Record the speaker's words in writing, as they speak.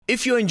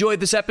If you enjoyed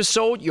this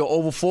episode, you're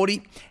over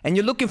 40, and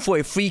you're looking for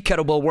a free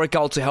kettlebell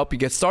workout to help you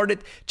get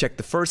started, check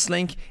the first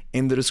link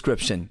in the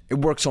description. It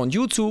works on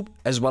YouTube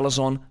as well as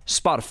on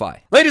Spotify.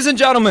 Ladies and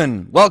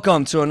gentlemen,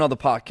 welcome to another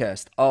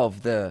podcast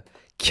of the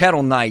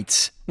Kettle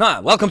Nights.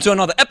 Welcome to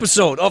another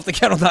episode of the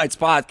Kettle Nights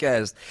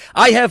podcast.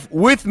 I have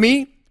with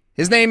me,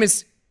 his name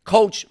is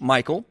Coach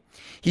Michael.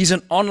 He's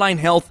an online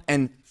health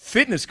and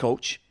fitness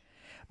coach,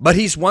 but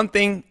he's one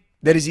thing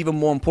that is even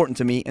more important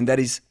to me, and that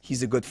is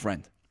he's a good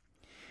friend.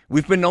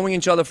 We've been knowing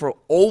each other for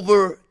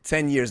over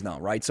 10 years now,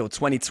 right? So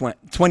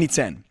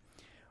 2010.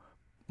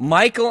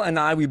 Michael and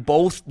I, we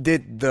both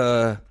did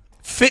the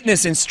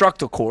fitness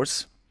instructor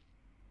course.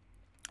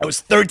 It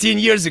was 13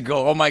 years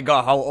ago. Oh my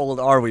God, how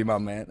old are we, my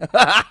man?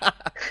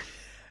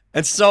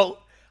 And so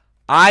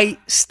I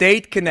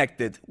stayed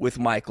connected with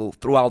Michael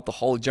throughout the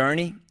whole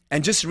journey.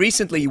 And just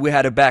recently, we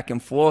had a back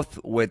and forth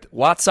with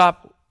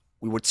WhatsApp.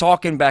 We were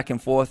talking back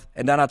and forth.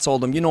 And then I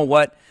told him, you know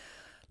what?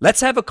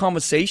 Let's have a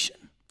conversation.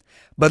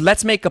 But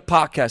let's make a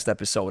podcast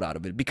episode out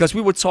of it, because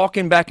we were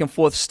talking back and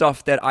forth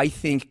stuff that I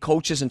think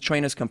coaches and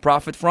trainers can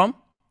profit from.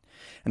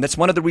 And that's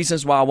one of the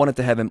reasons why I wanted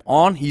to have him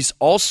on. He's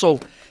also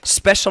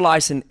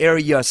specialized in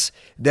areas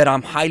that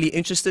I'm highly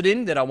interested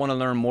in, that I want to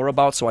learn more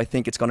about. So I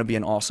think it's going to be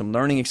an awesome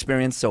learning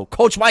experience. So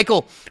Coach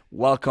Michael,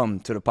 welcome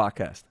to the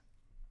podcast.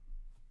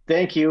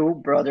 Thank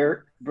you,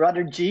 brother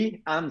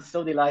G. I'm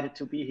so delighted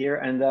to be here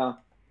and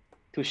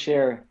to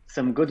share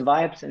some good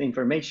vibes and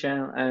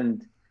information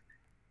and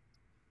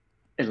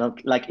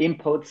like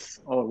inputs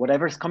or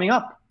whatever's coming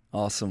up.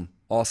 Awesome.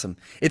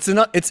 It's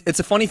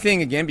a funny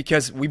thing again,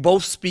 because we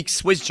both speak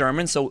Swiss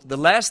German. So the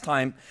last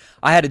time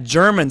I had a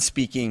German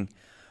speaking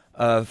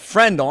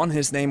friend on,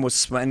 his name was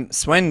Sven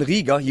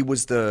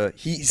Rieger.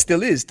 He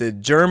still is the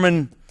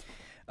German,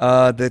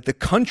 the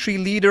country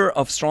leader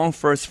of Strong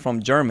First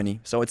from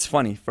Germany. So it's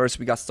funny. First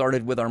we got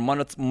started with our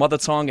mother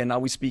tongue, and now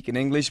we speak in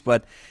English.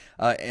 But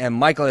and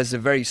Michael has a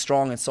very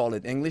strong and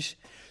solid English.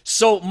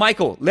 So,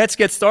 Michael, let's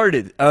get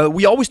started.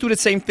 We always do the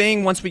same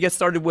thing once we get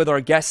started with our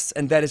guests,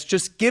 and that is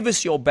just give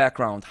us your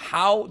background.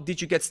 How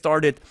did you get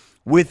started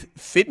with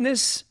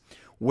fitness?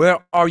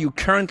 Where are you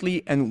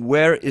currently, and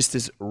where is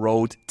this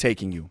road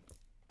taking you?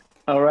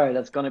 All right,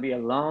 that's going to be a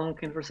long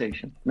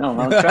conversation. No,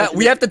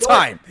 we have the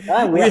time.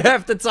 We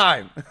have the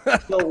time.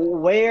 So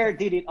where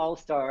did it all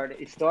start?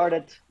 It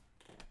started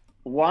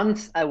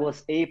once I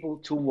was able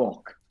to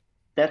walk.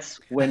 That's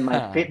when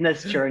my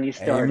fitness journey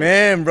started.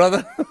 Amen,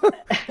 brother.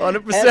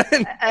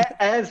 100%.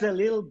 As a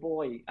little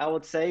boy, I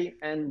would say.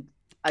 And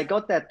I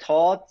got that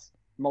taught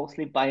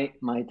mostly by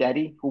my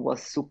daddy, who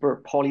was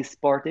super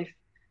polysportive.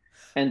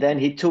 And then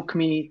he took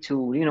me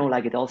to,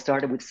 like it all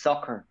started with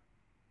soccer.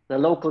 The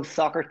local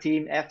soccer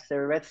team,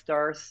 FC Red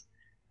Stars.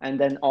 And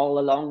then all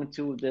along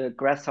to the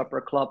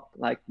Grasshopper Club,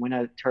 like when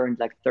I turned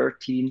like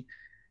 13.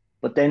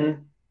 But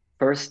then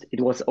first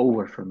it was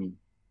over for me.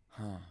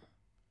 Huh.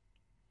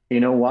 You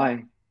know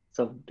why?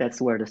 So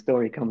that's where the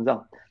story comes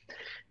up.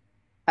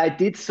 I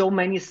did so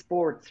many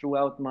sports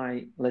throughout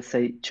my, let's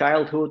say,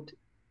 childhood,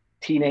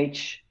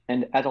 teenage,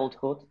 and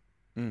adulthood.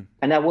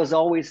 And I was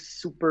always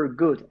super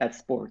good at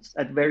sports,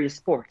 at various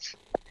sports.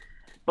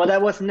 But I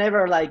was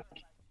never like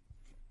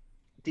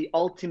the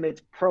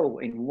ultimate pro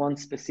in one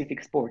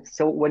specific sport.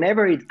 So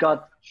whenever it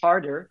got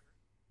harder,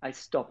 I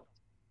stopped,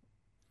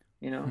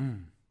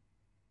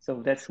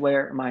 So that's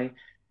where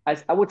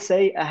I would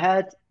say I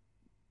had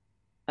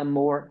a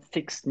more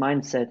fixed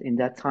mindset in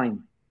that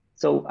time.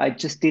 So I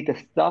just did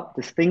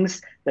the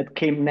things that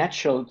came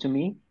natural to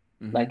me.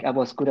 Mm-hmm. Like I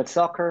was good at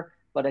soccer,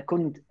 but I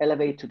couldn't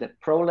elevate to the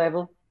pro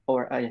level,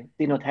 or I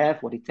did not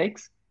have what it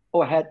takes,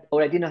 or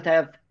I did not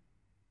have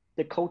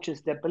the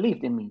coaches that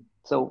believed in me.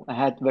 So I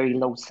had very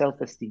low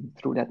self-esteem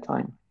through that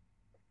time.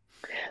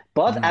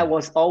 But I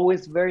was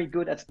always very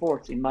good at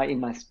sports. In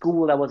my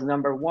school, I was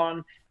number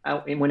one.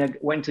 When I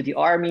went to the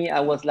army,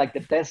 I was like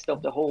the best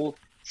of the whole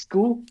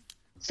school.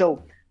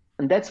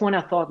 And that's when I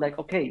thought, like,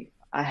 okay,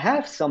 I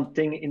have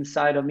something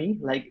inside of me,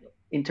 like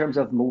in terms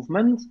of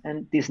movement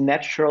and this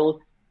natural,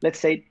 let's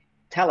say,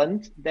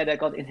 talent that I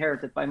got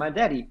inherited by my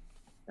daddy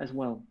as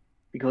well,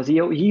 because he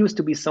used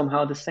to be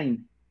somehow the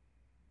same,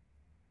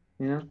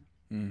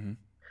 Mm-hmm.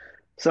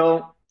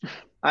 So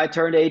I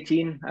turned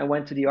 18. I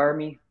went to the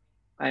army.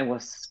 I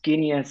was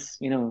skinny as,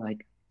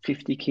 like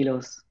 50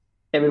 kilos.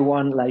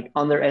 Everyone like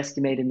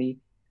underestimated me.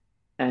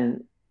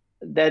 And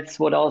that's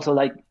what also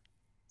like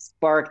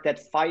sparked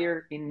that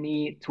fire in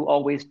me to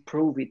always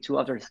prove it to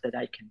others that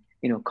I can,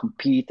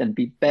 compete and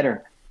be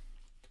better.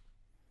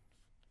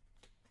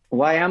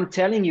 Why I'm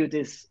telling you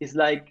this is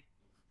like,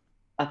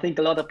 I think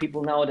a lot of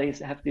people nowadays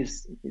have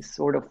this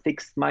sort of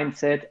fixed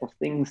mindset of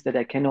things that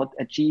I cannot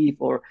achieve,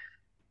 or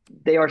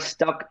they are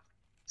stuck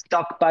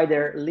by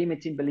their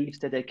limiting beliefs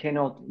that they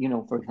cannot,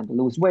 for example,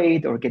 lose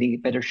weight or getting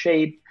in better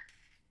shape.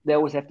 They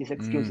always have these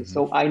excuses.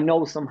 Mm-hmm. So I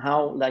know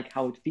somehow like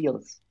how it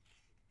feels.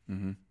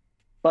 Mm-hmm.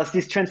 But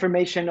this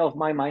transformation of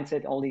my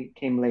mindset only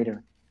came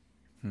later.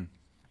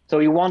 So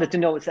you wanted to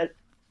know, is that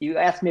you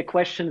asked me a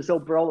question so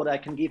broad, I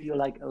can give you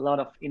like a lot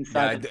of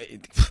insight. Yeah,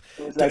 And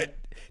it was like,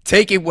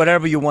 take it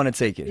whatever you want to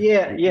take it.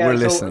 yeah, yeah. We're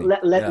So listening.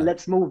 Yeah.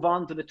 let's move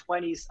on to the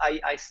 20s.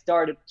 I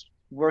started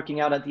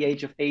working out at the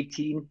age of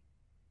 18,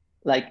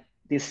 like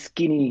this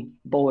skinny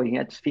boy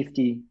at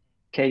 50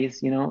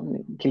 Ks,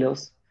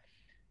 kilos.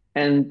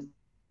 And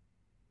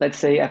let's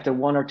say after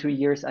 1 or 2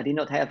 years, I did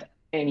not have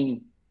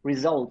any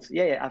results.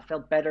 Yeah, I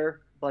felt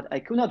better, but I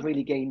could not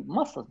really gain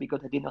muscles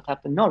because I did not have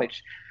the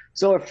knowledge.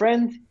 So a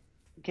friend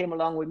came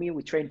along with me.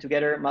 We trained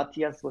together.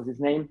 Matthias was his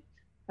name,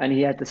 and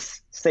he had the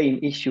same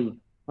issue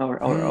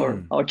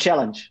or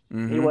challenge.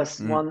 He was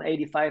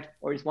 185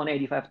 or he's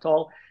 185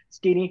 tall,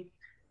 skinny,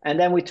 and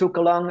then we took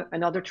along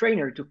another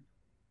trainer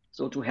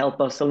to help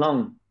us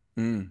along.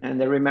 And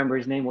I remember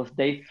his name was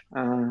Dave.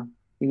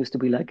 He used to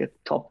be like a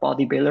top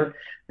bodybuilder,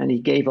 and he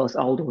gave us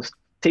all those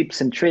tips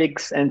and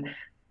tricks. And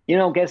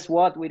guess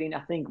what? Within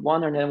I think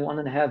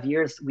 1.5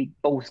 years, we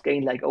both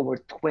gained like over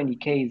 20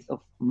 Ks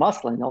of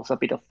muscle and also a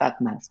bit of fat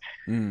mass.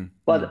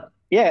 But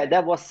yeah,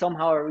 that was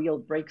somehow a real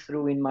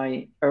breakthrough in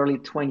my early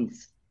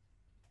 20s.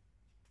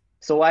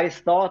 So I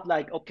thought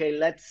like, okay,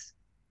 let's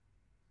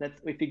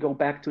if we go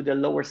back to the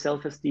lower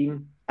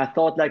self-esteem, I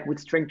thought like with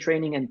strength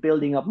training and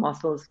building up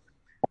muscles,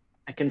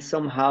 I can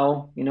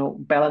somehow,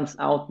 balance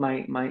out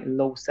my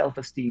low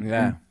self-esteem.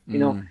 Yeah.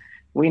 And,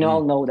 we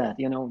all know that,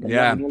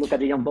 Yeah. when you look at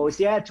the young boys,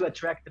 to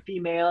attract the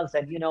females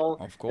and,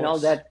 Of course. and all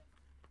that.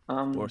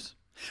 Of course.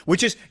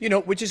 Which is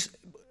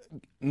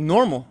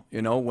normal,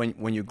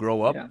 when you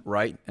grow up, Yeah.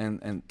 right?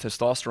 And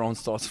testosterone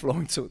starts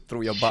flowing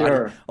through your body.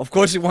 Sure. Of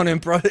course, you want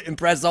to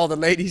impress all the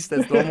ladies.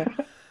 That's normal.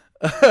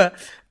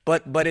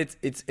 but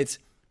it's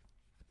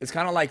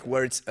kind of like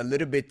where it's a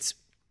little bit.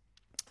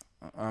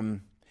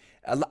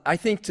 I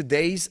think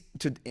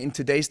in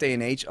today's day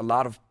and age, a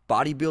lot of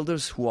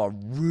bodybuilders who are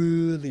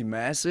really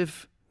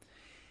massive,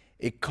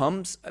 it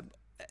comes,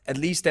 at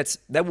least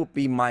that would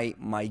be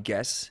my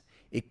guess.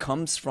 It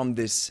comes from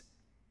this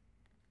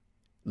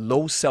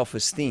low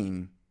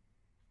self-esteem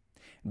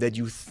that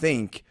you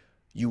think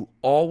you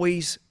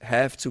always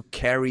have to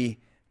carry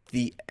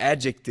the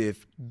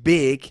adjective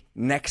big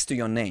next to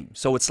your name.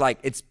 So it's like,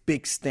 it's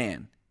Big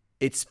Stan,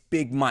 it's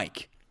Big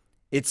Mike,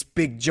 it's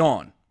Big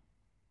John.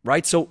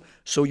 Right? So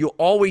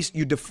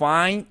you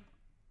define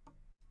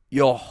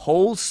your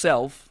whole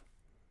self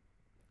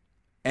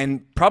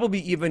and probably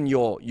even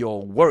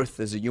your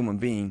worth as a human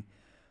being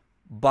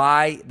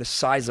by the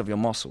size of your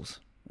muscles,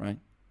 right?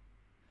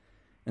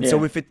 And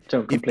so if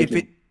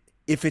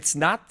it's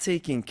not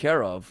taken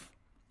care of,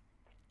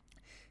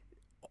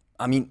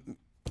 I mean,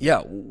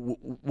 yeah,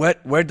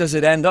 where does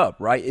it end up,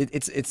 right?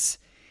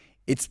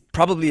 It's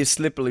probably a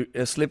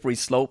slippery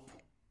slope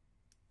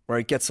where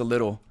it gets a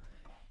little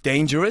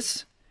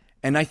dangerous.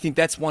 And I think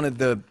that's one of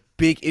the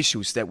big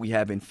issues that we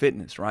have in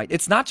fitness, right?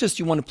 It's not just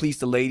you want to please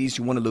the ladies,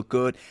 you want to look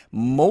good.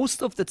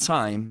 Most of the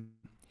time,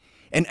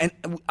 and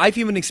I've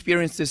even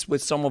experienced this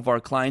with some of our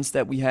clients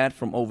that we had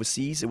from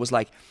overseas. It was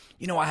like,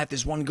 I have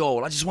this one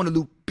goal. I just want to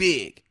look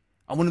big.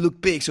 I want to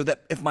look big so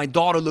that if my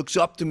daughter looks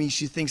up to me,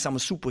 she thinks I'm a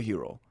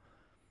superhero.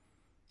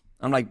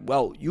 I'm like,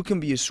 well, you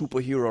can be a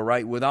superhero,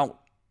 right,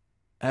 without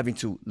having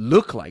to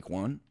look like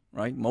one,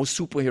 right? Most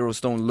superheroes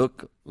don't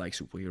look like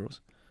superheroes.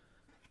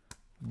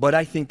 But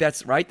I think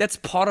that's right. That's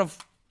part of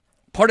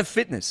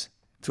fitness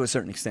to a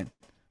certain extent,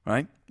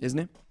 right? Isn't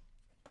it?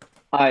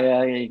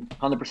 I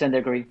 100%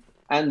 agree.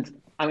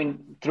 And I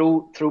mean,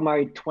 through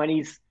my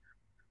 20s,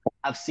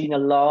 I've seen a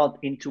lot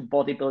into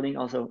bodybuilding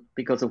also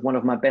because of one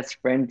of my best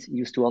friends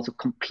used to also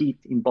compete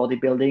in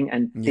bodybuilding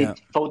and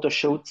did photo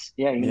shoots.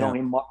 Yeah, you know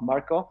him,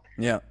 Marco.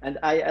 Yeah. And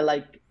I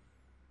like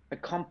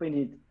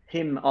accompanied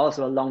him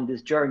also along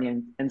this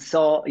journey and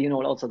saw,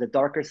 also the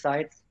darker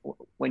sides,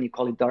 when you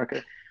call it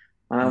darker.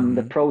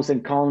 The pros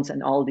and cons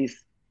and all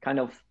these kind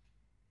of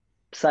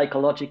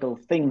psychological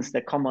things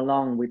that come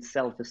along with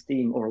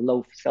self-esteem or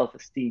low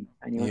self-esteem,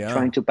 and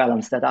trying to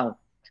balance that out.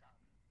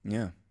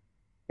 Yeah.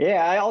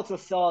 Yeah, I also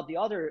saw the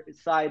other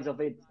sides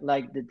of it,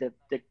 like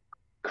the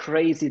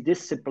crazy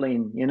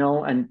discipline,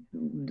 and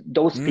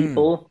those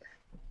people,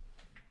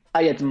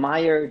 I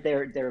admire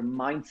their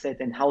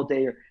mindset and how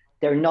they're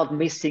not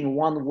missing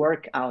one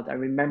workout. I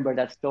remember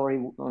that story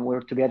when we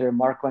were together,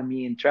 Marco and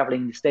me, and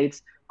traveling in the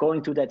States,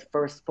 going to that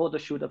first photo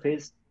shoot of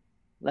his,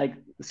 like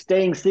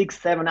staying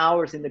 6-7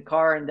 hours in the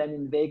car, and then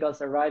in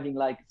Vegas arriving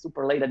like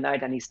super late at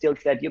night. And he still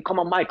said, "You come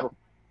on, Michael,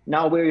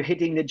 now we're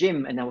hitting the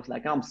gym." And I was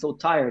like, "I'm so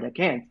tired, I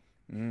can't."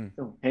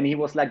 So, and he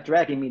was like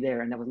dragging me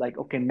there, and I was like,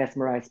 okay,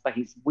 mesmerized by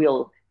his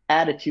will,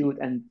 attitude,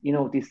 and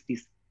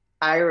this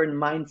iron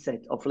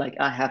mindset of like,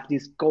 I have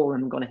this goal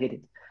and I'm gonna hit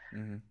it.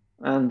 And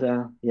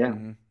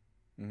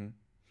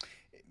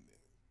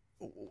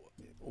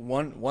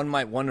One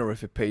might wonder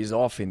if it pays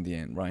off in the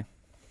end, right?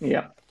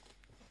 Yeah.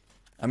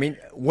 I mean,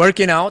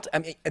 working out,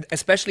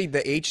 especially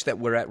the age that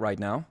we're at right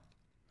now,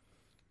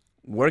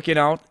 working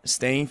out,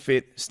 staying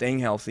fit, staying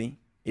healthy,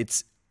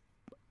 it's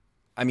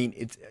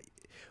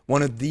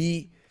one of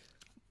the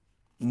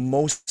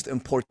most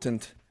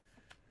important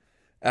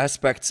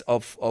aspects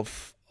of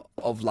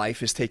of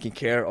life is taking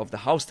care of the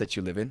house that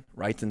you live in,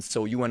 right? And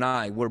so you and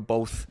I, we're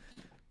both,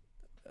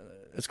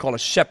 let's call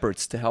us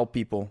shepherds to help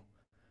people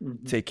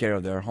take care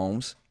of their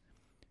homes.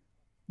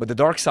 But the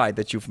dark side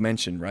that you've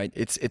mentioned, right?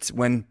 It's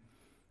when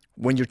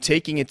you're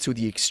taking it to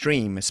the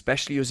extreme,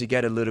 especially as you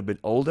get a little bit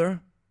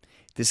older,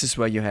 this is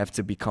where you have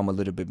to become a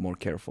little bit more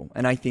careful.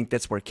 And I think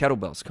that's where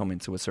kettlebells come in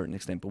to a certain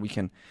extent, but we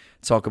can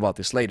talk about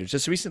this later.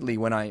 Just recently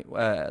when I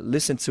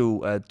listened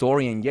to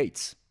Dorian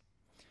Yates.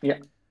 Yeah.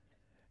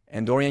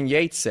 And Dorian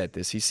Yates said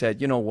this. He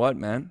said, you know what,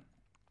 man?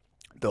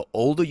 The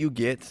older you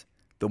get,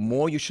 the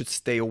more you should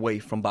stay away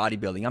from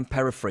bodybuilding. I'm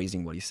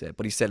paraphrasing what he said,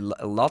 but he said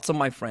lots of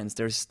my friends,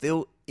 they're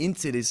still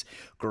into this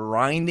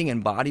grinding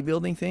and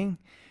bodybuilding thing,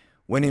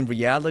 when in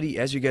reality,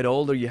 as you get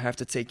older, you have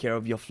to take care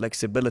of your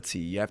flexibility.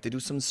 You have to do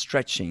some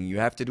stretching. You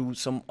have to do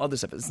some other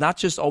stuff. It's not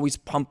just always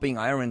pumping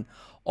iron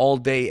all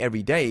day,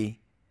 every day.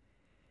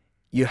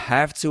 You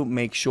have to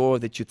make sure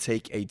that you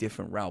take a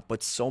different route.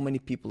 But so many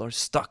people are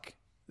stuck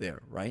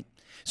there, right?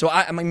 So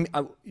I mean,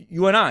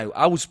 you and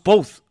I was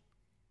both.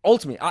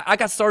 Ultimately, I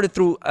got started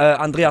through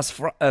Andreas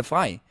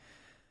Frey.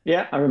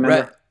 Yeah, I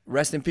remember.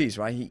 Rest in peace,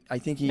 right? I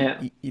think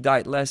he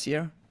died last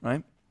year,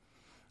 right?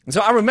 And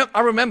so I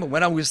remember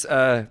when I was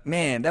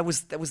man, that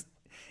was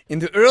in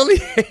the early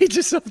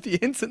ages of the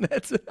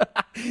internet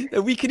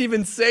that we could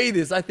even say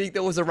this. I think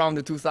that was around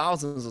the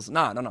 2000s.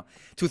 No,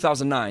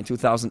 2009,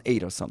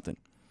 2008 or something.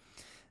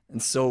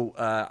 And so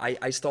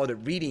I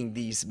started reading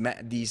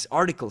these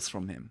articles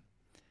from him.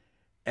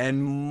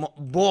 And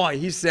boy,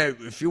 he said,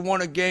 if you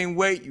want to gain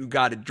weight, you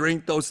got to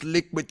drink those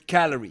liquid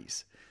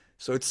calories.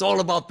 So it's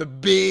all about the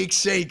big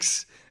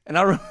shakes. And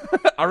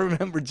I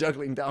remember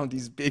juggling down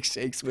these big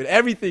shakes with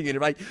everything in it,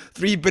 right?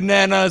 3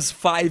 bananas,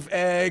 5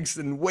 eggs,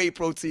 and whey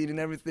protein and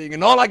everything.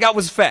 And all I got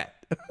was fat.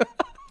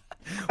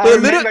 I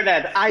remember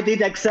that. I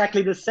did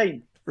exactly the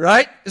same.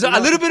 Right? So a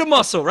little bit of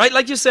muscle, right?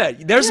 Like you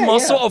said, there's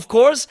muscle, of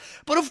course.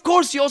 But of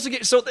course, you also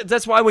get, so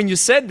that's why when you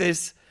said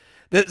this,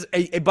 there's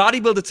a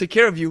bodybuilder took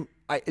care of you.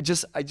 I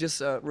just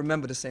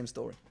remember the same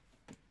story.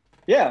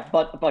 Yeah,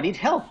 but it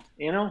helped,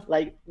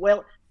 like,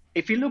 well,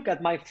 if you look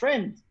at my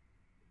friend,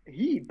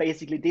 he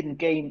basically didn't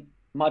gain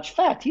much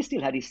fat. He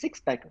still had his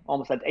six-pack,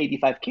 almost at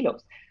 85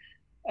 kilos.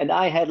 And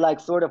I had like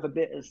sort of a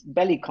bit of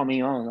belly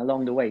coming on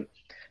along the way.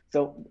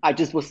 So I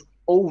just was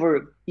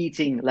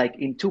overeating, like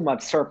in too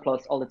much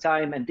surplus all the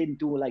time, and didn't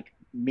do like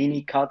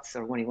mini cuts,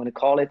 or what you want to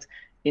call it.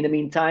 In the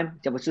meantime,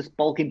 I was just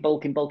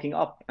bulking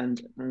up,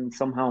 and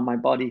somehow my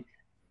body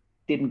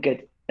didn't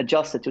get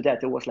adjusted to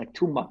that. It was like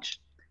too much.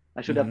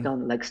 I should have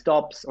done like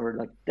stops or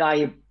like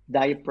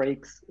diet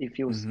breaks, if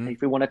you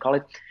want to call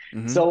it.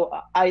 So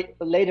I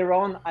later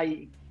on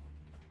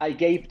I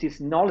gave this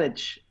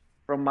knowledge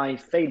from my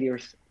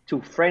failures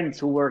to friends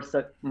who were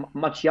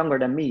much younger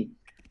than me,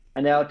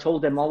 and I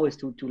told them always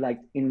to like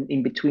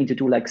in between to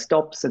do like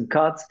stops and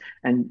cuts,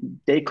 and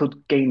they could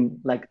gain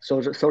like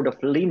sort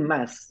of lean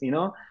mass,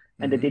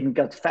 and they didn't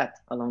get fat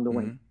along the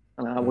way.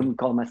 And I wouldn't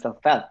call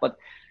myself fat,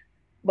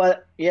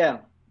 but yeah,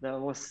 that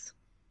was.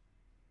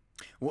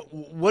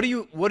 What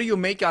do you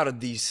make out of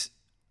these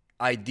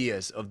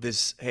ideas of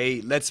this?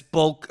 Hey, let's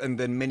bulk and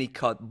then mini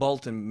cut,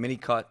 bulk and mini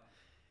cut.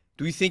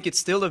 Do you think it's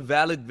still a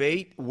valid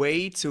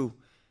way to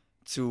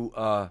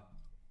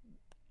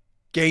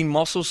gain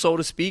muscle, so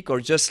to speak, or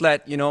just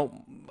let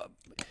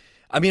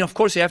I mean, of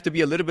course, you have to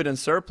be a little bit in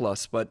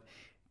surplus, but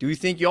do you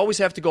think you always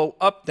have to go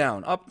up,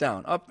 down, up,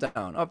 down, up,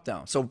 down, up,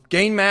 down? So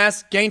gain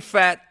mass, gain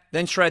fat,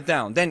 then shred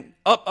down, then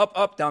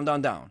up, down,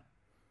 down, down.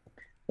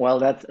 Well,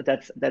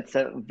 that's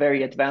a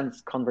very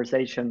advanced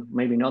conversation.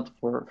 Maybe not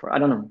for I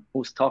don't know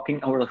who's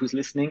talking or who's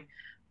listening,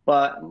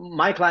 but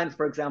my clients,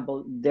 for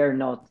example, they're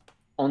not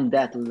on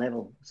that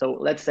level. So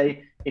let's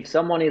say if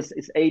someone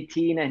is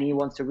 18 and he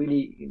wants to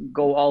really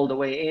go all the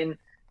way in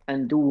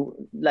and do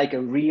like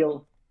a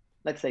real,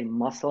 let's say,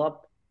 muscle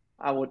up,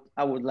 I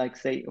would like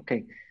say,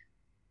 okay,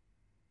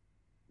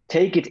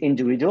 take it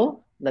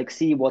individual, like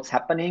see what's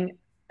happening,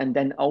 and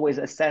then always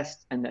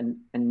assess and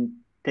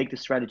take the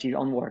strategy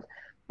onward.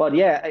 But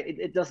yeah,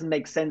 it doesn't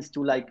make sense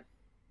to like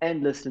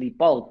endlessly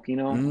bulk,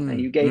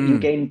 you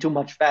gain too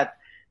much fat.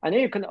 And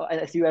then you can,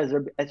 as you as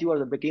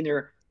a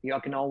beginner, you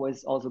can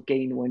always also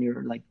gain when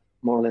you're like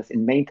more or less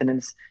in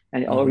maintenance,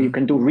 or you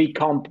can do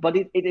recomp. But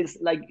it is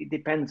like, it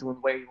depends on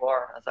where you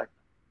are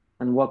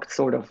and what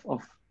sort of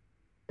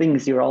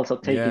things you're also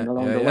taking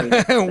along the way.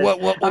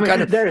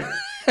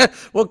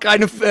 What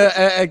kind of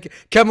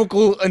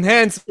chemical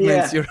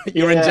enhancements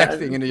you're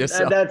injecting into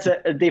yourself? That's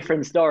a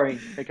different story,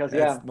 because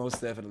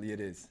most definitely it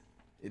is.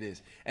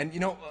 And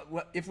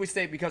if we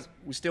stay, because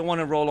we still want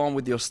to roll on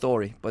with your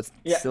story, but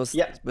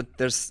but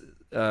there's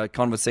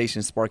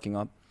conversation sparking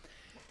up.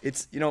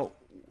 It's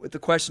with the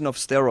question of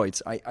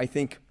steroids, I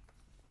think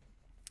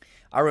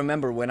I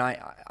remember when I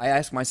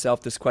asked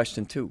myself this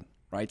question too.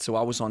 Right, so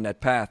I was on that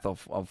path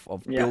of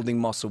building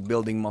muscle.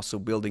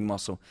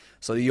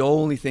 So the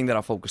only thing that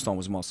I focused on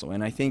was muscle,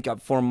 and I think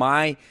for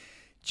my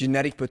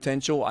genetic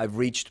potential, I've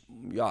reached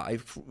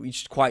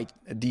quite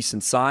a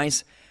decent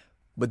size.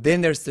 But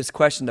then there's this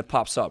question that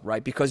pops up,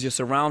 right? Because you're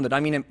surrounded.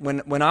 I mean,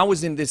 when I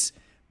was in this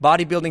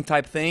bodybuilding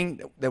type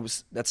thing,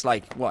 that's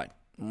like what?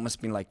 Must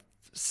have been like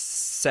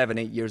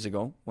 7-8 years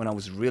ago when I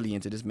was really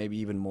into this, maybe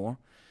even more.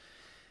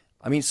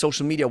 I mean,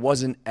 social media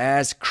wasn't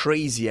as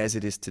crazy as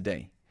it is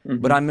today.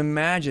 Mm-hmm. But I'm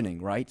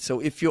imagining, right? So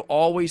if you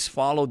always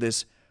follow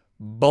this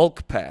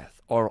bulk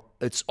path, or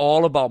it's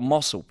all about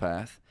muscle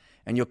path,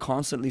 and you're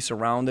constantly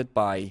surrounded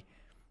by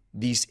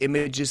these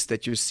images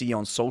that you see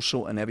on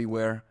social and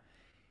everywhere,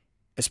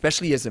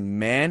 especially as a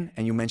man,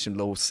 and you mentioned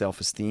low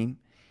self-esteem,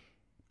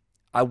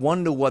 I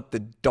wonder what the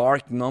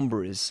dark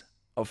number is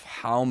of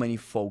how many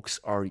folks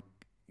are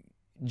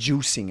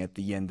juicing at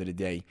the end of the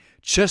day,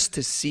 just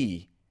to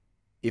see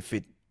if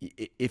it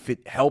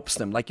helps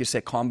them, like you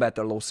said, combat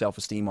their low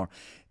self-esteem, or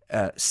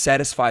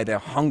satisfy their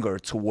hunger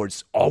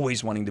towards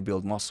always wanting to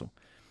build muscle.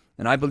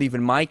 And I believe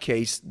in my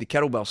case, the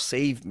kettlebell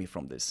saved me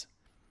from this.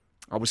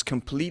 I was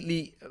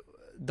completely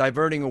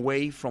diverting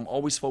away from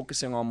always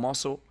focusing on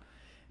muscle.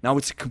 Now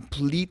it's a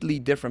completely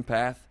different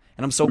path,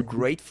 and I'm so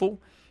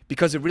grateful,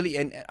 because it really,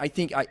 and I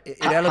think it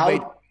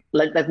elevated.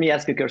 Let me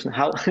ask you, Kirsten,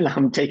 how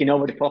I'm taking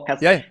over the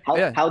podcast. Yeah,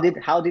 how did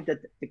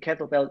the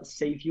kettlebell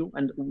save you,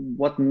 and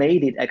what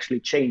made it actually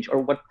change,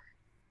 or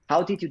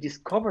how did you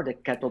discover the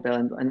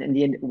kettlebell, and in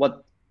the end,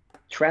 what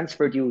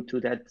transferred you to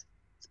that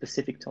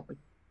specific topic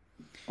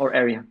or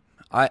area?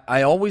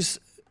 I always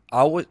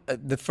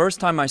the first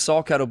time I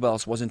saw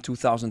kettlebells was in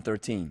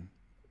 2013,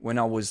 when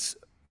I was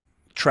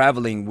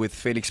traveling with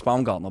Felix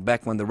Baumgartner,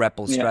 back when the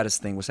Rappel Stratus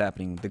thing was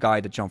happening, the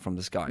guy that jumped from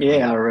the sky.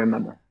 Yeah, right? I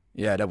remember.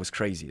 Yeah, that was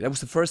crazy. That was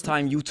the first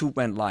time YouTube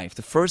went live.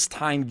 The first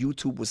time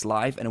YouTube was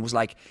live, and it was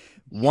like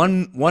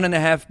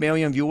 1.5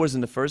 million viewers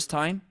in the first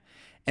time.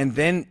 And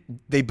then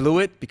they blew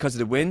it because of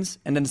the wins.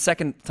 And then the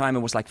second time it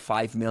was like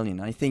 5 million.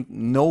 I think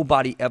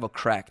nobody ever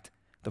cracked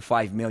the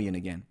 5 million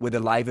again with a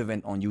live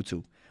event on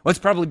YouTube. Well, it's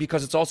probably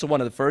because it's also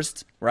one of the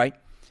first, right?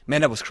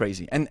 Man, that was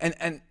crazy.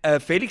 And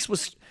Felix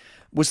was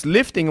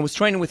lifting and was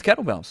training with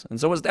kettlebells. And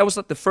so that was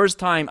like the first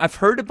time I've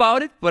heard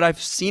about it, but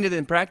I've seen it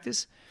in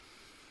practice.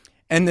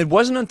 And it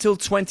wasn't until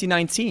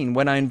 2019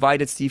 when I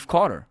invited Steve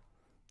Carter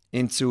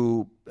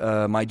into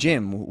my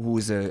gym, who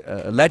is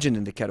a legend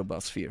in the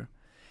kettlebell sphere.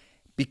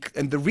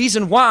 And the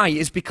reason why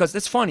is because,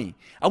 that's funny.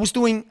 I was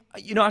doing,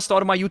 I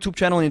started my YouTube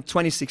channel in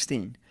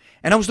 2016.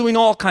 And I was doing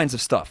all kinds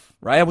of stuff,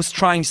 right? I was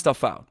trying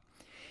stuff out.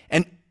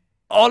 And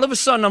all of a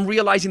sudden, I'm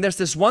realizing there's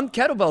this one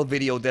kettlebell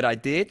video that I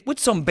did with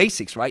some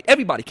basics, right?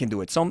 Everybody can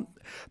do it. Some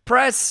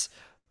press,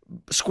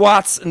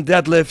 squats, and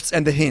deadlifts,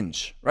 and the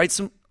hinge, right?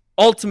 Some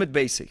ultimate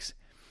basics.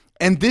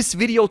 And this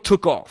video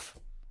took off.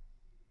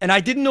 And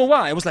I didn't know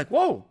why. I was like,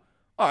 whoa,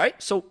 all right,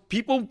 so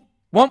people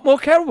want more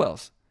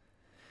kettlebells.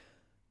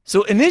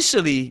 So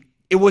initially,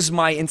 it was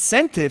my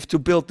incentive to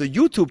build the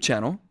YouTube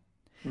channel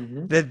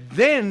that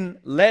then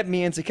led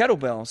me into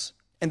kettlebells.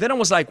 And then I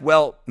was like,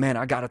 well, man,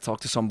 I got to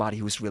talk to somebody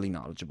who's really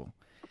knowledgeable.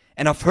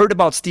 And I've heard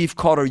about Steve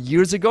Carter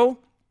years ago,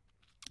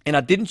 and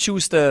I didn't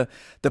choose the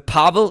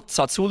Pavel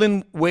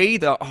Tsatsouline way,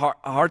 the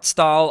hard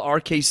style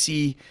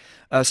RKC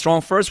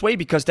strong first way,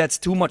 because that's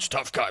too much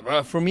tough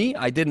guy for me.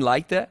 I didn't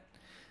like that.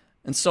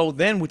 And so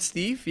then with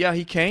Steve,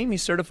 he came, he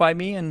certified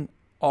me, and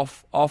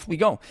off we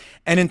go.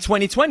 And in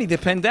 2020, the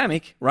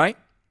pandemic, right,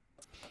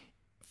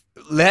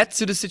 led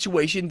to the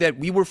situation that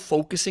we were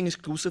focusing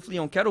exclusively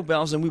on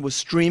kettlebells, and we were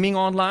streaming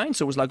online.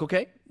 So it was like,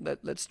 okay,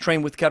 let's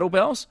train with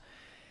kettlebells.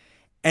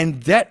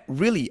 And that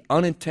really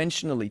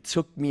unintentionally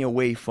took me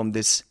away from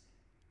this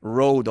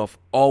road of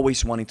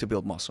always wanting to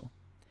build muscle.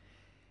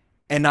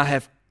 And I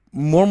have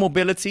more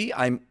mobility.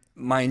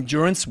 My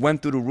endurance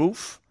went through the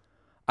roof.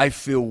 I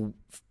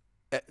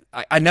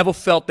never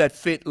felt that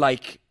fit,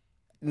 like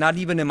not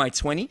even in my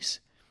 20s,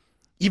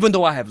 even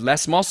though I have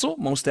less muscle,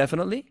 most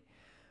definitely.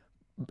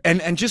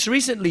 And just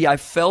recently, I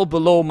fell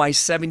below my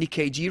 70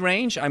 kg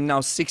range. I'm now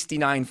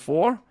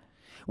 69.4,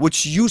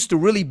 which used to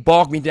really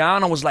bog me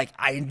down. I was like,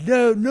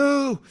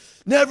 no,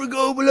 never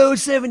go below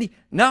 70.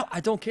 Now I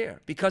don't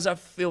care, because I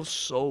feel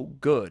so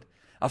good.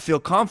 I feel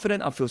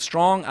confident. I feel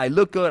strong. I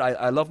look good.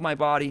 I love my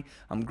body.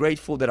 I'm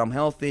grateful that I'm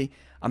healthy.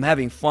 I'm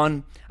having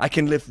fun. I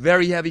can lift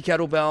very heavy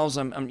kettlebells.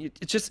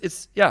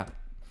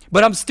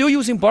 But I'm still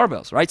using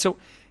barbells, right? So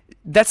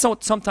that's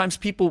what sometimes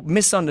people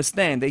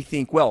misunderstand. They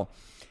think, well,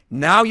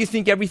 now you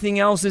think everything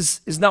else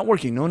is not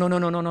working.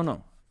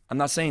 No. I'm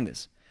not saying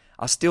this.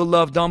 I still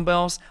love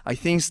dumbbells. I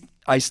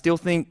still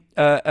think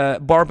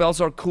barbells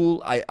are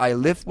cool. I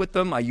lift with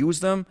them. I use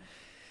them.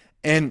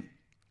 And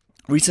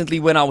recently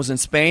when I was in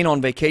Spain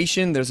on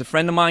vacation, there's a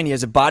friend of mine. He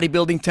has a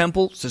bodybuilding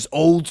temple. It's this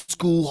old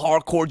school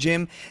hardcore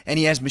gym. And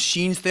he has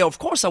machines there. Of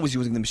course I was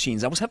using the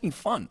machines. I was having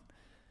fun.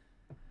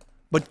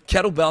 But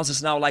kettlebells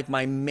is now like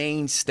my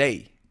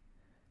mainstay.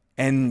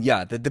 And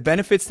the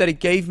benefits that it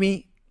gave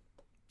me,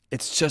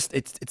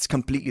 it's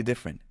completely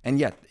different. And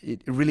yet,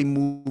 it really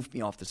moved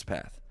me off this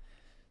path.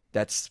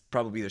 That's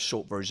probably the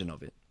short version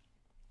of it.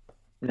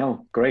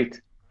 No,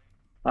 great.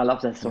 I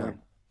love that story.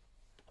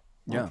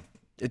 Yeah.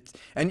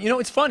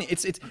 It's funny.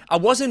 I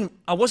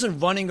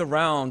wasn't running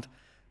around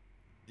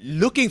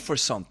looking for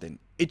something.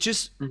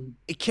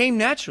 It came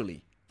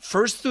naturally.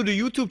 First through the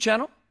YouTube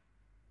channel.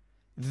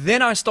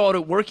 Then I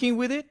started working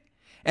with it.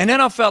 And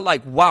then I felt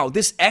like, wow,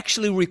 this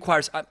actually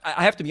requires,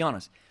 I have to be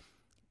honest,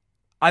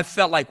 I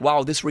felt like,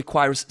 wow, this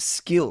requires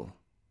skill.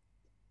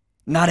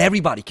 Not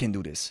everybody can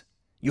do this.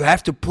 You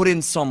have to put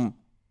in some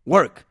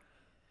work.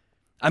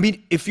 I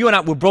mean, if you and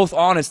I were both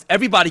honest,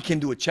 everybody can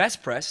do a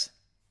chest press,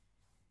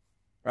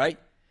 right?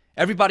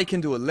 Everybody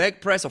can do a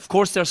leg press. Of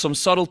course, there's some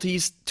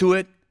subtleties to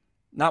it.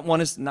 Not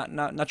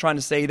trying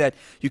to say that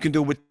you can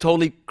do it with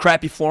totally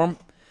crappy form.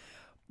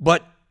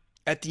 But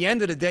at the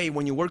end of the day,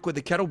 when you work with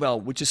the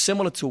kettlebell, which is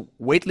similar to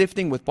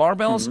weightlifting with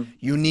barbells,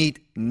 you need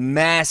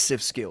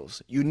massive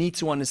skills. You need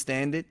to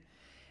understand it.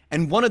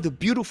 And one of the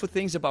beautiful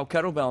things about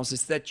kettlebells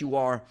is that you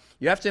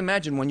have to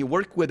imagine when you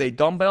work with a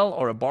dumbbell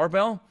or a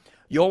barbell,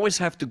 you always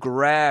have to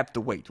grab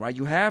the weight, right?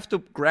 You have to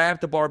grab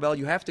the barbell,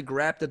 you have to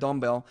grab the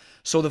dumbbell.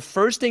 So the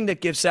first thing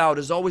that gives out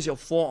is always your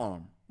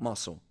forearm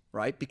muscle,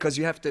 right? Because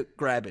you have to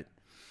grab it.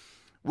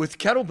 With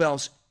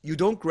kettlebells, you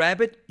don't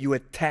grab it, you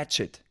attach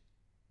it.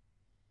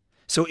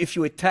 So if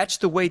you attach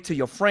the weight to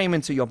your frame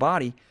and to your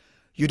body,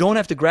 you don't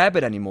have to grab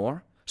it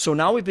anymore. So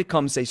now it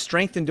becomes a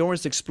strength,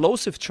 endurance,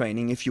 explosive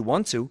training if you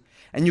want to,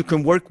 and you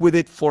can work with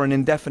it for an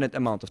indefinite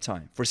amount of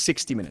time, for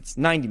 60 minutes,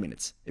 90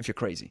 minutes, if you're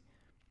crazy.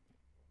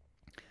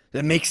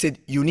 That makes it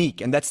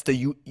unique, and that's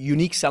the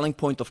unique selling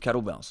point of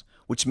kettlebells,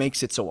 which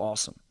makes it so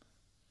awesome.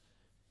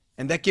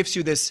 And that gives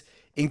you this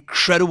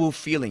incredible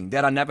feeling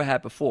that I never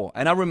had before.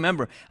 And I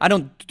remember,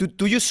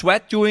 do you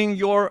sweat during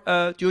your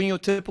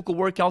typical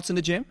workouts in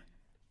the gym?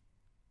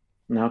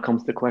 Now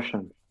comes the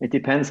question. It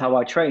depends how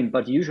I train,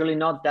 but usually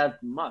not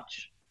that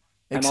much.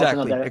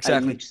 Exactly. I'm also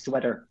not a huge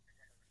sweater.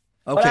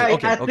 Okay,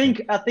 but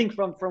I think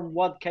from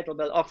what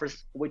kettlebell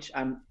offers, which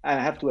I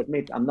have to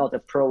admit, I'm not a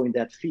pro in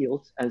that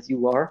field as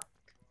you are.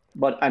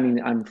 But I mean,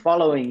 I'm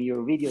following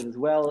your videos as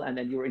well, and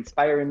then you're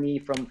inspiring me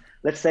from,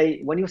 let's say,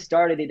 when you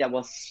started it, I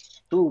was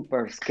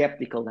super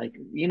skeptical. Like,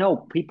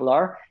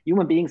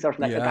 human beings are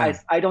like,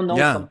 guys, I don't know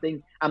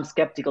something, I'm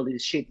skeptical,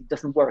 this shit, it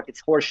doesn't work,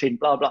 it's horseshit,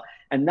 blah, blah.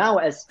 And now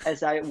as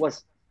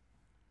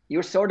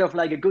you're sort of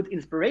like a good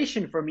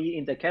inspiration for me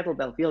in the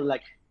kettlebell field.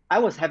 Like, I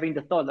was having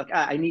the thought, like,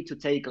 I need to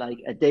take like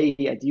a day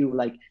at you,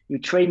 like you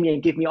train me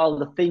and give me all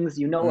the things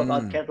you know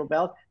about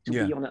kettlebell to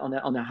be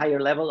on a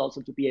higher level, also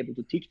to be able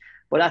to teach.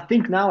 But I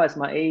think now, as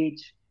my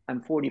age,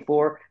 I'm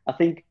 44, I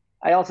think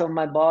I also,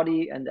 my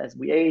body, and as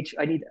we age,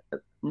 I need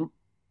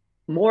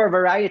more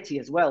variety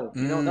as well.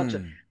 Not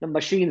just the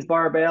machines,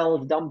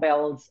 barbells,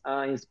 dumbbells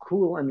is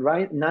cool and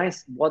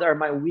nice. What are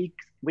my weak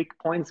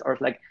points? Or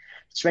like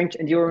strength,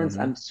 endurance,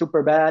 I'm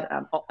super bad.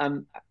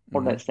 I'm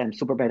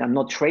super bad. I'm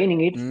not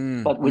training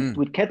it, but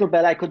with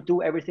kettlebell, I could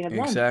do everything at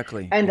once.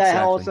 Exactly. And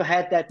I also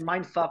had that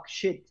mindfuck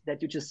shit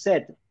that you just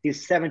said,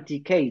 these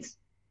 70Ks.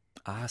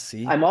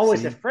 See. I'm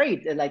always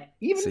afraid. Like,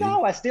 even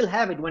now, I still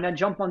have it. When I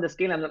jump on the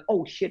scale, I'm like,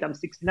 oh shit, I'm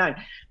 69.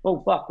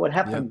 Oh fuck, what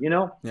happened?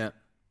 Yeah.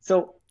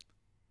 So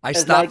I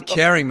stopped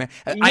caring, man.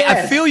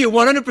 I feel you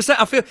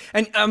 100%.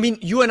 And I mean,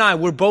 you and I,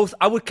 we're both,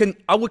 I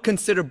would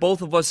consider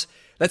both of us,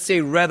 let's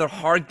say, rather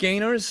hard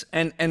gainers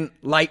and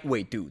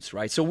lightweight dudes,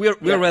 right? So we're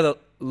rather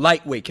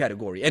lightweight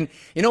category. And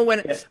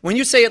when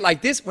you say it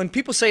like this, when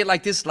people say it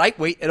like this,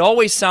 lightweight, it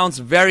always sounds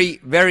very,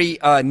 very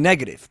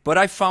negative. But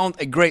I found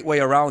a great way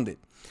around it.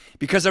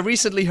 Because I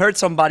recently heard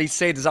somebody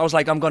say this. I was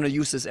like, I'm going to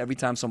use this every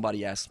time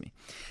somebody asks me.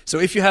 So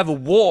if you have a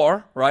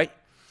war, right,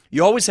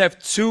 you always have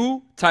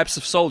two types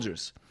of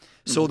soldiers.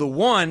 So the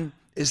one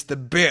is the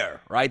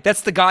bear, right?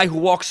 That's the guy who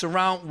walks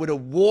around with a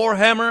war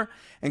hammer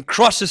and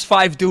crushes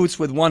 5 dudes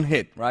with one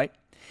hit, right?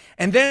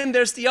 And then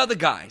there's the other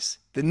guys,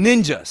 the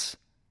ninjas,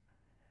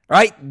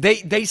 right?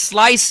 They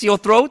slice your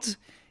throat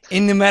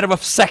in a matter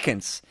of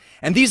seconds.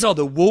 And these are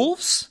the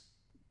wolves,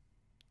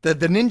 the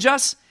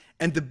ninjas,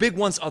 and the big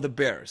ones are the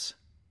bears.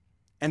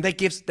 And that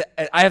gives,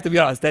 I have to be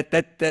honest,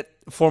 that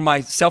for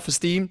my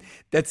self-esteem,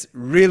 that's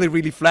really,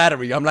 really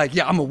flattering. I'm like,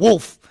 yeah, I'm a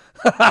wolf.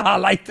 I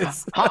like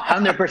this.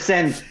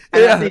 100%.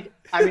 Yeah.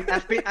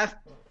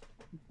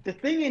 The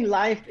thing in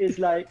life is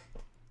like,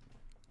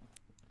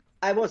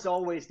 I was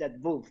always that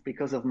wolf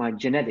because of my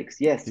genetics.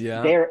 Yes,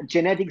 their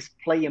genetics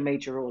play a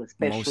major role,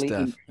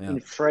 especially in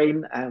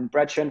frame.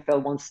 Brad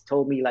Schoenfeld once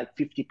told me like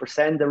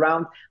 50%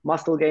 around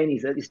muscle gain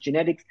is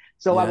genetics.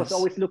 So I was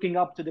always looking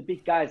up to the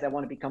big guys. I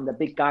want to become the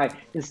big guy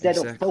instead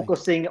of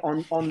focusing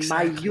on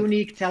my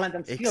unique talent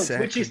and skills,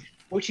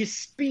 which is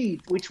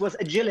speed, which was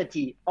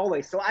agility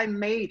always. So I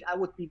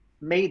would be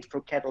made for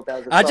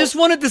kettlebells. I just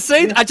wanted to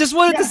say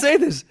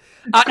this.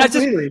 I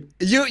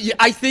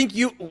think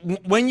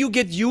when you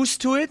get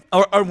used to it,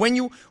 or when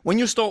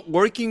you start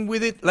working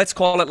with it, let's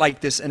call it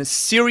like this, in a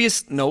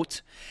serious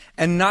note,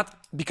 and not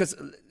because,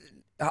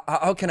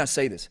 how can I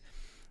say this?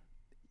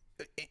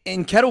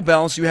 In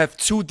kettlebells, you have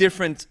two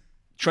different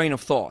train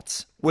of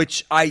thoughts,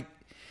 which I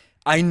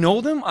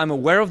know them, I'm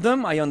aware of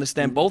them, I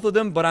understand both of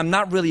them, but I'm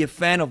not really a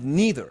fan of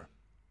neither.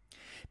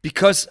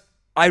 Because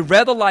I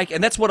rather like,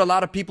 and that's what a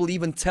lot of people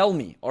even tell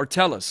me or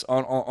tell us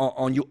on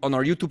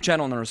our YouTube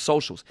channel, on our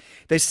socials.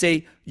 They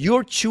say,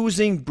 you're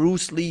choosing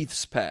Bruce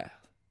Lee's path.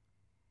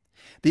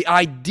 The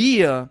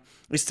idea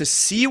is to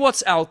see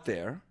what's out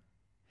there,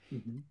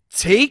 Mhm.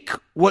 Take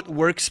what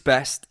works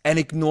best and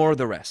ignore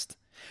the rest.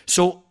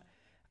 So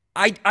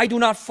I do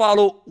not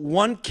follow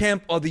one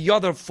camp or the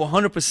other for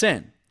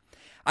 100%.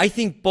 I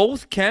think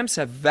both camps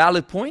have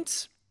valid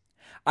points.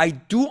 I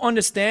do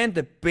understand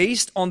that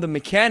based on the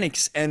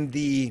mechanics and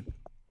the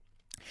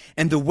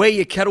way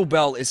a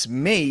kettlebell is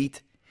made,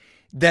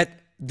 that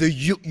the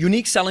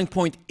unique selling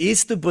point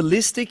is the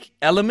ballistic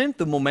element,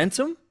 the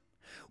momentum,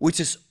 which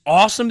is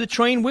awesome to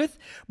train with,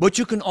 but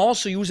you can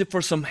also use it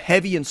for some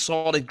heavy and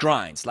solid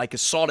grinds, like a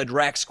solid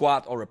rack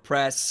squat or a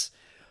press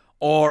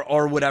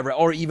or whatever,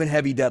 or even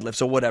heavy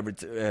deadlifts or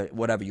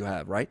whatever you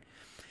have, right?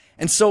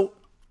 And so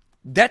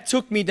that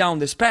took me down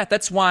this path.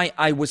 That's why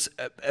I was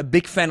a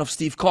big fan of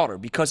Steve Cotter,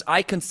 because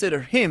I consider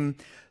him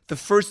the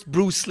first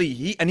Bruce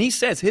Lee. He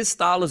says his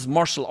style is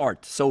martial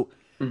art. So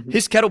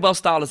his kettlebell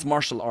style is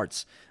martial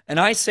arts. And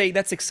I say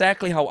that's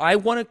exactly how I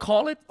want to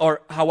call it,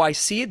 or how I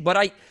see it, but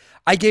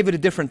I gave it a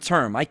different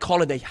term. I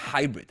call it a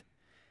hybrid.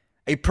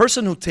 A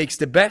person who takes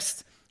the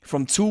best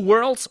from two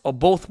worlds or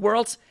both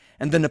worlds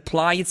and then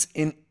apply it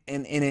in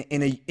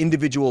an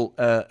individual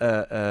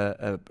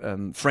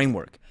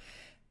framework.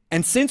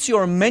 And since you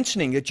are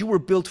mentioning that you were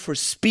built for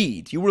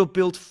speed, you were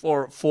built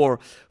for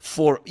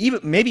even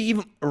maybe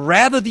even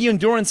rather the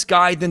endurance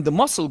guy than the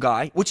muscle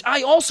guy, which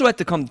I also had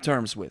to come to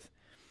terms with.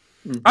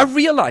 Mm-hmm. I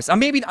realized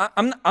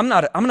I'm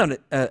not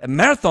a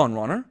marathon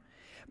runner,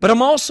 but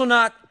I'm also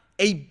not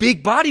a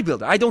big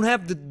bodybuilder. I don't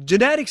have the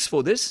genetics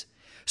for this.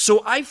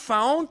 So I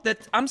found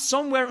that I'm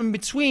somewhere in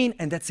between,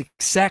 and that's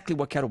exactly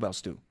what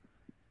kettlebells do.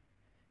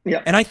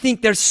 Yeah. And I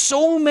think there's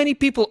so many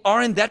people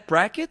are in that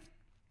bracket,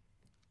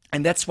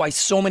 and that's why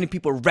so many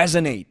people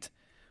resonate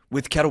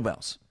with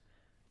kettlebells.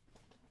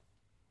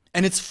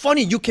 And it's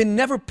funny, you can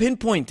never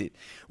pinpoint it.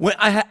 When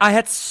I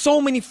had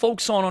so many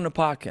folks on the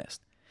podcast,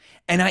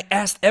 and I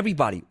asked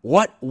everybody,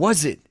 what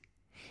was it?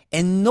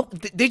 And no,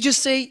 they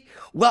just say,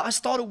 well, I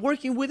started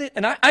working with it.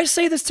 And I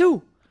say this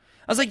too.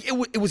 I was like,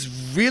 it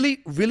was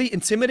really, really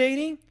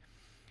intimidating.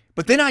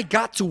 But then I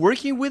got to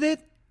working with it,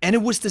 and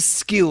it was the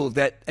skill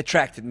that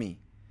attracted me.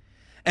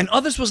 And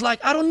others was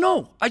like, I don't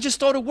know. I just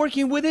started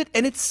working with it,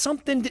 and it's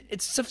something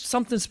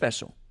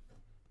special.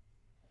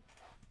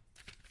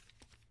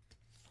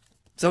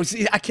 So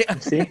see, I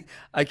can't see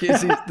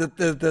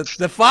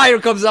the fire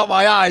comes out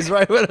my eyes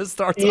right when I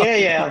start talking.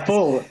 Yeah,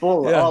 full,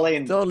 yeah, all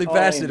in. Totally all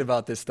passionate in.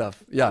 about this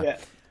stuff. Yeah.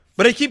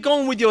 But I keep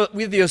going with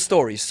your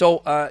story.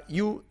 So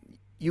you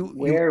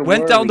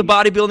went down the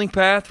bodybuilding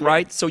path,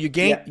 right? So you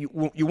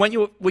went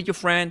with your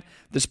friend.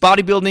 This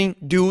bodybuilding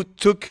dude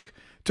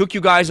took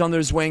you guys under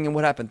his wing, and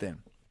what happened then?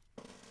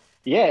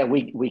 Yeah,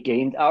 we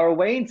gained our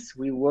weights.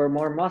 We were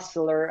more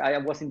muscular. I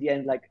was in the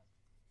end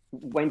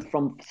went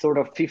from sort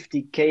of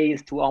 50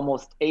 Ks to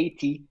almost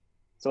 80.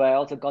 So I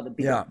also got a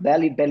bit of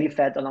belly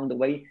fat along the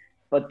way.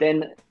 But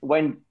then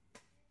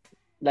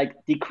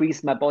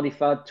decreased my body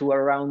fat to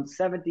around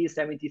 70,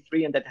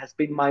 73, and that has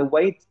been my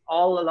weight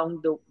all along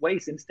the way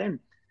since then,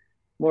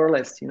 more or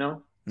less,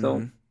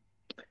 So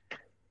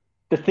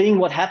the thing,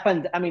 what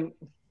happened, I mean,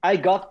 I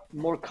got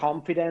more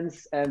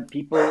confidence, and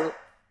people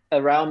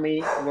around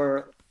me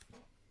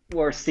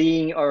were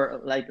seeing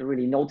or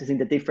really noticing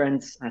the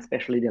difference,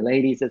 especially the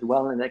ladies as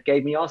well. And that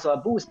gave me also a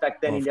boost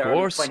back then in their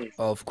early 20s.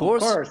 Of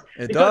course.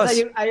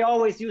 Because I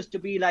always used to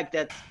be like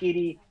that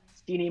skinny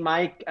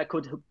Mike. I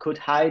could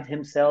hide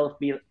himself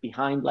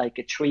behind like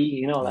a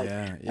tree,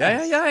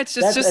 Yeah. It's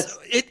just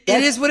it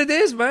is what it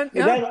is, man.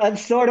 Yeah.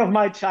 That's sort of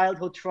my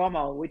childhood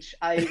trauma, which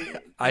I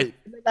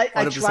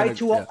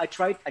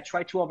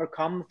tried to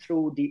overcome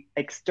through the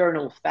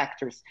external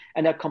factors,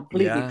 and I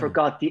completely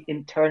forgot the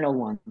internal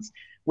ones,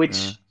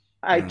 which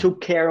I took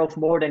care of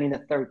more than in the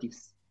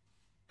 30s.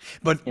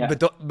 But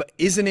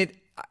isn't it?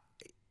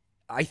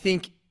 I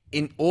think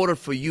in order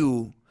for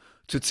you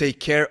to take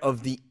care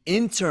of the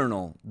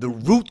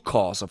root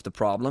cause of the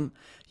problem,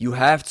 you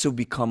have to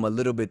become a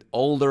little bit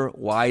older,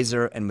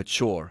 wiser, and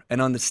mature,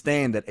 and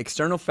understand that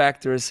external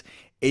factors,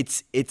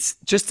 it's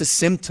just a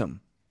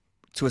symptom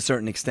to a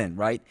certain extent,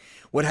 right?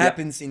 What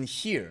happens in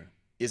here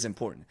is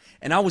important.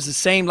 And I was the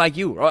same like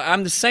you.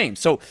 I'm the same.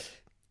 So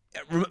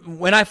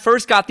when I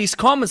first got these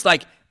comments,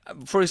 like,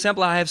 for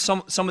example, I have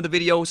some of the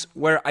videos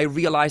where I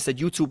realize that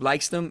YouTube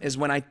likes them is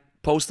when I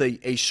post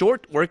a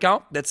short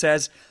workout that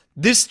says,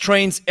 this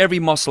trains every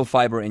muscle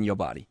fiber in your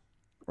body,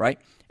 right?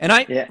 And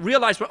I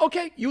realized, well,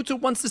 okay,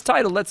 YouTube wants this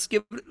title. Let's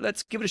give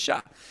it a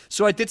shot.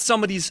 So I did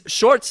some of these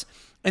shorts,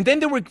 and then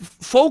there were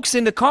folks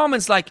in the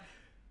comments like,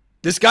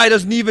 this guy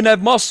doesn't even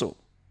have muscle.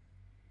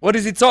 What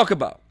does he talk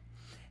about?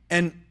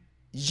 And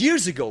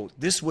years ago,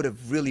 this would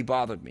have really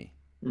bothered me.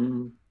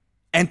 Mm-hmm.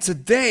 And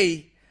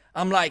today,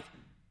 I'm like,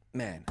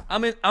 man,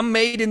 I'm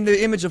made in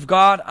the image of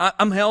God.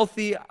 I'm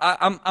healthy.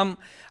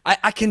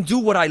 I can do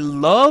what I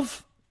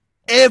love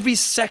every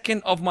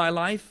second of my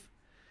life.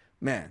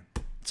 Man,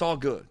 it's all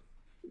good.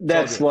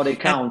 That's what it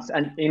counts.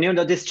 And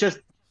this just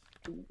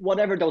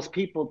whatever those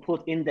people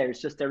put in there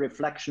is just a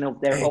reflection of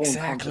their own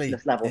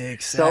consciousness level.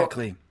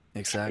 Exactly.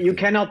 You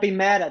cannot be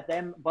mad at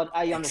them, but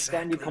I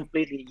understand you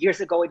completely. Years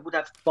ago, it would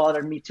have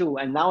bothered me too.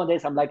 And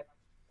nowadays, I'm like,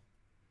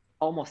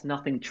 almost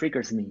nothing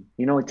triggers me.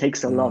 You know, it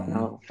takes a lot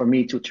now for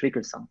me to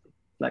trigger something.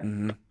 Like,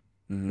 you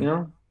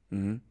know.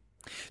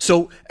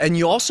 So, and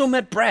you also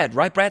met Brad,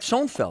 right? Brad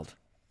Schoenfeld.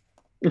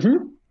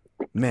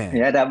 Man.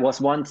 Yeah, that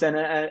was once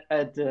at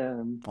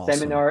Awesome.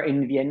 seminar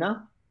in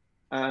Vienna.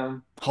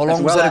 How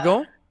long was that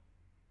ago?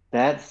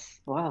 That's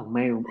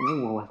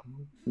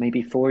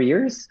maybe 4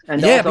 years.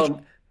 And Yeah,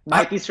 also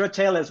Mike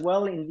Israel as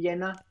well in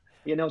Vienna.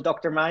 You know,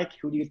 Dr. Mike,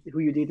 who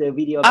you did a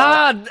video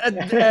about.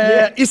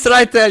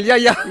 Israel, yeah.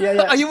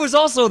 Yeah. He was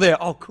also there.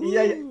 Oh, cool.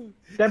 Yeah.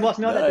 That was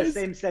not at the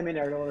same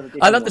seminar.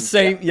 Not the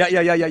same.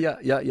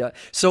 Yeah.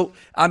 So,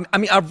 I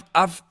mean,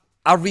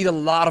 I read a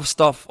lot of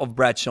stuff of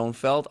Brad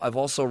Schoenfeld. I've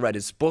also read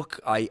his book.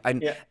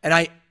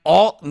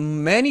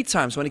 Many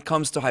times when it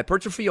comes to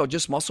hypertrophy or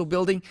just muscle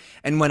building,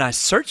 and when I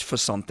search for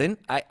something,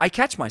 I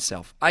catch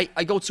myself.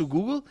 I go to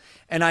Google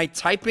and I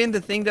type in the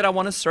thing that I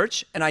want to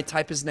search, and I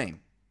type his name.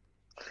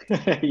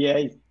 Yeah,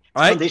 it's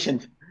right?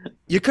 Conditioned.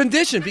 You're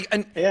conditioned,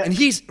 and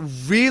he's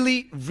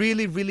really,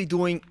 really, really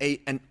doing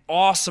an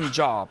awesome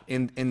job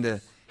in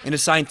the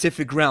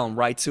scientific realm,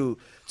 right? To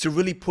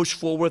really push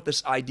forward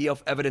this idea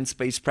of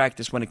evidence-based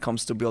practice when it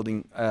comes to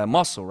building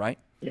muscle, right?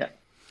 Yeah.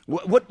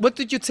 What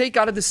did you take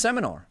out of the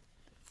seminar?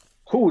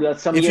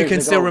 That's some years ago. If you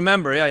can still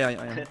remember,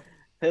 yeah.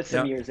 That's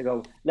some years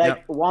ago.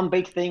 Like one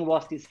big thing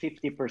was this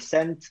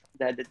 50%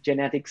 that the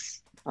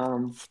genetics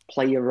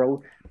play a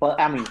role. But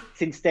I mean,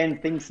 since then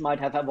things might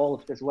have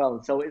evolved as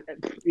well. So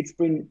it's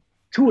been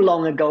too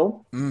long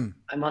ago,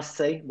 I must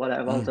say. But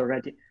I've also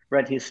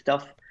read his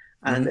stuff,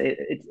 and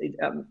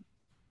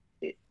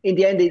in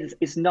the end,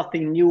 it's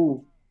nothing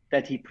new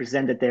that he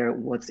presented there.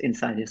 What's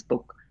inside his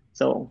book?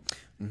 So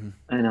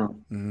I know.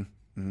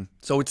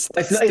 So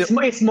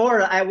it's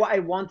more. I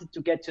wanted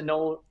to get to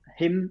know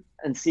him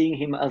and seeing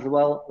him as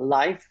well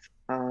live,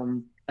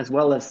 as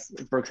well as,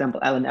 for example,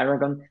 Alan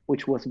Aragon,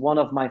 which was one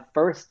of my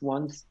first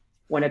ones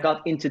when I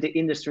got into the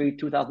industry,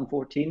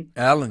 2014.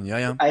 Alan,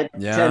 yeah. I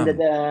attended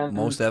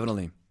most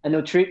definitely a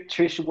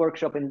nutrition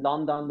workshop in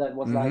London that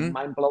was like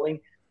mind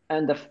blowing,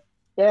 and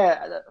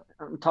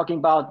I'm talking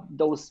about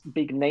those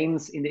big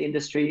names in the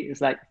industry. Is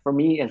like for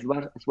me as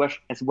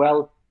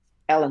well.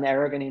 Alan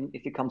Aragon,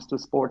 if it comes to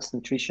sports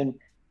nutrition,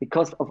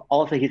 because of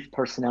also his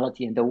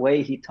personality and the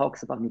way he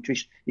talks about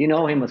nutrition. You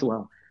know him as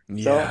well.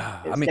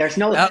 Yeah,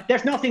 so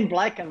there's nothing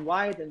black and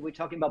white, and we're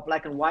talking about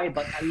black and white.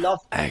 But I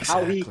love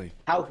how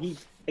he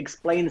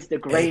explains the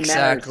gray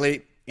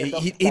matters.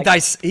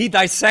 He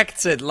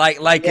dissects it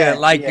like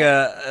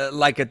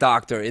a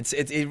doctor. It's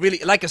really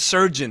like a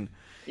surgeon.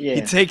 Yeah,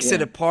 he takes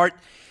it apart.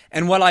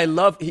 And what I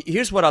love,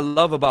 here's what I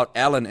love about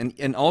Alan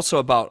and also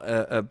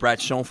about Brad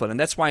Schoenfeld. And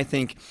that's why I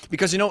think,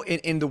 because, you know,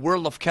 in the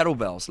world of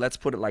kettlebells, let's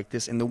put it like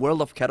this. In the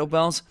world of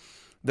kettlebells,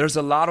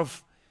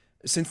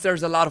 since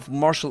there's a lot of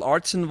martial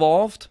arts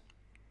involved,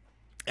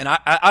 and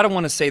I don't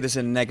want to say this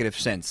in a negative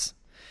sense,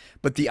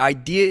 but the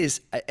idea is,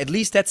 at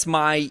least that's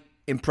my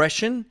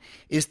impression,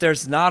 is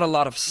there's not a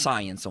lot of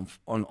science,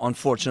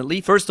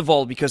 unfortunately. First of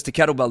all, because the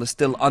kettlebell is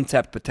still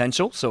untapped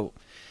potential. So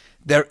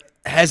there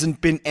hasn't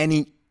been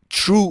any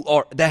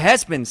there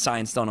has been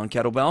science done on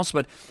kettlebells,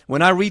 but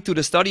when I read through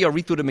the study or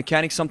read through the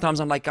mechanics,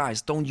 sometimes I'm like,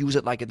 guys, don't use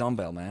it like a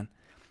dumbbell, man.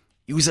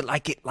 Use it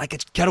like a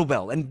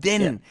kettlebell, and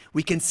then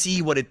we can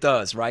see what it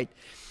does, right?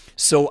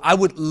 So I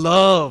would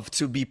love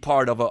to be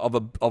part of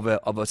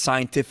a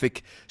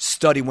scientific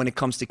study when it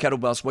comes to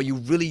kettlebells, where you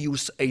really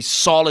use a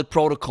solid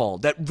protocol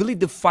that really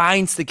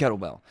defines the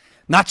kettlebell,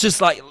 not just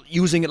like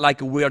using it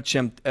like a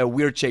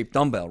weird-shaped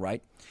dumbbell,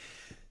 right?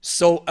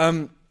 So,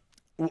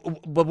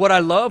 but what I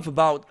love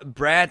about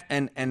Brad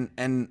and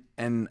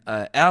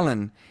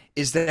Alan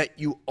is that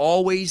you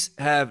always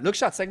have. Look,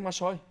 Schatz, zeig mal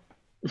scheu.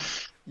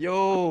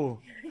 Yo.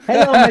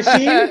 Hello,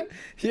 machine.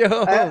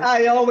 Yo.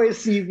 I always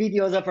see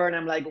videos of her, and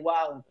I'm like,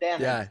 wow,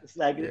 damn. Yeah. It's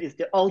like it's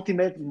the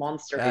ultimate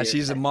monster. Yeah,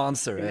 she's a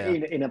monster.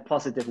 In a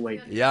positive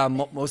way. Yeah,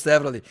 most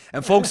definitely.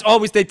 And folks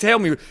they tell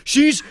me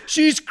she's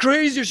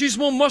crazy. She's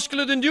more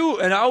muscular than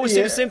you, and I always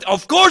say the same thing.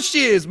 Of course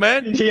she is,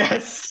 man.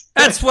 Yes.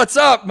 That's what's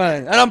up,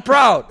 man, and I'm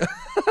proud.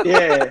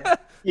 Yeah,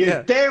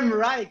 you're damn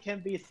right. Can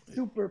be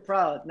super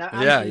proud. Now,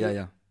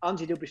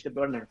 Angie, du bist der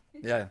Burner.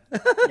 Yeah.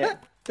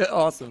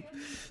 Awesome.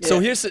 Yeah. So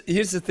here's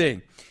the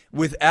thing.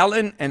 With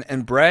Alan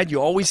and Brad,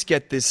 you always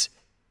get this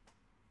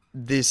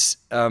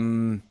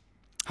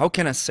how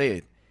can I say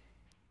it?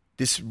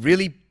 This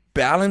really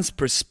balanced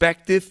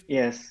perspective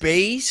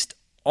based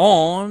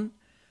on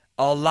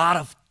a lot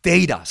of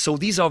data. So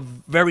these are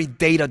very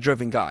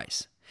data-driven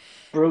guys.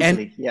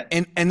 Brutally,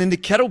 and in the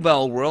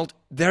kettlebell world,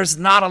 there's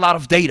not a lot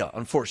of data,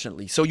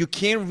 unfortunately. So you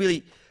can't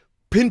really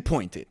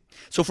pinpoint it.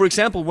 So, for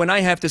example, when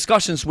I have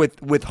discussions with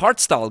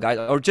hardstyle guys,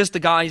 or just the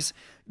guys,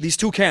 these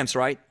two camps,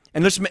 right?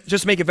 And let's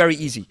just make it very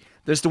easy.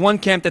 There's the one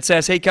camp that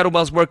says, hey,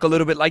 kettlebells work a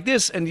little bit like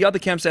this. And the other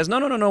camp says, no,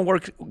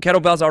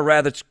 kettlebells are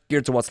rather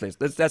geared towards this.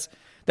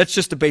 That's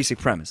just the basic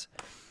premise.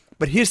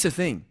 But here's the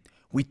thing.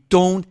 We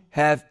don't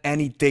have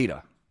any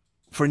data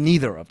for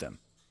neither of them.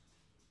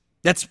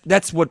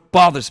 That's what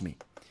bothers me.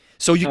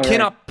 So you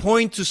cannot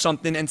point to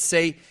something and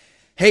say,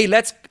 hey,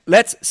 let's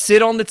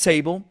sit on the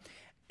table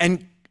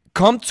and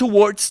come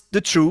towards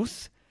the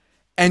truth,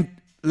 and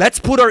let's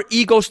put our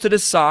egos to the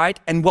side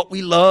and what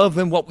we love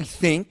and what we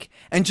think,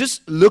 and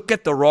just look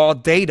at the raw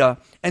data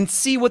and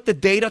see what the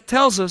data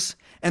tells us.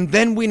 And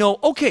then we know,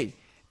 okay,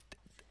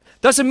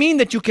 doesn't mean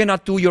that you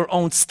cannot do your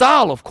own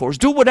style, of course.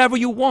 Do whatever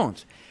you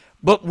want.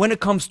 But when it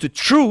comes to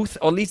truth,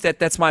 or at least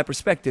that's my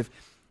perspective,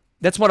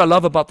 that's what I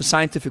love about the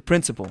scientific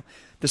principle.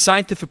 The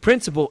scientific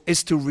principle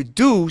is to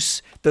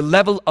reduce the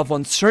level of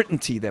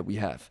uncertainty that we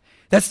have.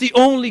 That's the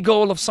only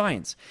goal of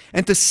science.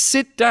 And to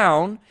sit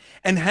down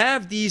and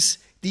have these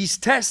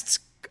tests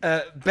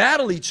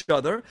battle each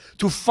other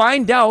to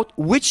find out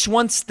which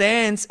one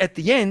stands at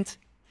the end,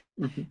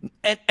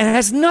 and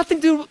has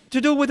nothing to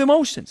do with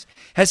emotions.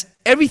 Has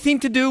everything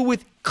to do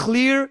with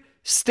clear,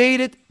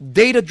 stated,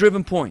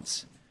 data-driven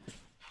points.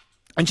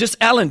 And just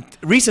Alan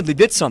recently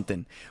did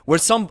something where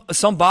some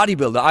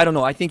bodybuilder, I don't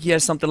know, I think he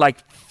has something like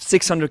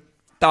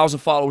 600,000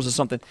 followers or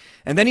something,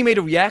 and then he made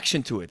a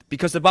reaction to it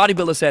because the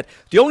bodybuilder said,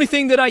 the only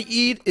thing that I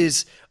eat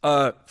is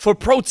for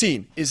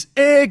protein is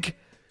egg,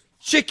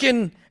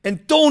 chicken,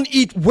 and don't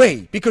eat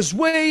whey because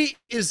whey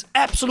is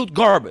absolute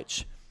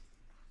garbage.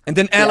 And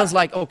then Alan's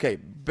like, okay,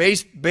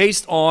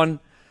 based on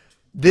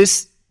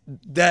this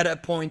data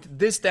point,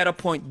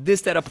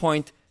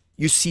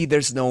 you see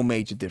there's no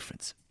major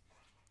difference,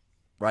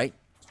 right?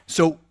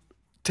 So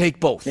take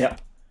both. Yeah.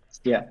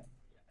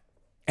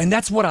 And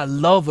that's what I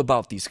love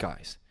about these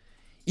guys.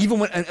 Even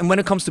when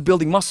it comes to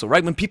building muscle,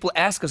 right? When people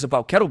ask us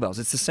about kettlebells,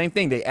 it's the same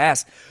thing. They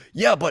ask,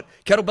 yeah, but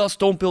kettlebells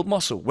don't build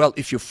muscle. Well,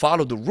 if you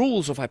follow the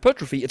rules of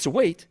hypertrophy, it's a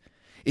weight.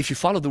 If you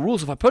follow the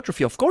rules of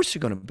hypertrophy, of course you're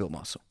going to build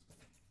muscle.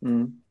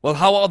 Well,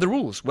 how are the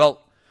rules?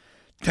 Well,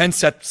 10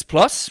 sets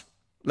plus,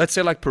 let's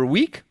say like per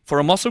week for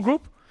a muscle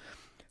group.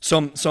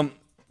 Some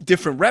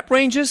different rep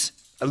ranges,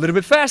 a little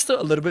bit faster,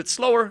 a little bit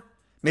slower,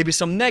 maybe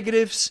some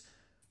negatives.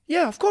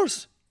 Yeah, of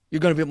course, you're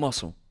going to build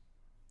muscle.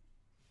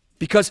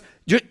 Because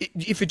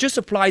if you just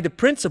apply the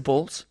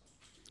principles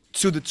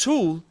to the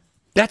tool,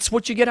 that's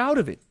what you get out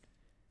of it.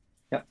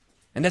 Yeah.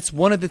 And that's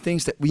one of the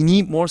things that we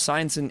need more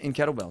science in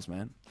kettlebells,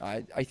 man.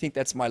 I think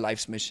that's my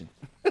life's mission.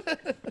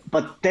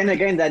 But then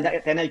again,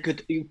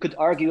 you could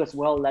argue as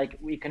well, like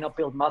we cannot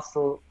build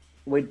muscle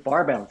with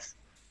barbells,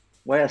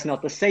 where it's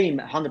not the same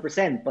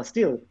 100%, but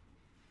still,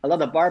 a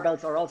lot of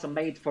barbells are also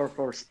made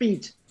for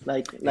speed,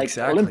 like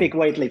Exactly. Olympic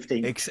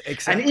weightlifting.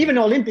 Exactly. And even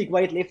Olympic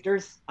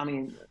weightlifters, I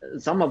mean,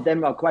 some of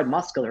them are quite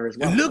muscular as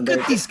well. Look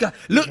at these guys.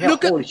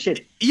 Holy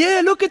shit.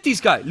 Yeah, look at these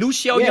guys. Lu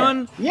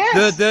Xiaoyan,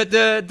 Yes.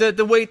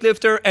 the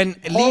weightlifter, and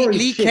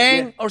Li shit,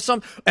 Kang or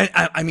some. And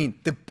I mean,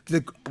 the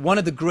one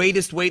of the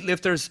greatest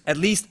weightlifters, at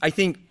least I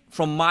think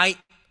from my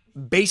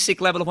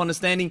basic level of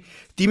understanding,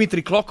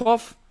 Dmitry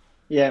Klokov.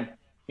 Yeah.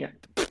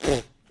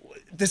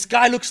 This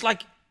guy looks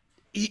like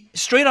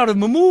straight out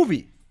of a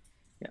movie.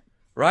 Yeah.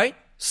 Right?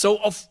 So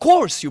of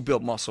course you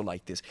build muscle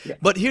like this. Yeah.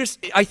 But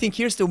I think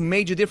here's the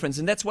major difference,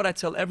 and that's what I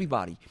tell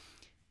everybody.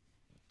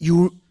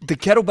 The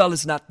kettlebell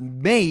is not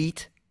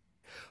made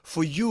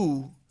for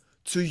you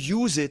to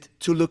use it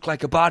to look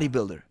like a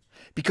bodybuilder.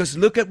 Because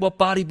look at what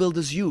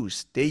bodybuilders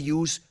use. They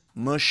use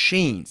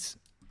machines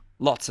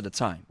lots of the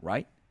time,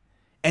 right?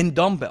 And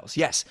dumbbells,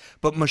 yes.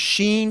 But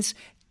machines,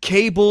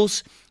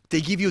 cables,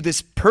 they give you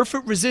this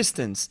perfect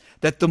resistance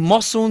that the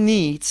muscle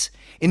needs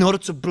in order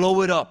to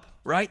blow it up,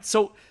 right?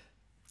 So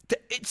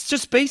it's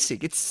just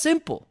basic. It's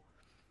simple.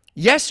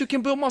 Yes, you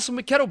can build muscle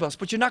with kettlebells,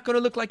 but you're not going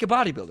to look like a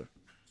bodybuilder.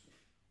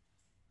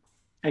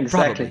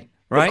 Exactly. Probably,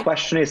 right? The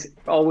question is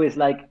always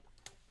like,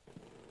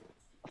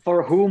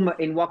 for whom,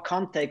 in what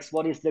context,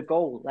 what is the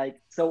goal?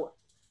 Like, so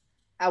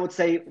I would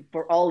say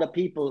for all the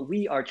people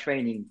we are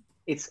training,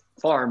 it's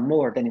far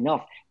more than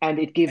enough. And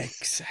it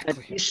gives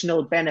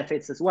additional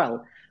benefits as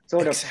well.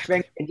 Sort of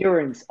strength,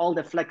 endurance, all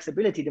the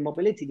flexibility, the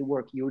mobility, the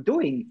work you're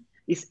doing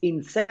is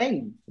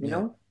insane, you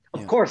know?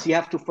 Of course, you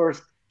have to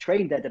first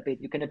train that a bit.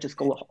 You cannot just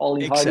go all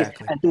in hard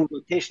and do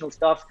rotational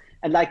stuff.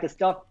 And like the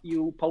stuff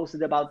you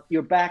posted about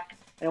your back,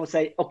 and I would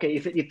say, okay,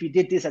 if you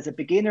did this as a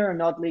beginner,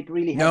 not like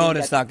really having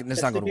that's not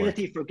going to work.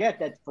 Forget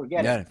it.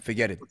 Forget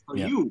it. But for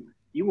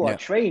you are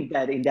trained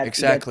that in that.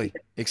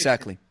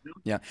 Exactly.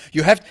 Yeah,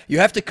 you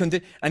have to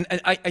condition, and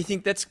I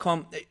think that's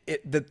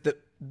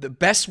the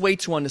best way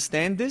to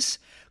understand this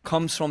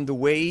comes from the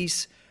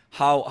ways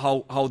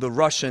how the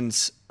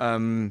Russians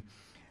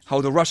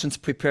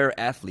prepare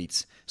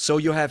athletes. So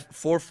you have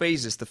 4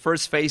 phases. The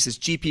first phase is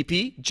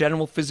GPP,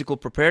 general physical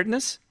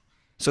preparedness.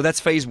 So that's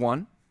phase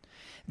 1.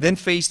 Then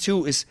phase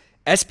 2 is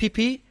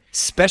SPP,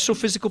 special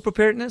physical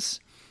preparedness.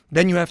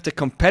 Then you have the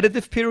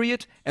competitive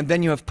period, and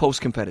then you have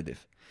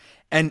post-competitive.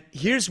 And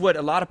here's what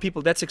a lot of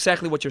people, that's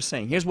exactly what you're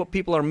saying. Here's what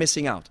people are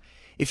missing out.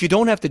 If you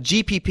don't have the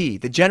GPP,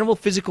 the general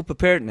physical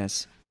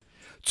preparedness,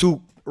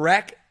 to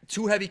rack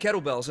 2 heavy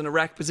kettlebells in a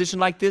rack position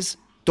like this,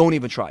 don't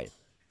even try it.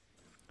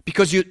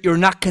 Because you're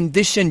not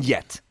conditioned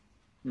yet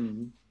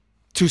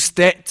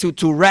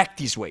to rack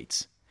these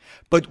weights.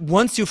 But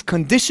once you've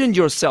conditioned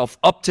yourself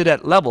up to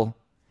that level,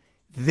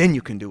 then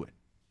you can do it.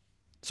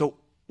 So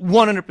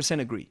 100%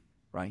 agree,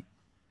 right?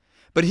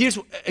 But here's,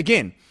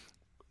 again,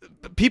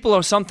 people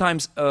are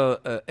sometimes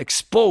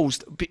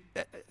exposed.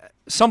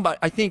 Somebody,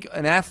 I think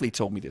an athlete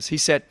told me this. He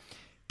said,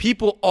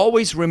 people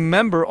always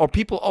remember, or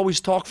people always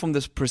talk from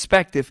this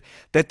perspective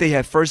that they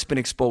have first been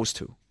exposed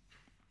to.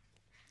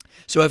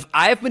 So if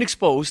I have been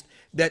exposed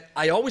that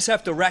I always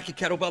have to rack a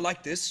kettlebell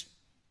like this,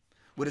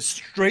 with a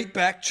straight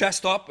back,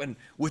 chest up, and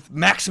with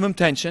maximum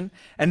tension,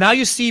 and now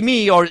you see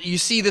me, or you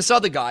see this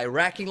other guy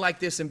racking like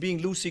this and being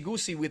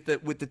loosey-goosey with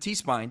the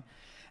T-spine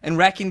and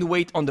racking the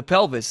weight on the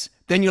pelvis,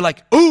 then you're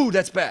like, ooh,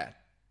 that's bad.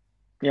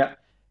 Yeah.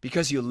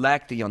 Because you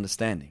lack the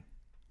understanding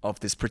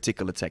of this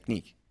particular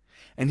technique.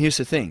 And here's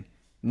the thing,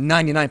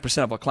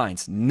 99% of our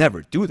clients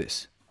never do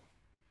this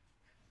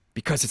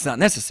because it's not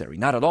necessary,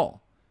 not at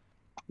all.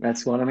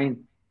 That's what I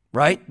mean.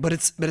 Right? But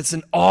it's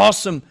an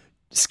awesome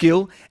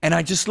skill, and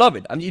I just love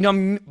it. I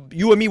mean,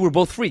 you and me, we're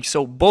both freaks,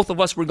 so both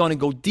of us, we're going to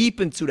go deep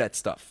into that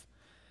stuff.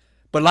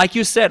 But like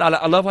you said,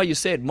 I love how you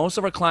said, most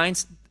of our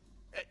clients,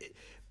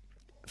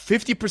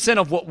 50%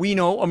 of what we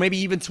know, or maybe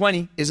even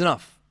 20, is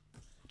enough.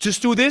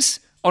 Just do this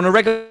on a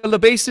regular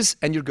basis,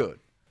 and you're good.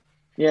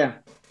 Yeah,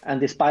 and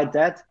despite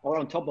that, or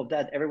on top of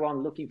that,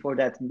 everyone looking for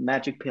that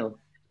magic pill.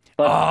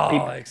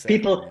 But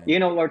people, you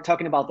know, we're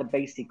talking about the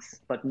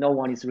basics, but no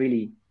one is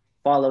really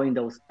following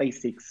those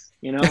basics,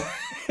 you know.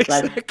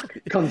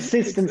 Like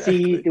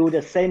consistency, do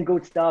the same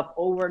good stuff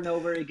over and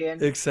over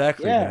again.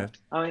 Exactly. Yeah, Man.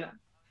 I mean,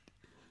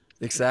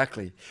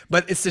 exactly.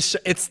 But it's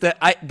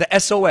the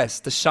SOS,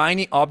 the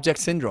shiny object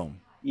syndrome.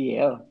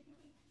 Yeah,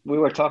 we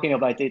were talking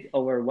about it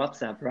over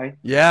WhatsApp, right?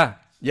 Yeah,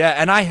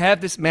 and I have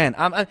this, man.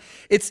 I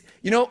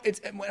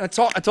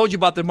told you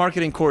about the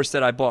marketing course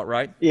that I bought,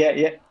 right?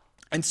 Yeah.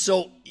 And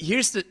so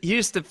here's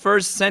the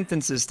first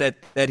sentences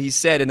that he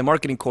said in the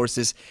marketing course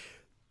is,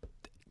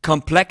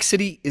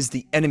 complexity is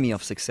the enemy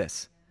of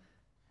success.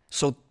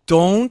 So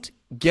don't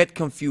get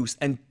confused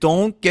and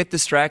don't get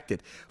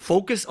distracted.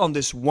 Focus on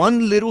this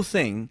one little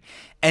thing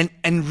and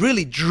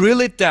really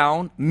drill it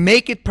down,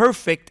 make it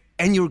perfect,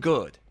 and you're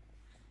good.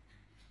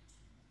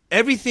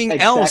 Everything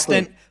else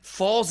then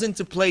falls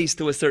into place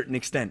to a certain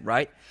extent,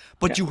 right?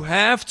 But you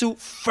have to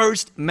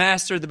first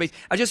master the base.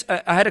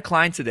 I had a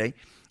client today.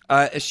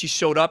 She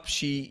showed up.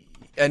 She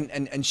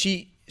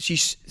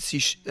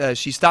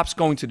stops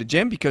going to the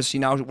gym because she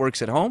now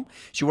works at home.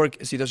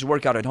 She does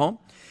work out at home.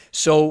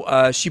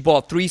 So she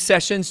bought 3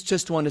 sessions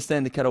just to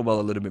understand the kettlebell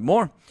a little bit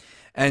more.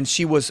 And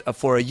she was,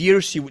 for a year,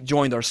 she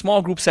joined our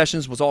small group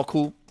sessions, was all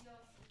cool.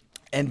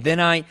 And then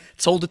I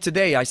told her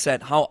today, I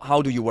said,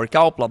 how do you work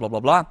out, blah, blah,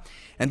 blah, blah.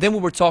 And then we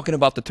were talking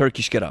about the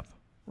Turkish get-up,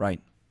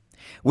 right?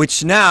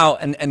 Which now,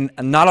 and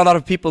not a lot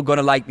of people are going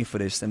to like me for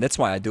this, and that's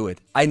why I do it.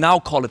 I now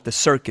call it the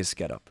circus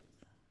get-up.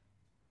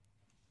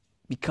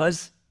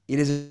 Because it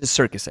is a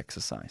circus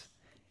exercise.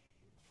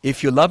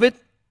 If you love it,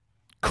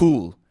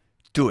 cool,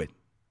 do it.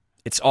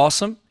 It's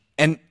awesome.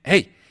 And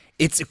hey,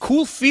 it's a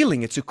cool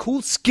feeling. It's a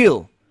cool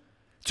skill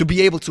to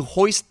be able to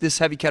hoist this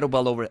heavy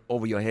kettlebell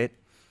over your head.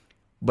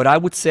 But I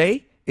would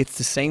say it's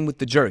the same with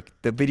the jerk.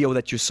 The video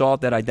that you saw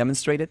that I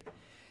demonstrated.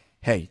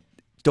 Hey,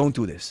 don't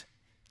do this.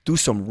 Do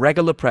some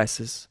regular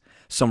presses,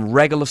 some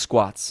regular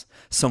squats,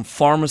 some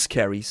farmer's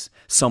carries,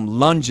 some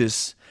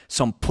lunges,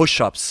 some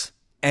push-ups,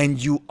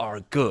 and you are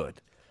good.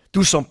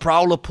 Do some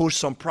prowler push,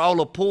 some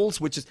prowler pulls,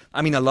 which is,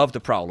 I mean, I love the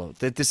prowler.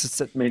 This is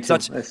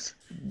such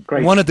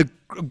great. One of the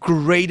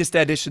greatest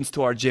additions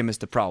to our gym is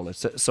the prowler.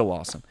 So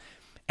awesome.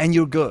 And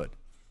you're good.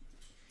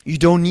 You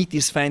don't need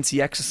these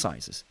fancy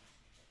exercises.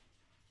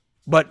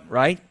 But,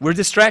 right, we're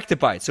distracted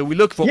by it. So we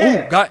look for,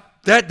 the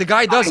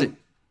guy does it.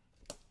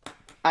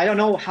 I don't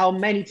know how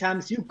many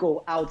times you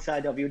go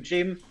outside of your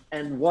gym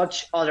and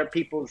watch other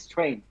people's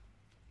train.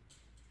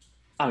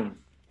 I mean,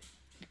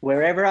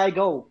 wherever I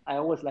go, I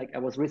was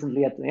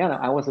recently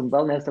I was in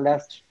wellness the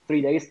last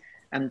 3 days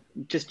and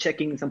just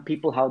checking some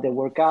people how they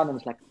work out. And I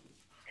was like,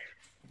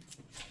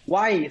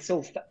 why?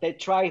 So they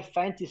try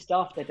fancy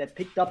stuff that they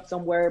picked up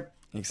somewhere.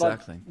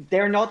 Exactly. But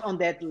they're not on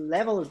that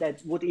level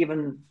that would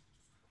even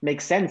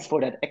make sense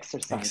for that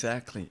exercise.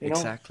 Exactly.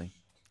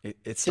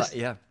 It's just,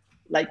 yeah.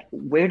 Like,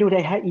 where do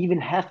they even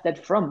have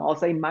that from?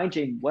 Also in my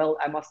gym. Well,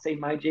 I must say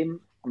my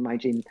gym,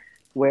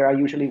 where I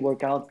usually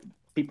work out,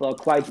 people are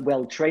quite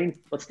well trained,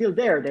 but still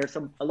there's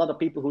a lot of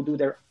people who do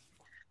their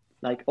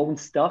own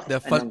stuff.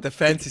 The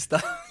fancy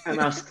stuff.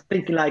 And I was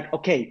thinking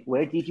okay,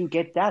 where did you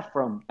get that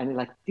from?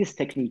 And this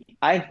technique,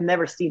 I've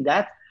never seen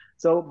that.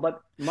 So,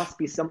 but must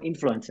be some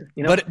influencer,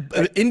 you know?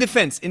 But in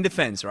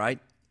defense, right?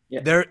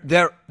 Yeah.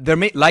 There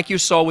may, like you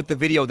saw with the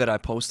video that I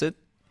posted,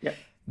 yeah.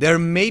 There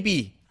may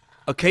be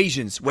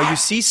occasions where you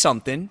see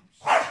something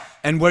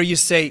and where you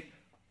say,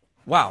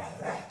 wow,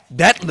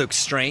 that looks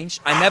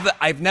strange.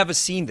 I've never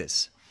seen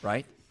this,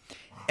 right?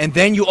 And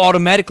then you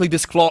automatically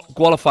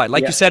disqualify.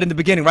 Like you said in the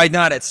beginning, right?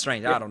 Now that's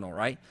strange. I don't know,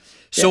 right?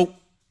 So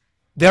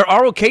there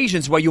are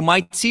occasions where you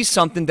might see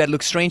something that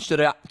looks strange to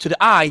the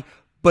eye,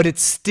 but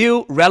it's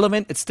still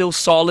relevant, it's still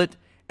solid,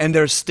 and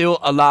there's still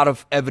a lot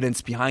of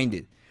evidence behind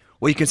it.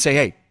 Where you can say,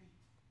 hey,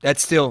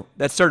 that's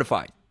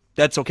certified.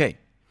 That's okay.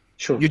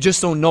 Sure. You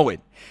just don't know it.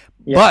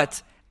 Yeah.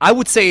 But I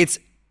would say it's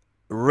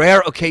rare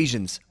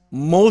occasions.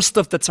 Most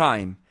of the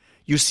time,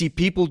 you see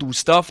people do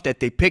stuff that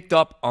they picked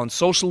up on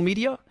social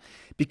media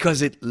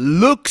because it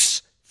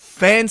looks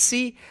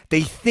fancy.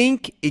 They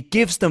think it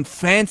gives them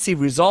fancy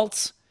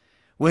results,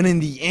 when in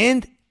the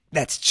end,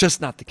 that's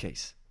just not the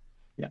case.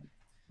 Yeah.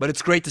 But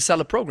it's great to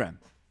sell a program.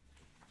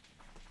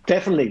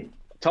 Definitely.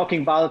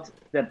 Talking about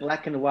the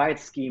black and white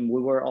scheme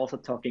we were also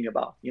talking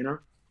about,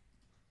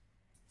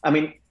 I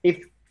mean,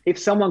 if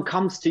someone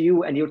comes to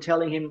you and you're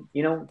telling him,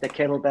 the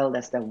kettlebell,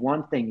 that's that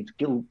one thing,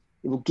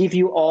 it will give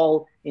you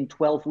all in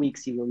 12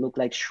 weeks, you will look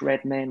like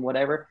shred man,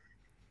 whatever.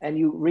 And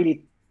you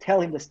really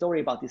tell him the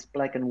story about this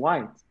black and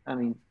white. I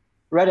mean,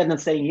 rather than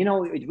saying,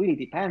 it really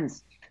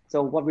depends.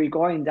 So what we're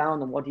going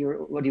down and what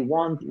you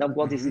want,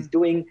 what is this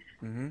doing,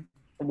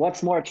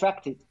 what's more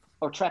attractive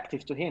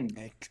to him.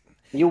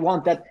 You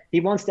want that, he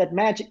wants that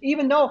magic,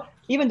 even though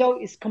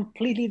it's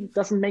completely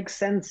doesn't make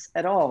sense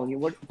at all.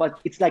 But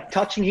it's like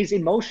touching his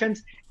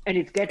emotions, and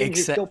it's getting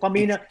his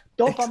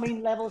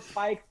dopamine level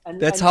spiked. And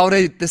that's how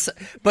they decide.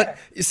 But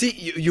you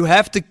see, you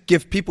have to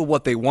give people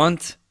what they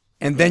want,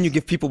 and then you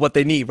give people what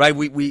they need, right?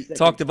 We exactly.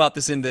 talked about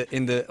this in the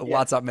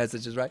WhatsApp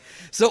messages, right?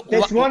 So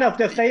that's one of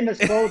the famous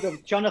quotes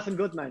of Jonathan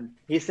Goodman.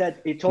 He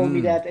told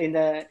me that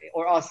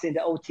us in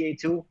the OTA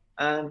too.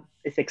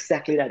 It's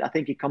exactly that. I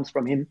think it comes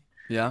from him.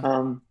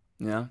 Yeah.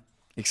 Yeah.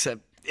 Except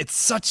it's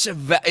such a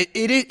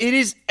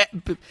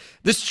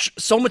there's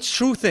so much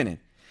truth in it.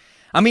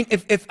 I mean,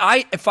 if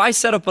I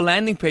set up a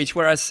landing page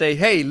where I say,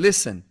 hey,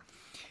 listen,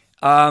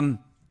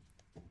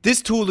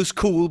 this tool is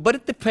cool, but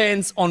it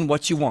depends on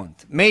what you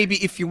want. Maybe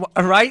if you want,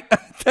 right?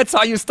 That's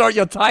how you start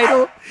your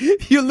title.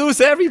 You lose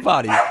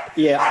everybody.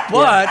 Yeah.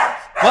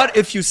 But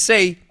if you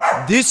say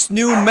this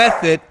new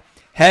method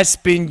has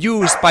been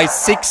used by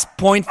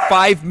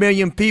 6.5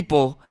 million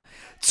people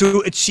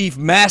to achieve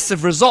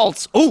massive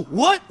results. Oh,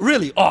 what?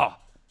 Really? Oh.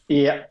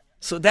 Yeah.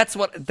 So that's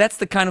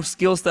the kind of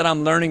skills that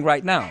I'm learning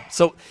right now.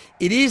 So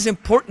it is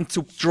important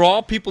to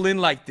draw people in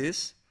like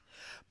this.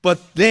 But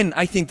then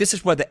I think this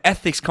is where the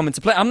ethics come into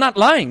play. I'm not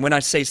lying when I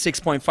say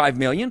 6.5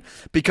 million,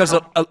 because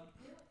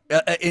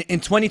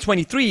in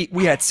 2023,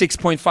 we had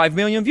 6.5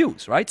 million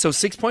views, right? So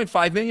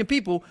 6.5 million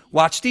people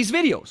watched these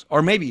videos,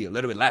 or maybe a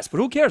little bit less, but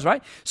who cares,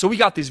 right? So we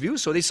got these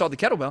views, so they saw the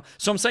kettlebell.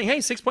 So I'm saying, hey,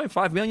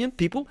 6.5 million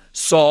people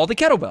saw the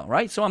kettlebell,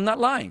 right? So I'm not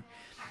lying.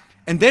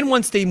 And then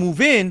once they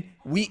move in,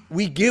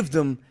 we give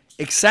them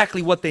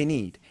exactly what they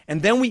need.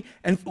 And then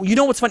and you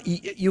know what's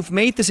funny? You've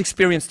made this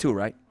experience too,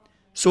 right?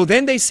 So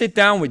then they sit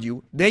down with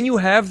you, then you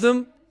have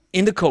them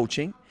in the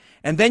coaching,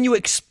 and then you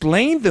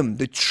explain them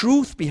the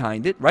truth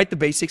behind it, right? The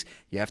basics.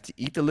 You have to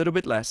eat a little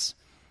bit less.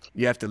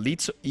 You have to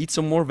eat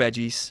some more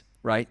veggies,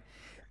 right?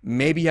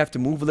 Maybe you have to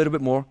move a little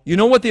bit more. You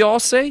know what they all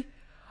say?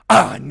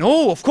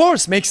 No, of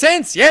course, makes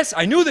sense. Yes,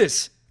 I knew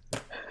this.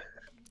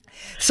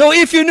 So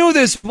if you knew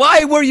this,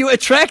 why were you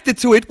attracted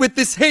to it with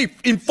this, hey,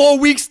 in 4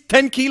 weeks,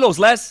 10 kilos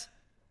less?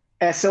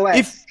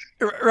 SOS.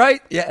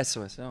 Right? Yeah,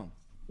 SOS. Oh.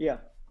 Yeah.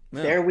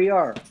 There we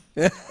are.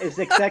 It's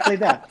exactly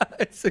that.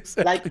 It's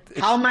exactly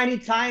how many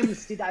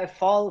times did I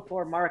fall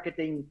for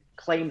marketing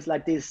claims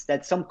like this,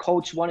 that some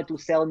coach wanted to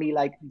sell me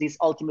like this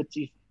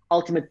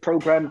ultimate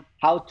program,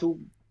 how to,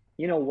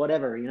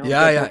 whatever,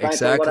 Yeah,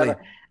 exactly.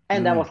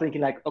 And I was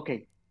thinking like,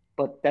 okay,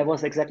 but that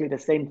was exactly the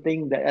same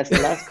thing that as the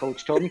last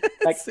coach told me,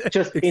 like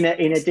just in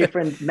a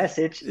different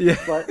message. Yeah.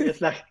 But it's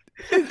like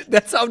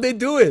that's how they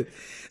do it.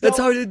 That's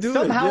how they do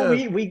somehow it.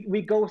 Somehow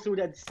we go through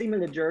that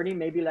similar journey,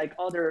 maybe like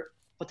other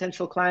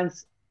potential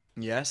clients,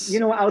 yes,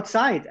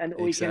 outside, and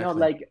we cannot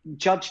like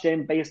judge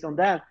them based on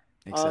that.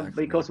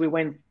 Because we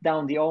went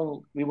down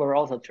we were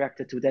also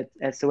attracted to that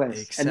SOS.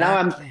 Exactly. And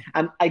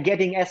now I'm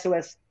getting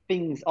SOS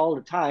things all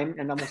the time,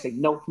 and I'm gonna say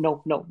no,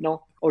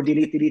 or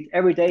delete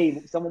every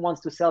day. Someone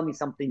wants to sell me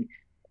something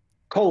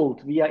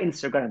cold via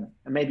Instagram,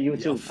 and maybe you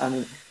too. I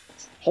mean,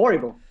 it's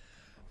horrible.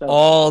 So,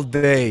 all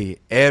day,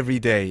 every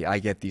day, I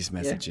get these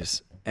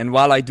messages, and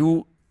while I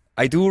do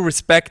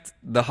respect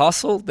the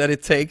hustle that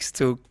it takes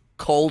to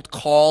cold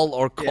call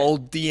or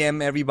cold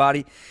DM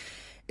everybody,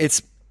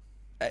 it's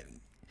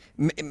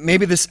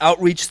maybe this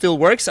outreach still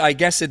works. I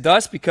guess it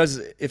does, because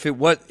if it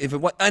was,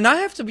 and I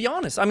have to be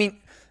honest. I mean,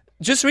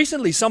 just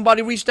recently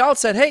somebody reached out,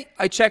 said, "Hey,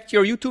 I checked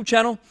your YouTube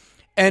channel,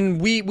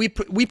 and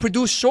we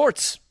produce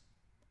shorts.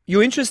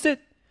 You interested?"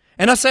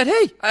 And I said,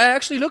 "Hey, I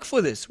actually look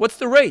for this. What's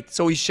the rate?"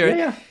 So he shared.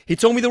 Yeah. He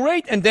told me the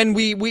rate, and then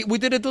we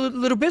did a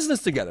little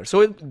business together.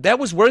 So that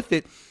was worth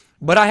it.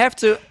 But I have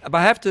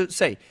to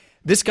say,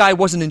 this guy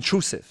wasn't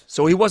intrusive.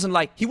 So he wasn't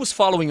like, he was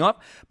following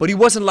up, but he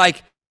wasn't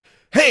like,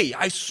 hey,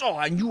 I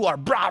saw and you are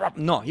blah, blah.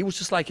 No, he was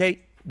just like,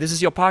 hey, this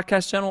is your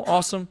podcast channel.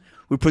 Awesome.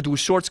 We produce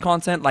shorts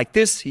content like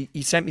this.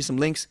 He sent me some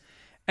links,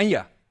 and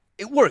yeah,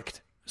 it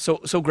worked.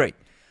 So great.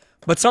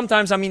 But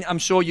sometimes, I mean, I'm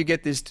sure you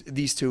get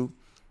these two.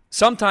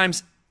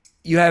 Sometimes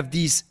you have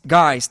these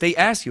guys, they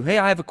ask you, hey,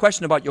 I have a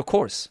question about your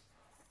course.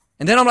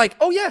 And then I'm like,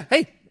 oh yeah,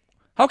 hey,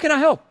 how can I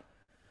help?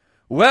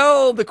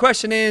 Well, the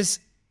question is,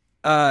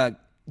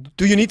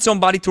 do you need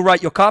somebody to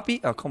write your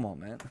copy? Oh, come on,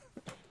 man.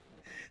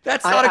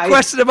 That's not a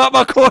question about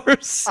my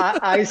course.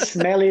 I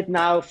smell it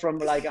now from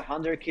like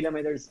 100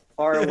 kilometers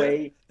far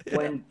away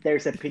when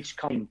there's a pitch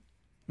coming.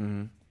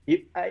 Mm-hmm.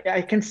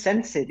 I can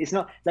sense it. It's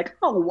not like,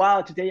 oh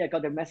wow, today I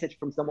got a message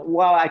from someone.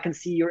 Wow, I can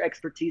see your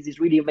expertise is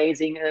really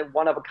amazing,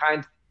 one of a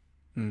kind.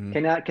 Mhm.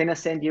 Can I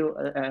send you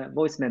a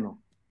voice memo?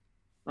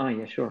 Oh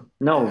yeah, sure.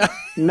 No,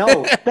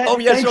 no. Oh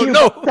yeah, Thank sure. you,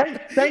 but No.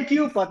 thank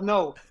you, but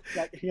no.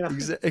 Like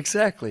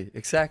Exactly,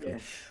 exactly. yeah,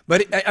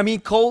 But I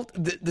mean,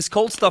 this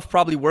cold stuff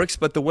probably works.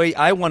 But the way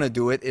I want to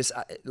do it is,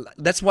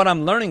 that's what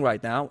I'm learning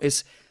right now.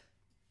 Is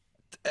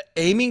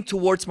aiming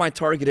towards my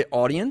targeted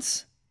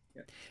audience,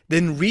 yeah,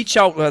 then reach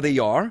out where they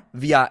are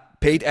via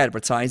paid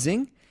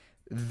advertising,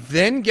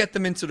 then get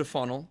them into the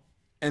funnel,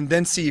 and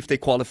then see if they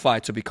qualify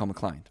to become a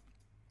client.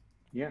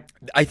 yeah,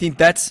 I think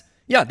that's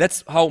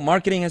how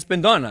marketing has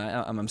been done.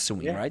 I'm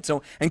assuming, yeah. right?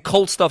 So, and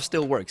cold stuff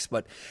still works,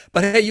 but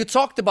hey, you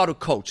talked about a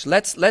coach.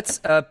 Let's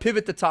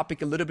pivot the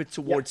topic a little bit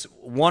Yeah. towards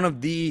one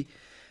of the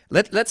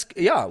let's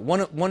yeah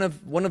one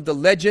of the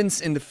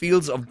legends in the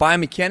fields of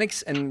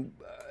biomechanics, and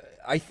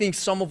I think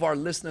some of our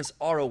listeners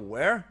are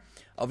aware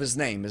of his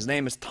name. His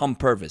name is Tom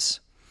Purvis.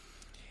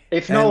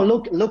 If no, And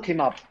look him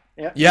up.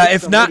 Yeah, yeah, look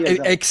if some not videos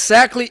up.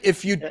 exactly,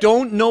 if you Yeah,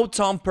 don't know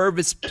Tom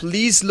Purvis,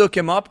 please look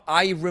him up.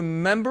 I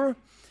remember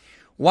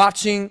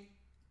watching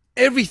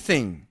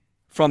everything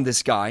from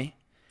this guy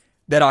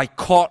that I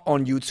caught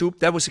on YouTube.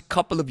 That was a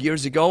couple of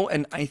years ago,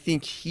 and I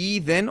think he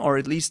then, or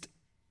at least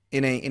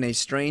in a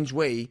strange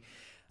way,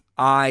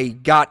 I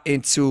got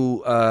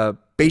into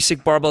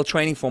basic barbell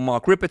training for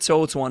Mark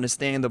Ripetto to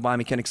understand the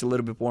biomechanics a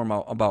little bit more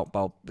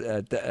about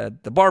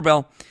the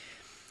barbell.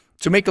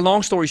 To make a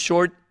long story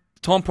short,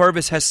 Tom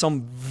Purvis has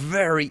some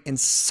very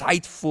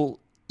insightful,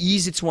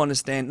 easy to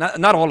understand.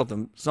 Not all of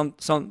them. Some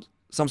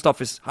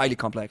stuff is highly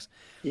complex,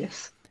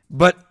 yes.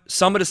 but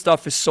some of the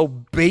stuff is so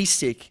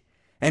basic,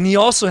 and he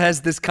also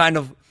has this kind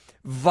of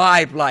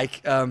vibe,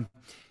 like,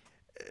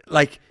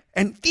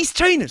 and these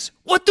trainers,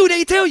 what do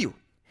they tell you?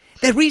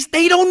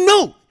 They don't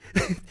know.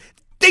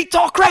 They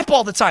talk crap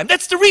all the time.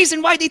 That's the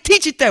reason why they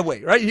teach it that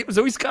way, right?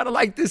 So he's kind of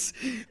like this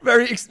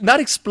very, not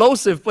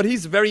explosive, but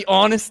he's very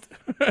honest,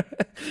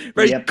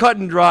 very Yep. cut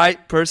and dry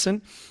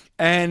person.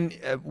 And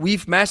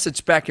we've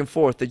messaged back and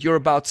forth that you're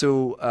about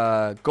to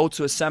go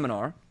to a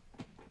seminar.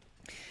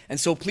 And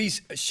so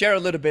please share a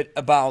little bit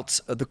about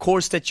the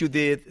course that you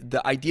did,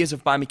 the ideas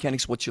of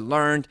biomechanics, what you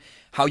learned,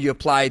 how you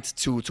applied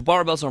to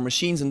barbells or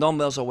machines and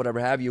dumbbells or whatever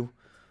have you.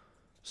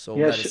 So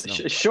Yeah, let us know.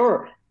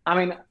 sure. I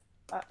mean,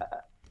 uh,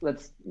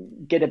 let's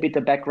get a bit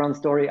of background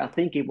story. I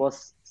think it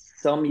was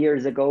some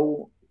years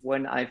ago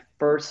when I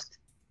first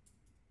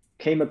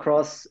came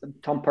across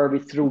Tom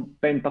Purvis through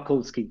Ben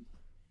Pakulski.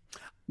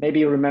 Maybe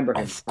you remember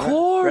him. Of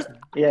course.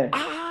 Yeah,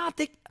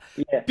 The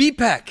yeah.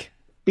 BPAC.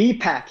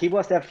 BPAC. He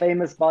was that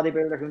famous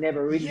bodybuilder who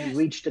never really Yes.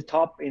 reached the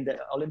top in the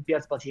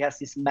Olympiads, but he has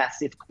these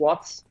massive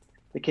quads.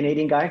 The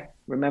Canadian guy.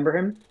 Remember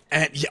him?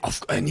 And yeah,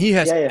 and he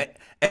has Yeah, yeah,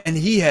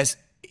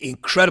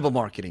 incredible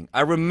marketing.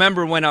 I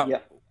remember when I yeah.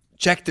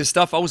 checked this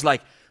stuff, I was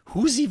like,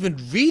 who's even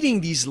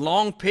reading these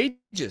long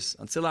pages?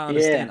 Until I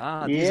understand,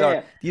 Yeah, these are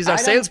yeah. these are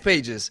sales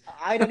pages.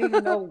 I don't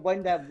even know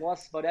when that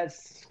was, but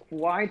that's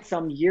quite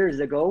some years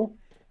ago.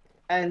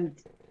 And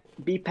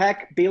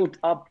BPAC built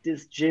up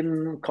this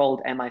gym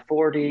called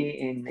MI40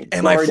 in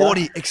Florida,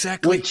 MI40,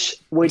 exactly.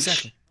 which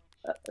Exactly.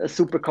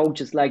 super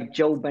coaches like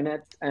Joe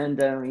Bennett and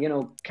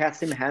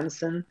Kasim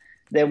Hansen,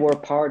 they were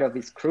part of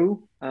his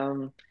crew.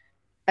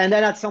 And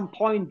then at some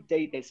point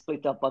they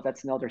split up, but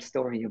that's another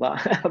story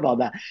about about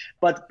that.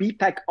 But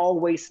BPAC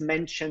always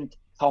mentioned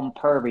Tom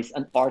Purvis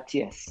and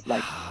RTS,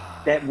 like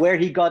that where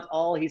he got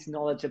all his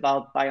knowledge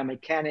about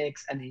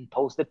biomechanics, and he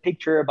posted a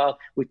picture about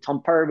with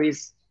Tom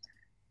Purvis.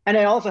 And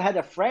I also had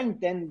a friend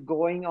then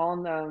going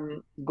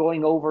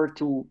over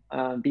to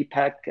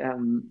BPAC,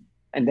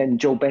 and then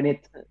Joe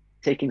Bennett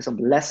taking some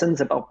lessons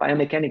about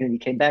biomechanics, and he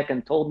came back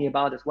and told me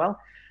about it as well.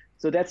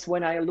 So that's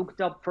when I looked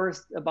up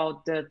first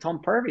about Tom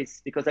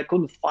Purvis, because I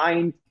couldn't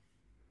find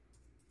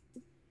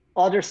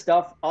other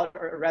stuff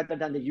rather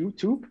than the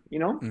YouTube.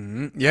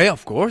 Yeah, yeah,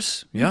 of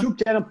course. Yeah.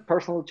 YouTube channel,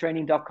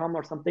 personaltraining.com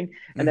or something.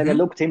 And then I hmm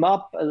looked him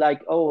up,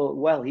 like, oh,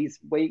 well, he's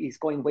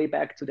going way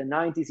back to the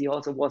 90s. He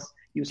also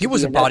used He to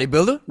was be a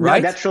bodybuilder,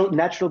 right?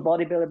 natural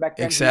bodybuilder back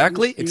then.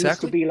 Exactly, He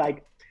used to exactly. be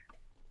like,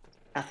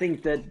 I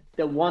think that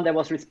the one that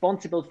was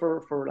responsible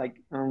for like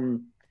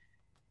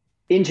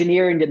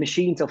engineering the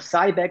machines of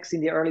Cybex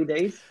in the early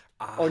days,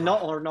 or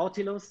not, Ah, or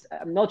Nautilus.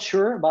 I'm not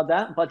sure about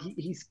that, but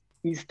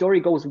his story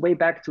goes way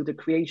back to the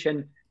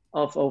creation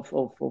of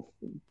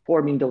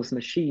forming those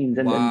machines,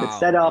 and then the wow.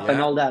 setup and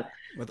Yeah. all that.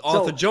 With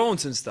Arthur So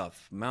Jones and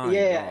stuff. My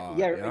yeah, God.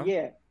 yeah, Yeah.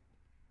 yeah.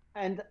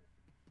 And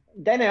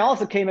then I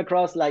also came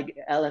across like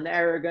Alan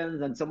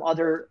Aragon and some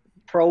other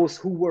pros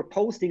who were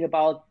posting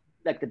about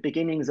like the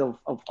beginnings of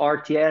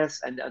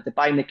RTS and the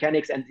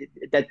biomechanics, and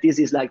that this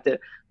is like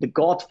the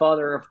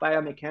godfather of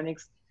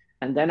biomechanics.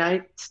 And then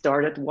I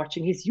started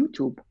watching his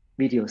YouTube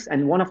videos.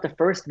 And one of the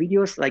first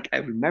videos, like I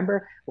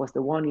remember, was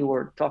the one you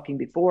were talking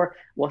before,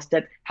 was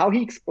that how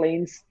he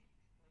explains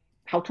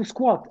how to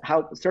squat,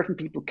 how certain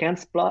people can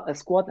squat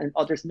and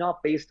others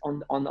not, based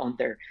on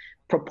their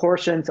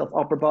proportions of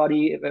upper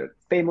body,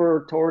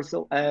 femur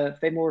torso,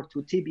 femur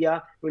to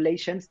tibia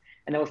relations.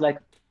 And I was like,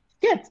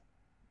 Yet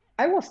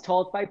I was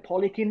taught by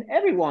Polikin,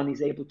 everyone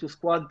is able to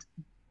squat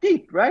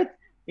deep, right?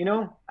 You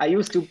know,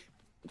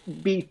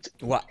 beat.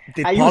 What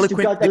did I used to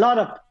Poliquin? got a lot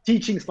of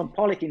teachings from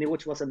Polikin,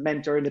 which was a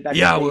mentor in the back.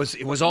 Yeah, in the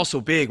it was also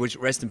big, which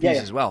rest in Yeah, peace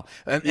yeah. as well.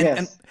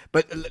 Yes.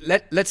 But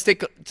let's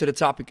take to the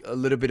topic a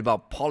little bit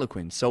about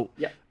Poliquin. So,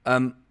 Yeah.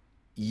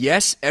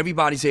 yes,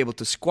 everybody's able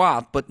to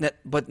squat,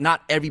 but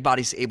not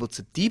everybody's able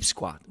to deep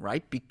squat,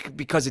 right?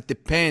 Because it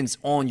depends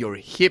on your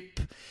hip,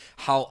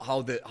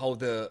 how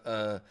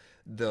the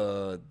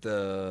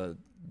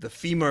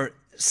femur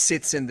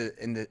sits in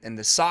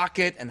the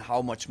socket, and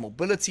how much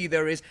mobility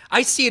there is.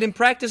 I see it in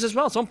practice as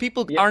well. Some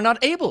people Yeah. are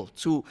not able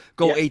to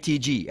go Yeah.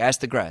 ATG, as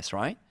the grass,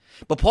 right?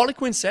 But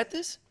Poliquin said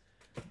this.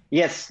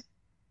 Yes.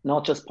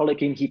 Not just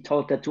Polikin, he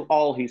taught that to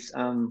all his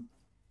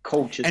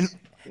coaches. And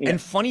Yeah.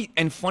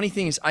 funny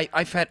thing is,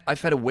 I've had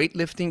a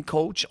weightlifting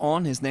coach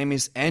on. His name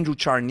is Andrew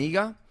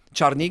Charniga.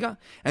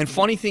 And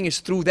funny thing is,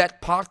 through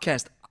that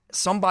podcast,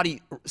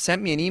 somebody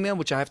sent me an email,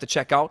 which I have to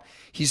check out.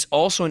 He's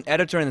also an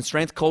editor and a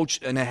strength coach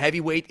and a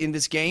heavyweight in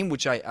this game,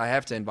 which I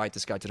have to invite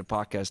this guy to the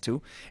podcast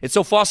too. It's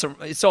so awesome.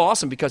 It's so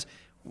awesome because,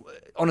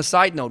 on a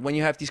side note, when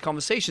you have these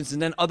conversations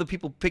and then other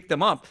people pick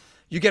them up,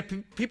 you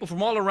get people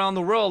from all around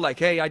the world like,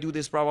 hey, I do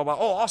this, blah, blah, blah.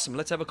 Oh, awesome.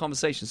 Let's have a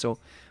conversation. So,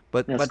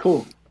 That's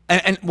cool.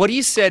 And what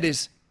he said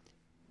is,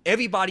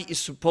 everybody is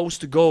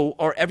supposed to go,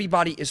 or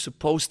everybody is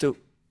supposed to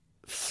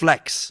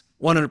flex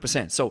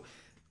 100%. So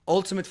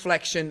ultimate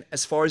flexion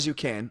as far as you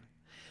can,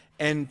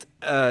 and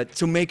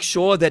to make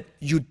sure that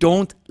you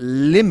don't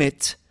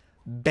limit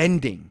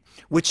bending,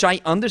 which I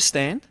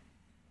understand.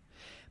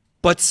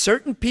 But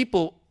certain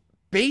people,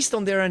 based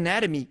on their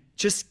anatomy,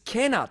 just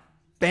cannot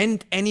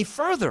bend any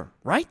further,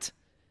 right?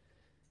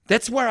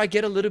 That's where I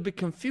get a little bit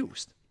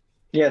confused.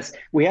 Yes,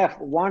 we have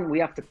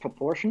the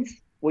proportions,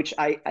 which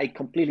I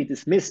completely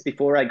dismissed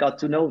before I got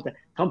to know the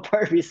Tom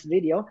Purvis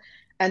video.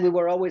 And we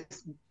were always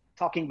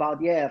talking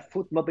about,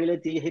 foot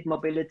mobility, hip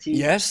mobility.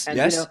 Yes, and,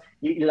 yes.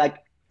 You like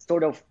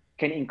sort of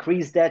can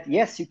increase that.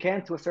 Yes, you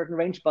can to a certain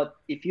range, but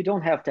if you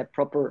don't have the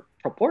proper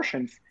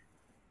proportions,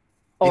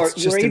 or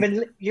you're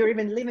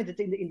even limited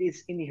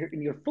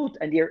in your foot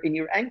and in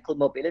your ankle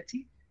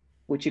mobility,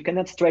 which you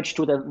cannot stretch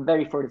to the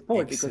very furthest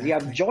point because you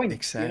have joints.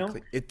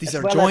 Exactly. These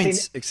are well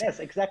joints. Yes,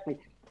 exactly.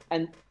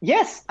 And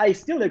yes, I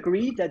still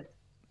agree that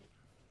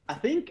I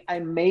think I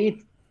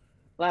made,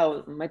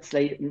 well, let's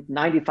say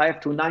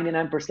 95 to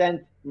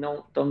 99%.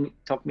 No, don't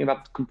talk to me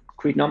about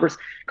concrete numbers.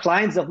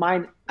 Clients of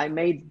mine, I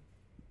made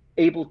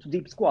able to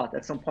deep squat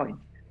at some point.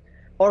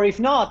 Or if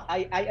not,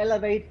 I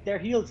elevate their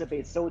heels a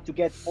bit so to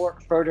get more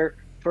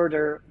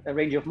further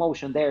range of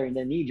motion there in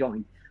the knee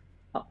joint.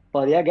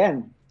 But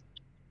again,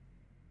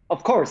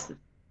 of course,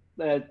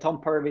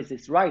 Tom Purvis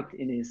is right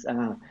in his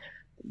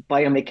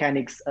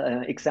biomechanics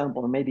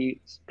example.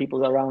 Maybe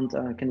people around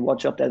can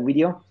watch up that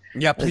video.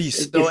 Yeah,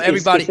 please.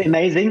 Everybody, it's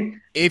amazing.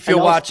 If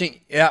you're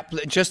watching,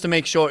 just to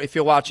make sure, if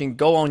you're watching,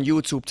 go on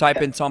YouTube,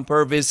 type in Tom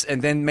Purvis,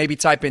 and then maybe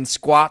type in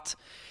squat.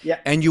 Yeah.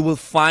 And you will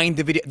find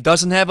the video. It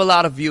doesn't have a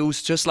lot of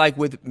views, just like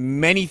with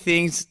many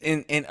things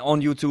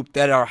on YouTube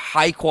that are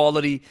high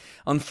quality,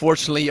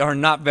 unfortunately, are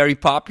not very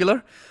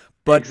popular.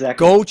 But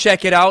Go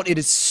check it out. It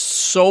is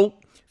so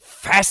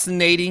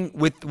fascinating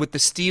with the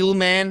steel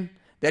man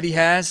that he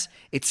has.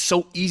 It's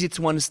so easy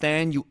to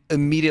understand. You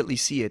immediately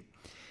see it.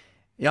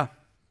 Yeah.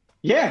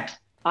 Yeah.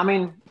 I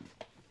mean,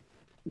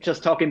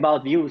 just talking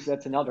about views,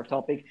 that's another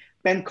topic.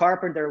 Ben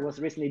Carpenter was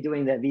recently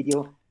doing that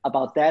video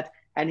about that.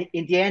 And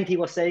in the end, he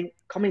was saying,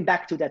 coming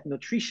back to that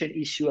nutrition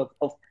issue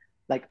of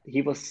like,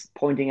 he was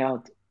pointing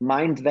out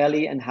Mind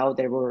Valley and how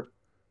they were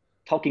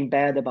talking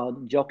bad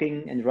about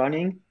jogging and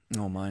running.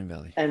 Oh, Mind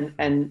Valley. And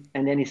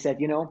then he said,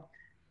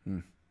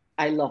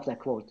 I love that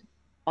quote.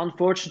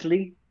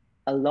 Unfortunately,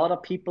 a lot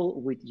of people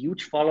with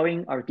huge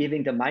following are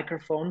giving the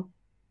microphone,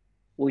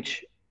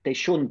 which they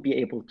shouldn't be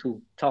able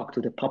to talk to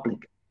the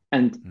public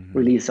and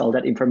release all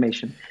that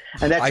information.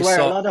 And that's where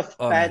a lot of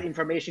bad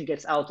information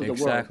gets out to the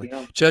world.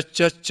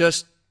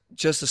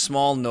 Just a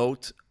small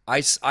note.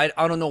 I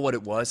don't know what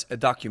it was, a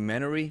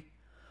documentary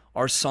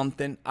or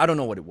something. I don't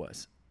know what it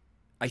was.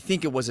 I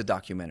think it was a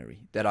documentary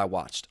that I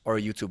watched, or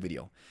a YouTube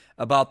video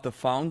about the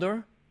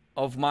founder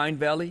of Mind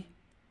Valley.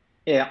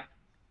 Yeah.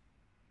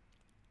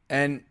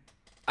 And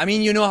I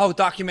mean, you know how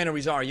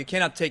documentaries are. You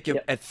cannot take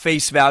it at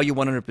face value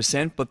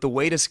 100%, but the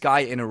way this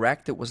guy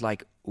interacted was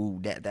like, ooh,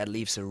 that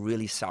leaves a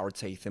really sour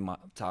taste in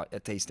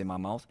my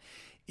mouth.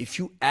 If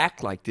you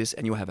act like this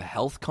and you have a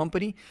health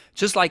company,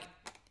 just like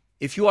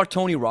if you are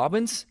Tony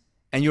Robbins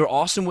and you're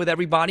awesome with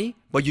everybody,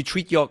 but you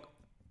treat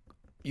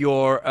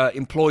your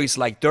employees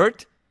like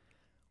dirt,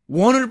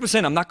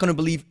 100%, I'm not going to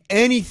believe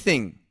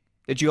anything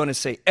that you're going to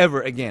say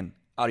ever again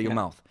out of your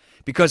mouth.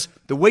 Because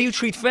the way you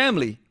treat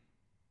family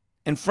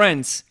and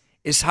friends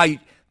is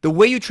the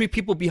way you treat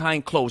people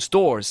behind closed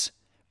doors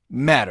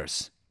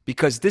matters,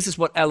 because this is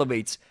what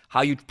elevates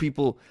how you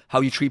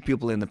treat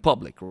people in the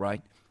public,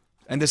 right?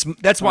 And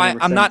that's why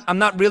 100%. I'm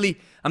not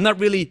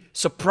really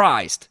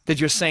surprised that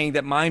you're saying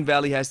that Mind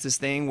Valley has this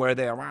thing where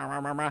they're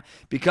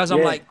because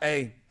I'm like,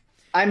 hey,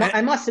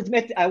 I must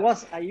admit,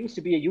 I used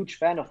to be a huge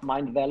fan of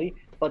Mind Valley,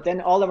 but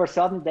then all of a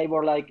sudden they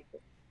were like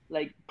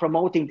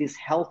promoting this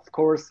health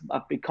course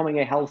of becoming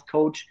a health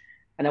coach,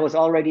 and I was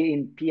already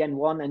in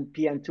PN1 and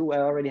PN2. I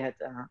already had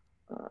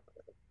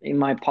in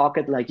my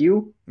pocket like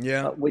you,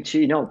 which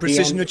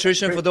precision PN,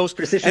 nutrition for those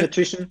precision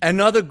nutrition.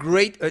 Another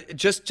great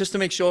just to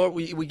make sure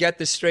we get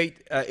this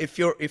straight. If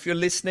you're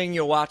listening,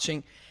 you're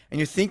watching, and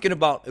you're thinking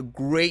about a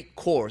great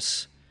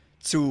course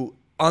to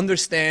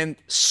understand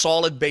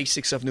solid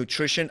basics of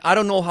nutrition. I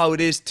don't know how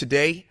it is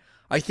today.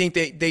 I think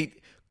they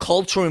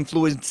culture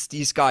influenced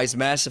these guys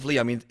massively.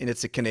 I mean, and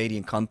it's a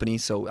Canadian company,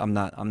 so I'm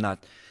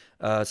not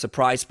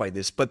surprised by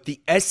this. But the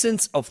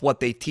essence of what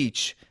they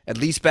teach, at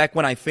least back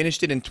when I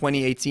finished it in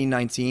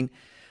 2018-19,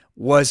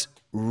 was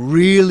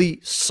really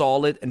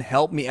solid and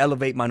helped me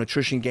elevate my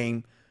nutrition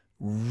game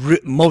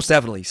most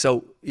definitely.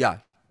 So yeah,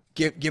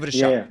 give it a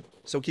shot.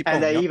 So keep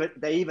and going.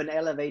 they even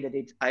elevated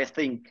it, I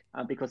think,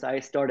 because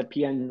I started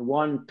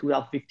PN1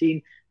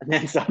 2015 and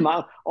then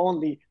somehow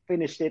only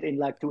finished it in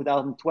like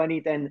 2020.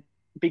 Then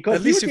because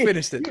at least you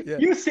finished it. Yeah.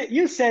 You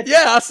said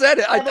I said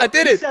it. I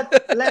did it. You said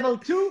level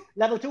two,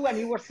 and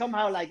you were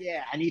somehow like,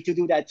 yeah, I need to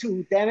do that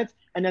too. Damn it!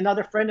 And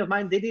another friend of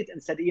mine did it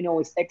and said,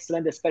 it's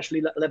excellent,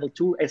 especially level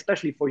 2,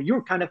 especially for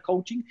your kind of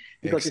coaching,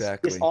 because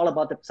it's all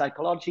about the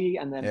psychology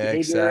and the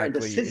behavior and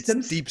the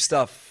systems. It's deep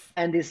stuff.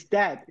 And it's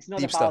not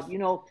deep about stuff.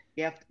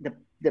 You have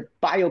the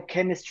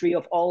biochemistry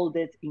of all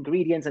the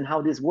ingredients and how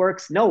this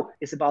works. No,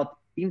 it's about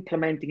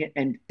implementing it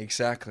and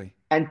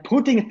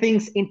putting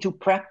things into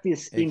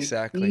practice in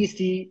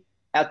easy,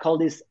 I call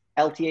this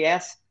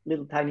LTAS,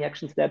 little tiny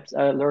action steps.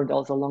 I learned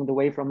also along the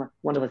way from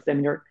one of the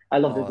seminar. I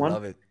love this one.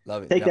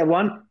 Love it. Take that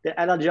one,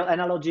 the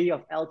analogy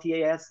of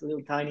LTAS,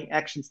 little tiny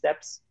action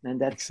steps,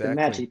 and that's the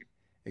magic.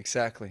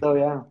 Exactly. So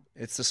yeah,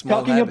 it's the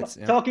small habits.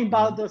 Talking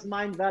about those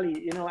Mind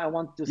Valley, I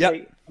want to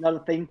say another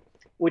thing,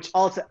 which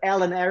also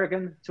Alan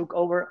Aragon took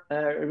over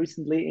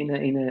recently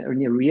in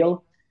a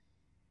reel.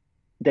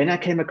 Then I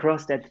came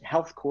across that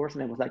health course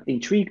and I was like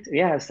intrigued.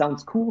 Yeah, it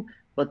sounds cool.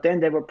 But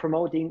then they were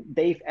promoting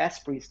Dave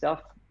Asprey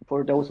stuff.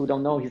 For those who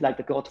don't know, he's like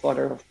the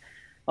godfather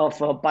of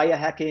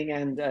biohacking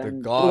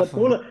and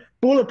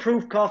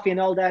bulletproof coffee and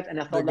all that. And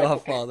I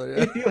thought,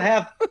 if you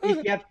have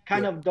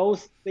kind of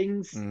those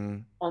things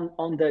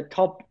on the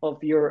top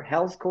of your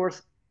health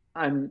course,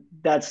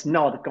 that's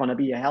not gonna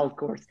be a health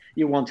course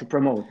you want to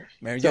promote.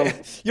 Man, so,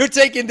 you're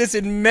taking this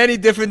in many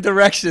different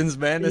directions,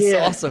 man. It's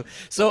awesome.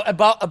 So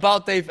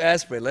about Dave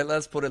Asprey,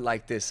 let's put it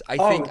like this.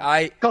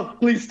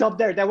 Please stop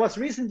there. There was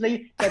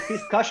recently that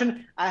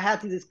discussion. I had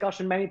this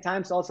discussion many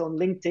times also on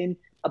LinkedIn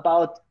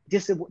about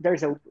this.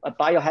 There's a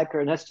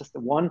biohacker, and that's just the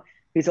one.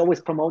 He's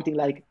always promoting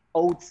like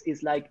oats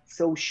is like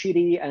so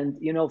shitty and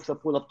so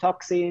full of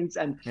toxins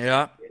and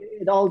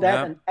all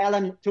that. And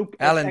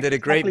Alan did a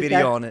great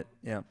video on it.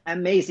 Yeah,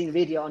 amazing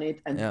video on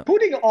it and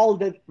putting all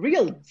the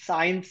real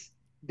science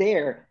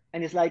there.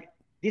 And it's like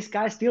this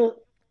guy still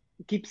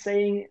keeps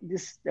saying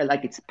this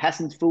like it's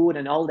peasant food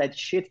and all that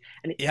shit.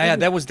 And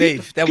that was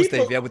Dave. That was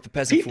Dave. Yeah, with the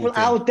peasant food. People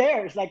out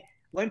there, it's like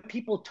when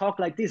people talk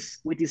like this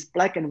with this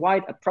black and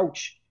white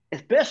approach,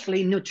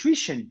 especially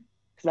nutrition.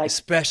 Like,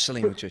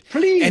 especially nutrition,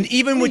 please, and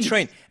even with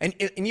training, and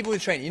even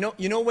with training,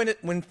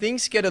 when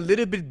things get a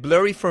little bit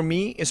blurry for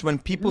me is when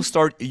people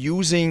start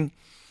using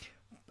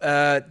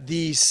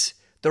these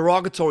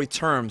derogatory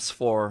terms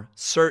for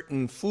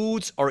certain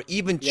foods or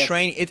even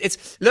training.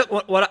 It's look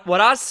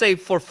what I say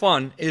for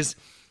fun is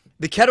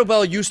the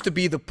kettlebell used to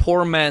be the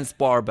poor man's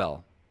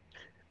barbell.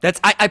 That's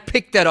I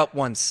picked that up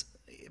once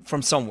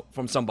from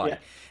somebody,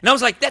 and I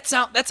was like, that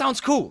sounds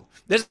cool.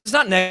 It's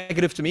not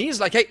negative to me. It's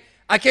like, hey,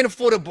 I can't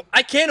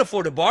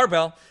afford a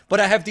barbell, but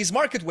I have these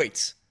market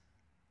weights.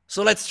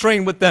 So let's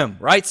train with them,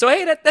 right? So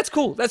hey, that's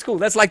cool. That's cool.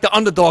 That's like the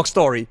underdog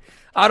story.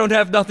 I don't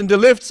have nothing to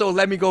lift, so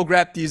let me go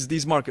grab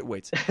these market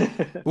weights.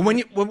 But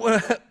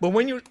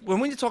when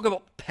you talk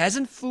about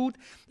peasant food,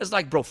 it's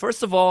like, bro,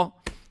 first of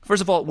all,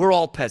 we're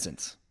all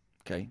peasants.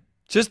 Okay?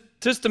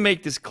 Just to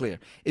make this clear.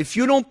 If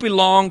you don't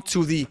belong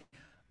to the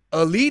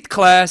elite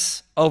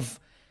class of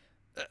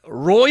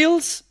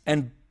royals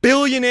and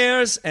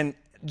billionaires and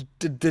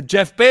the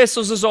Jeff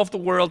Bezoses of the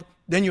world,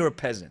 then you're a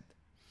peasant.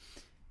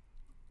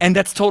 And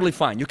that's totally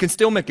fine. You can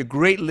still make a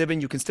great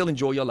living. You can still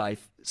enjoy your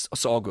life.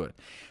 It's all good.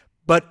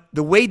 But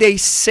the way they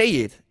say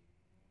it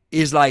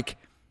is like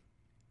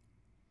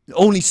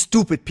only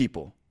stupid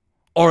people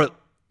or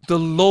the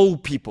low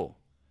people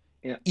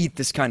eat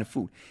this kind of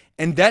food.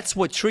 And that's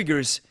what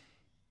triggers,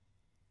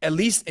 at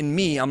least in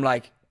me, I'm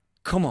like,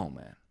 come on,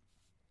 man.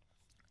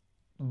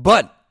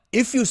 But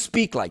if you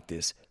speak like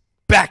this,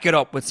 back it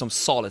up with some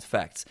solid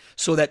facts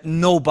so that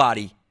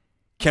nobody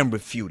can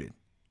refute it.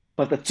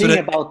 But the thing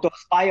about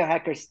those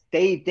biohackers,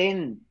 they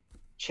then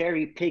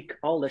cherry pick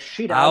all the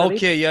shit out of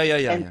it.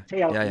 And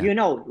tell,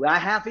 I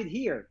have it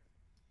here.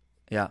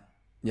 Yeah.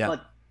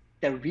 But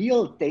the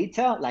real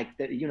data, like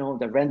the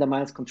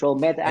randomized control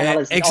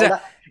meta-analysis, all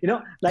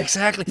that,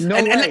 exactly.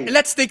 No way. And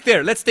let's stick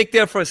there. Let's stick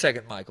there for a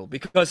second, Michael,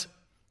 because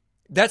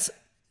that's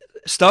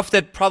stuff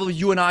that probably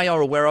you and I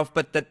are aware of,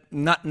 but that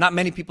not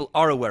many people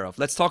are aware of.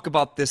 Let's talk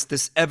about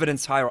this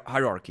evidence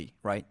hierarchy,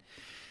 right?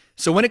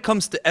 So when it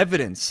comes to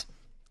evidence,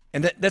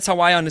 and that's how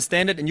I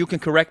understand it, and you can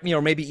correct me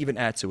or maybe even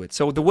add to it.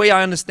 So the way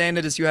I understand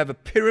it is you have a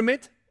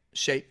pyramid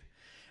shape,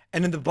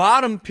 and in the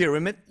bottom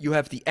pyramid, you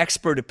have the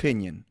expert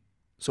opinion.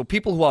 So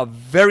people who are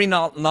very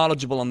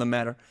knowledgeable on the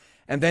matter,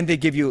 and then they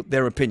give you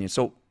their opinion.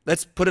 So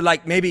let's put it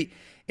like maybe,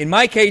 in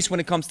my case, when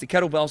it comes to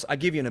kettlebells, I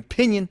give you an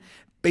opinion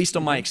based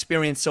on my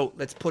experience. So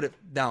let's put it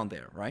down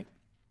there, right?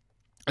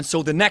 And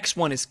so the next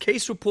one is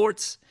case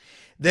reports.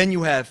 Then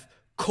you have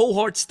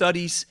cohort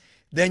studies.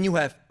 Then you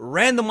have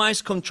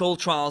randomized control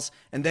trials.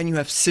 And then you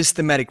have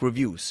systematic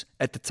reviews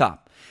at the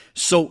top.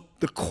 So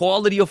the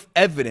quality of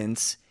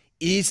evidence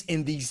is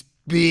in these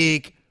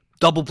big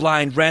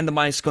double-blind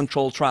randomized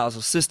control trials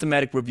or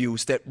systematic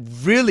reviews that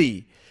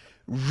really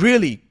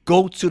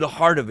go to the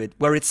heart of it,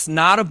 where it's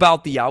not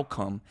about the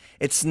outcome.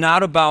 It's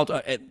not about,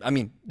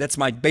 that's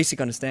my basic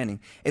understanding.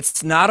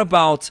 It's not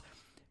about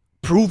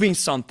proving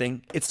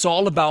something. It's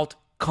all about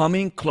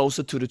coming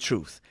closer to the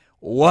truth.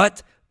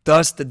 What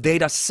does the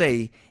data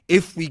say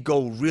if we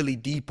go really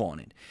deep on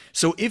it?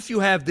 So if you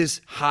have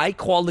this high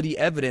quality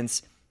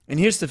evidence, and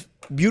here's the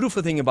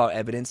beautiful thing about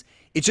evidence,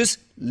 it just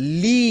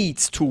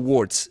leads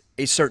towards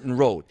a certain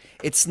road.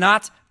 It's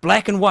not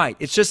black and white.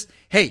 It's just,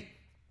 hey,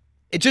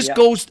 it just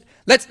goes.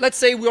 Let's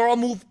say we all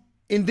move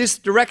in this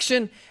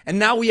direction, and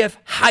now we have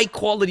high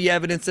quality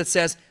evidence that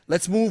says,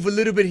 let's move a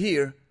little bit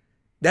here.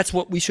 That's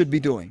what we should be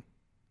doing,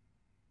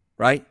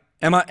 right?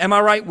 Am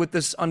I right with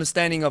this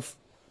understanding of?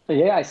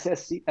 Yeah, I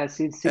see it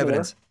similar.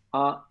 Evidence.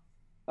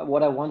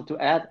 What I want to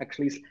add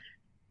actually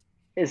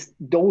is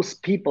those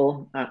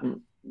people,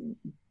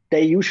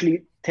 they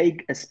usually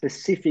take a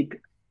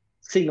specific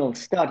single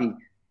study.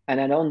 And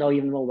I don't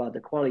even know about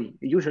the quality.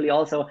 Usually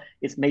also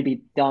it's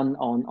maybe done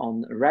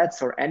on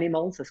rats or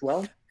animals as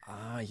well.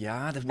 Which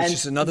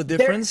is another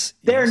difference.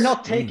 They're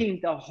not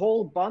taking the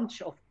whole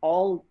bunch of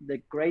all the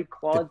great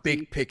quality.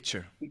 The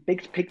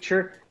big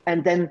picture.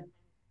 And then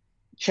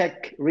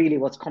check really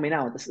what's coming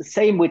out. It's the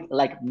same with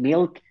like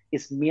milk.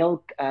 Is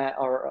milk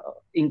or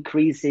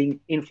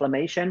increasing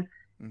inflammation?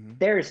 Mm-hmm.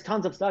 There is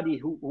tons of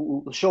studies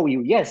who show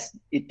you, yes,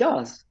 it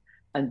does.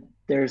 And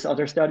there's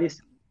other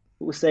studies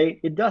who say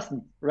it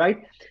doesn't,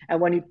 right?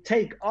 And when you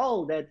take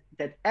all that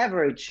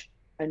average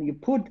and you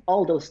put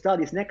all those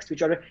studies next to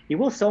each other, you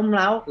will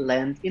somehow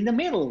land in the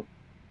middle.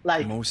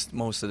 Like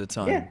most of the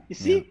time. Yeah, you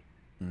see?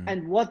 Yeah. Mm.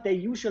 And what they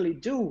usually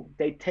do,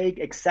 they take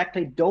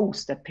exactly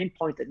those that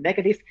pinpoint the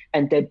negative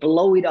and they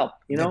blow it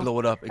up, you know? They blow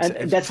it up.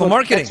 And that's for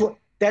marketing.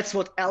 That's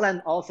what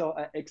Alan also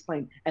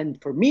explained.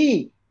 And for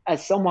me,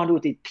 as someone who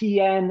did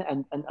PN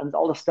and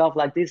all the stuff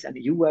like this, and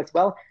you as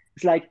well,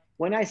 it's like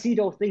when I see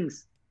those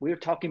things, we're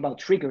talking about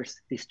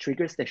triggers. These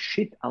triggers the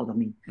shit out of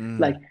me.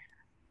 Like,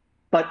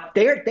 but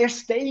they're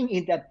staying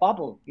in that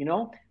bubble, you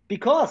know,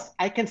 because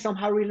I can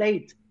somehow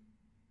relate.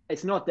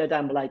 It's not that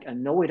I'm like a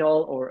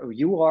know-it-all or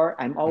you are.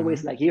 I'm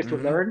always like here to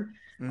learn.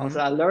 Also,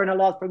 I learn a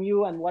lot from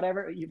you and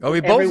whatever. We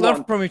both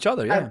learn from each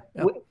other. Yeah.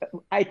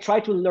 I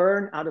try to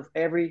learn out of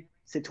every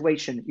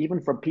situation, even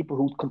from people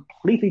who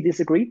completely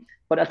disagree.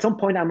 But at some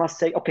point, I must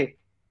say, okay,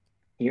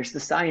 here's the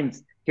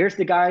science. Here's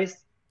the guys.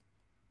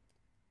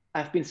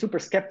 I've been super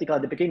skeptical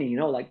at the beginning, you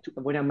know, like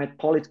when I met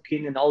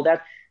Polikin and all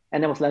that.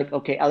 And I was like,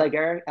 okay,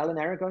 Alan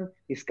Aragon,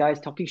 this guy's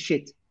talking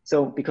shit.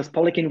 So because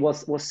Polikin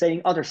was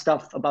saying other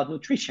stuff about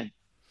nutrition,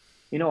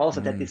 you know,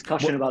 also that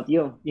discussion about,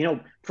 you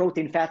know,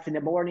 protein, fats in the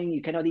morning, you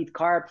cannot eat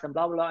carbs and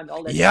blah, blah, blah, and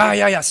all that.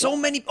 Yeah. So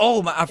many.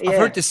 I've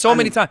heard this so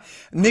many times.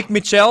 Nick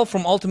Mitchell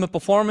from Ultimate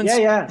Performance.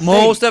 Yeah.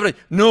 Most everything.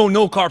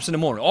 No carbs in the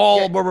morning.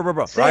 Blah, blah,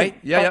 blah. Right?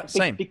 Yeah,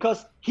 same.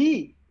 Because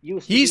he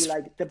used to be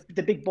like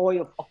the big boy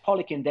of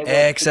Polikin. They were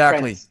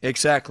exactly.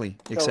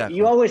 So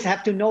you always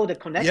have to know the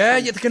connections. Yeah,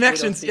 the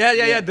connections.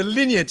 The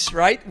lineage,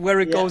 right?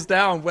 Where it goes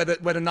down, where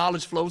the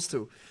knowledge flows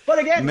to. But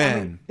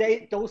again,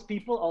 those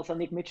people, also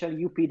Nick Mitchell,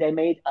 UP, they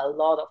made a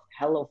lot of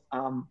hell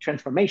of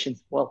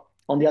transformations. Well,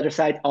 on the other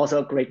side,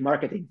 also great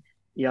marketing.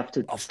 You have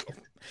to,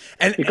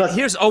 and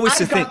here's always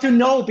the thing. I got to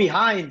know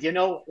behind, you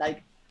know,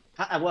 like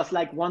I was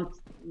like once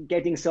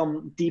getting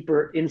some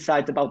deeper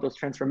insights about those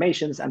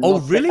transformations. And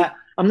really?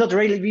 I'm not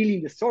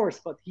really the source,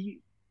 but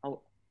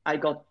I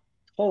got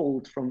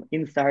told from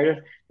insiders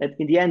that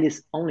in the end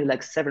it's only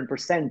like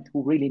 7%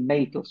 who really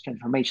made those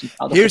transformations.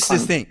 Here's the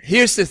thing,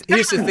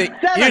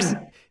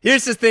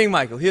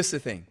 Michael. Here's the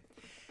thing.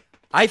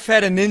 I've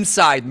had an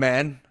inside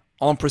man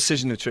on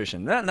Precision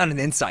Nutrition. Not an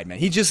inside man.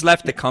 He just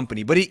left the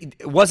company, but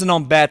it wasn't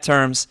on bad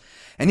terms.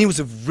 And he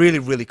was a really,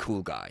 really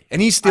cool guy. And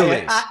he still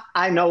is.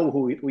 I know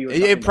who we were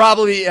talking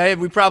about.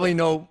 We probably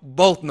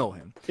both know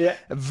him. Yeah.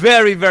 A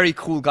very, very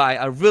cool guy.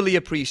 I really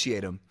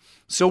appreciate him.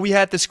 So we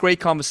had this great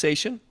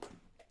conversation.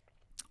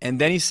 And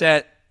then he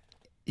said,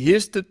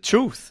 here's the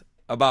truth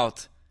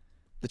about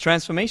the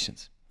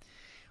transformations.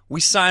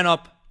 We sign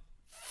up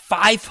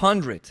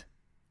 500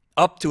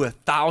 up to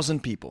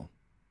 1,000 people.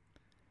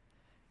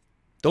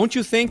 Don't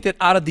you think that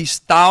out of these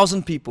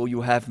 1,000 people,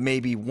 you have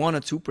maybe 1 or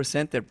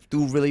 2% that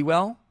do really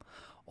well?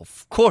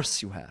 Of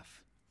course you have.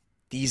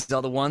 These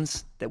are the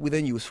ones that we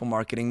then use for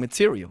marketing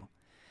material.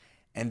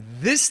 And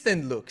this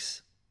then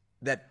looks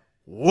that,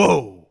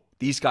 whoa,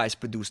 these guys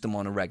produce them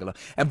on a regular.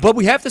 But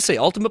we have to say,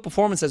 Ultimate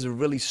Performance has a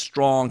really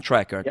strong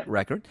track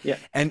record. Yeah.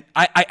 And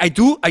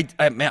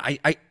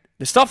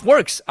the stuff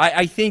works.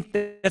 I think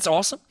that's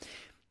awesome.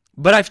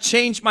 But I've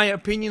changed my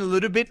opinion a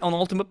little bit on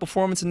Ultimate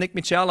Performance and Nick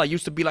Mitchell. I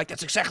used to be like,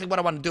 that's exactly what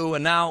I want to do.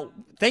 And now,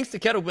 thanks to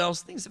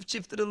kettlebells, things have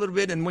shifted a little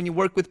bit. And when you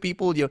work with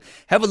people, you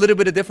have a little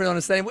bit of different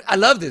understanding. I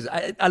love this.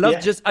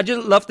 I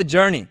just love the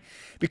journey.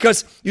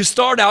 Because you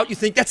start out, you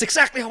think, that's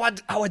exactly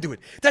how I do it.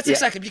 That's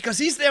exactly, because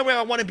he's there where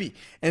I want to be.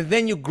 And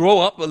then you grow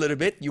up a little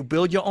bit. You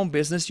build your own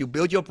business. You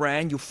build your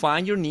brand. You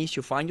find your niche.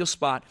 You find your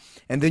spot.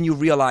 And then you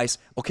realize,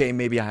 okay,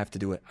 maybe I have to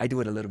do it. I do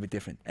it a little bit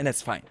different. And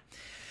that's fine.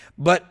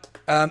 But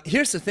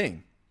here's the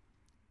thing.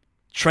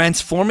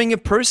 Transforming a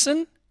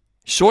person,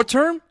 short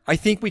term, I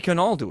think we can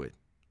all do it.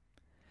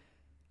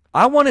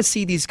 I want to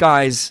see these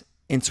guys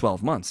in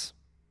 12 months.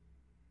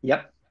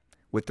 Yep.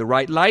 With the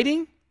right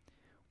lighting,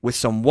 with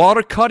some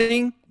water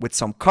cutting, with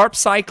some carb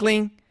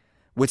cycling,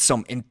 with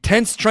some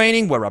intense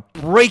training where I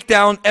break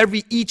down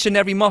each and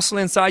every muscle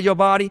inside your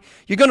body,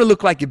 you're going to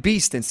look like a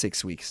beast in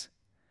 6 weeks.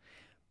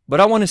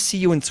 But I want to see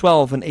you in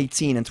 12 and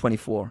 18 and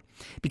 24.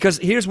 Because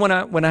here's when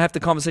I have the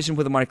conversation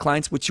with my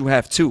clients, which you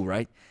have too,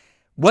 right?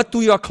 What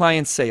do your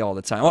clients say all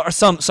the time? Or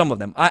some of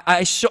them.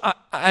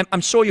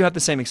 I'm sure you have the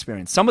same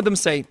experience. Some of them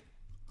say,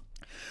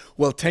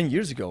 well, 10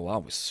 years ago, I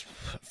was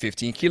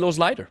 15 kilos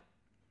lighter.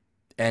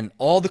 And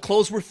all the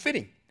clothes were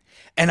fitting.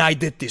 And I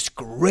did this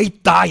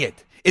great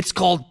diet. It's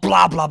called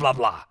blah, blah, blah,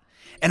 blah.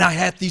 And I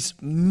had this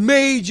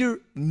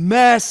major,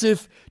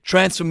 massive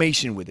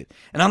transformation with it.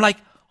 And I'm like,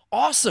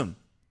 awesome.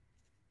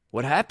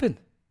 What happened?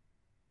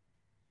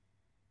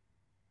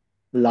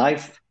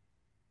 Life.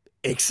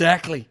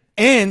 Exactly.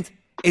 And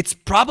it's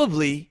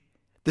probably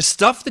the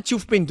stuff that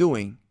you've been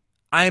doing,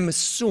 I'm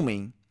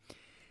assuming,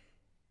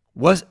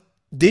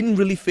 didn't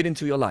really fit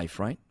into your life,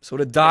 right? So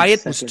the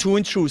diet was too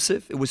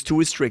intrusive, it was too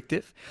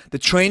restrictive. The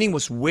training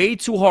was way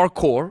too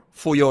hardcore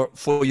for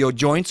your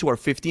joints who are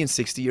 50 and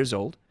 60 years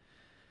old.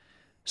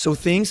 So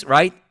things,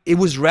 right? It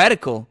was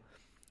radical.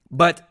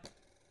 But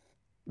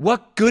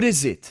what good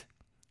is it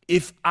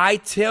if I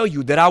tell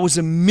you that I was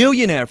a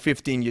millionaire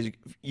 15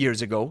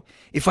 years ago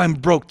if I'm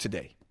broke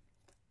today?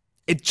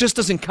 It just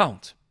doesn't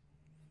count.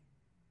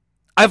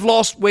 I've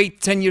lost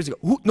weight 10 years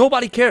ago.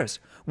 Nobody cares.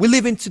 We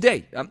live in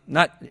today.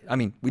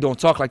 We don't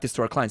talk like this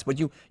to our clients, but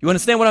you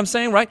understand what I'm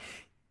saying, right?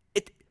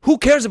 Who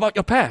cares about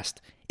your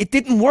past? It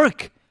didn't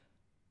work.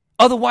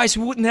 Otherwise,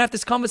 we wouldn't have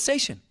this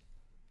conversation,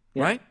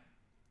 right?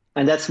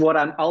 And that's what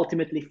I'm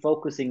ultimately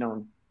focusing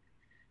on.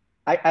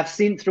 I've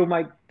seen through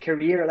my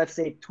career, let's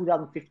say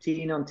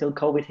 2015 until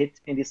COVID hit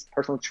in this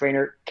personal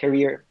trainer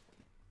career,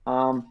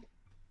 a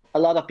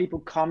lot of people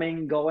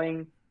coming,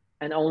 going,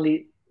 and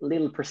only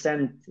little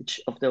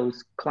percentage of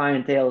those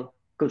clientele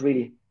could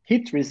really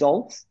hit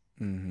results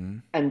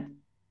and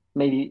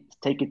maybe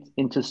take it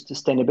into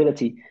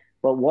sustainability.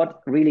 But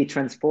what really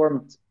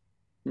transformed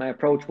my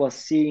approach was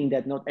seeing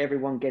that not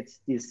everyone gets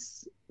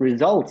these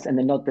results and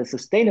then not the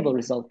sustainable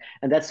result.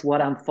 And that's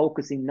what I'm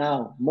focusing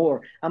now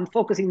more. I'm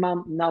focusing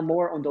now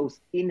more on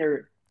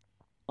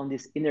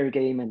this inner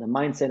game and the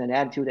mindset and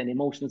attitude and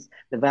emotions,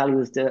 the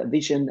values, the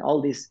vision,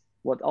 all this,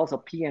 what also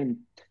PM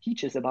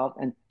teaches about,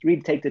 and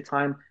really take the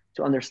time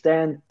to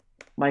understand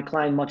my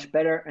client much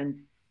better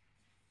and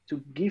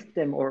to give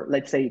them, or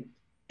let's say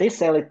they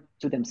sell it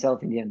to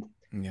themselves in the end.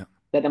 Yeah.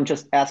 That I'm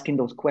just asking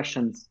those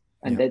questions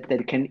and that they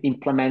can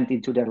implement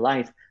into their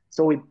life.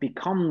 So it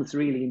becomes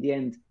really in the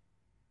end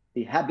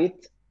the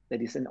habit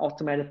that is an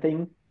automated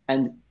thing,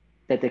 and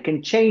that they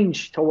can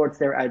change towards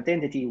their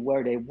identity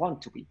where they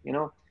want to be,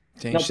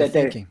 Change the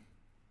thinking.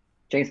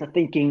 Change the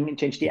thinking,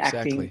 change the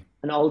acting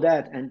and all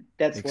that. And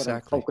that's what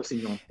I'm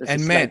focusing on. This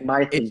and man, like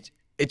my thing.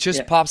 It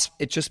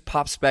just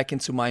pops back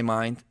into my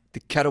mind. The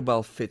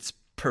kettlebell fits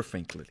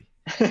perfectly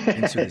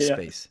into this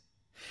space.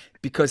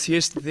 Because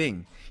here's the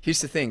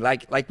thing,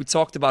 like we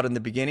talked about in the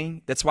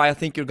beginning, that's why I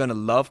think you're going to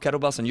love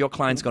kettlebells and your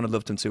client's going to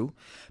love them too,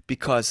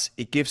 because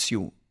it gives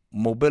you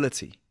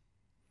mobility.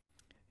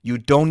 You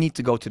don't need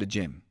to go to the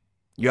gym.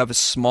 You have a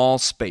small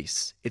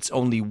space. It's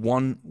only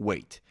one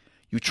weight.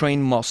 You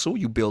train muscle,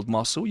 you build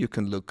muscle, you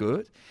can look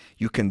good,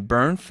 you can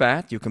burn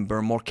fat, you can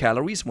burn more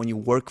calories when you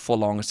work for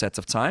longer sets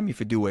of time. If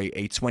you do a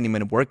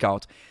 20-minute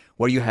workout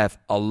where you have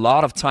a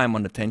lot of time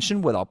under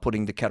tension without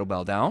putting the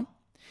kettlebell down,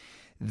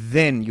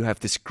 then you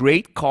have this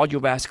great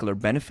cardiovascular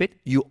benefit.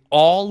 You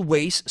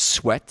always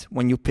sweat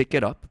when you pick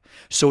it up.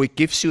 So it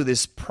gives you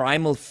this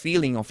primal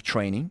feeling of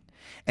training,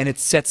 and it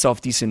sets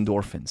off these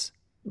endorphins.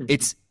 Mm-hmm.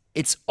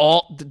 It's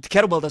all, the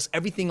kettlebell does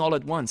everything all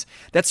at once.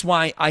 That's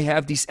why I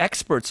have these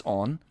experts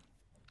on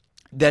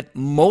that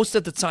most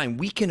of the time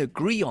we can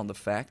agree on the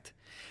fact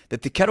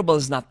that the kettlebell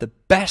is not the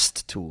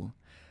best tool,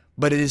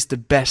 but it is the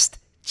best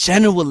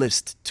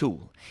generalist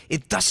tool.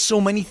 It does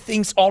so many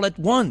things all at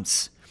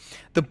once.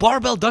 The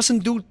barbell doesn't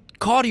do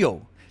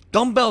cardio.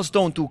 Dumbbells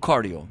don't do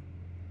cardio,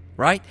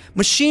 right?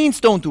 Machines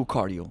don't do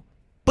cardio,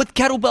 but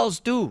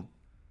kettlebells do.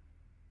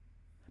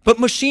 But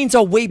machines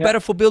are way better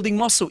for building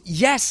muscle.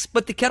 Yes,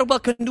 but the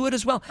kettlebell can do it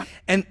as well.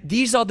 And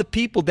these are the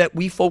people that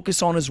we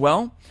focus on as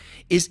well.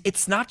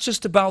 It's not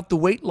just about the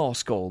weight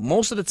loss goal.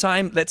 Most of the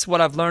time, that's what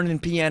I've learned in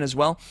PN as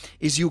well,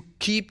 is you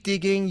keep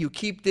digging,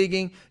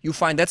 you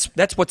find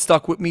that's what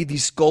stuck with me,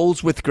 these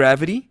goals with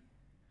gravity,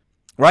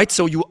 right?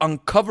 So you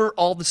uncover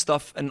all the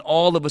stuff and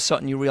all of a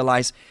sudden you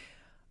realize,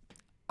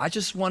 I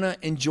just want to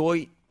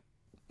enjoy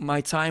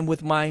my time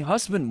with my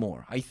husband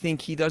more. I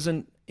think he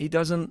doesn't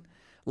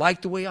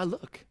like the way I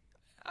look.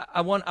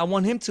 I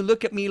want him to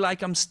look at me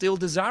like I'm still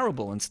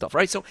desirable and stuff,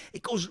 right? So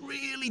it goes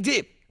really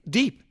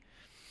deep.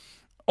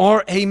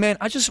 Or, hey man,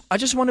 I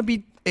just want to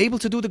be able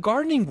to do the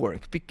gardening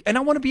work, and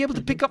I want to be able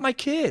to pick up my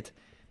kid.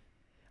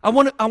 I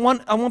want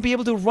to be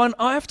able to run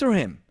after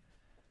him,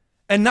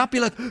 and not be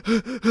like,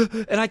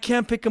 and I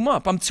can't pick him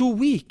up. I'm too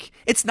weak.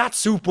 It's not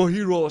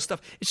superhero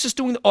stuff. It's just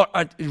doing.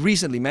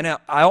 Recently, man,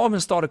 I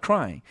almost started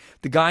crying.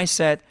 The guy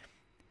said,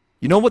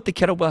 "You know what the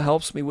kettlebell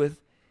helps me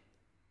with?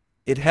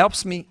 It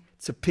helps me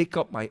to pick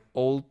up my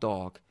old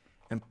dog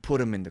and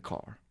put him in the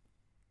car."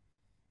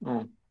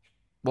 Oh.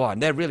 Boy,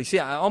 and that really, see,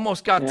 I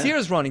almost got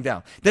tears running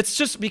down. That's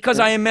just because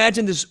I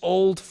imagine this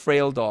old,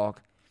 frail dog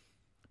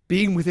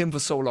being with him for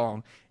so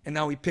long, and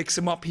now he picks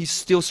him up. He's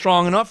still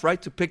strong enough, right,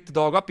 to pick the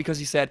dog up, because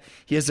he said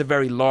he has a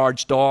very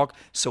large dog,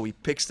 so he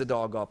picks the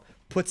dog up,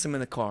 puts him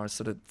in the car,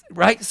 so that,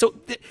 right? So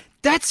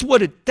that's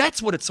what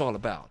it's all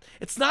about.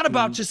 It's not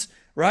about just,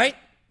 right,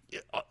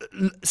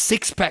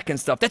 six-pack and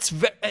stuff. It's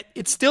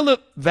still a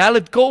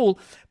valid goal,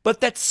 but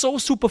that's so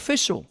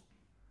superficial,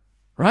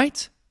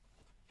 right?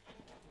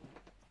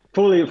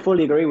 Fully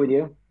agree with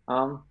you.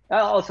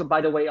 Also, by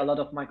the way, a lot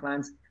of my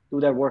clients do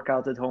their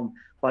workouts at home,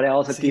 but I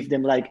also give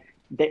them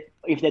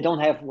if they don't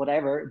have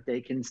whatever,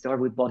 they can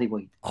start with body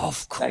weight.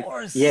 Of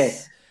course.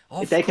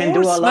 If they can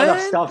do a lot of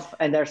stuff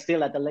and they're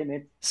still at the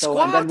limit. So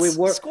Squats, and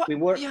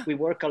then we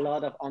work a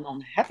lot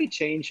on habit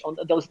change, on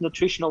those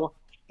nutritional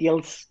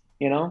skills,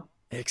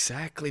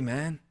 Exactly,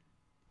 man.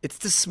 It's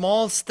the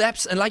small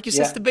steps, and like you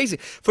said, it's the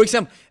basic. For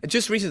example,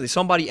 just recently,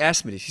 somebody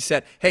asked me this. He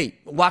said, hey,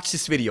 watch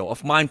this video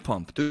of Mind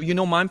Pump. Do you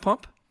know Mind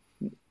Pump?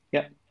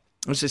 Yeah.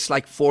 It was just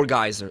like 4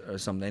 guys or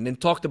something, and then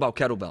talked about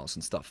kettlebells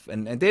and stuff.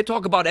 And they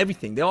talk about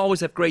everything. They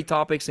always have great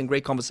topics and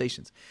great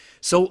conversations.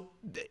 So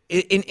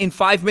in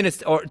 5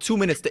 minutes or 2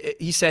 minutes,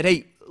 he said,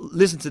 hey,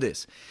 listen to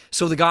this.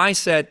 So the guy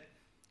said,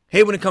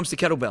 hey, when it comes to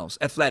kettlebells,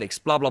 athletics,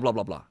 blah, blah, blah,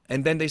 blah, blah.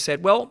 And then they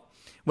said, well,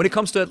 when it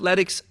comes to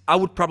athletics, I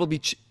would probably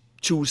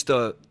choose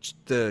the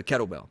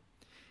kettlebell.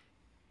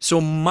 So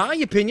my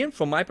opinion,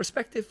 from my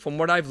perspective, from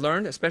what I've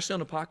learned, especially on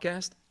the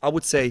podcast, I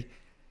would say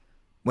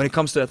when it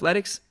comes to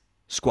athletics,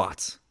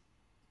 squats.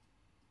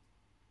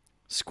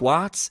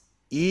 Squats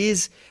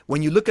is,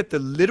 when you look at the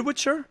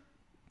literature,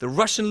 the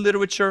Russian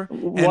literature.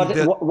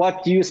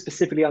 What do you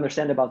specifically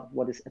understand about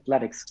what is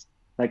athletics?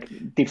 Like,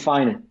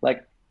 define it.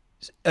 Like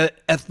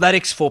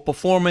athletics for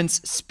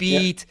performance,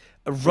 speed,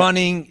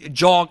 running,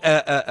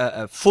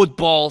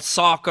 football,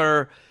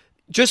 soccer.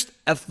 Just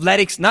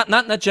athletics,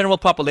 not general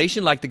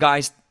population like the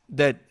guys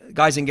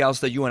and gals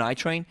that you and I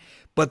train,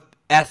 but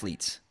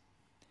athletes.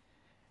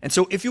 And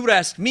so if you would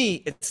ask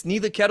me, it's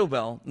neither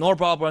kettlebell nor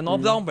barbell nor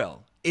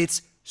dumbbell.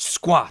 It's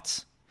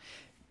squats.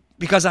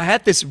 Because I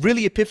had this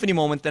really epiphany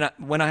moment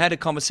when I had a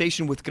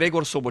conversation with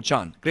Gregor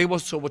Sobochan. Gregor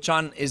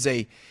Sobochan is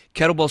a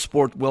kettlebell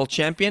sport world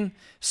champion.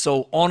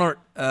 So honored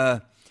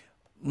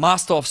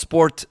master of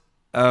sport,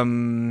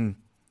 not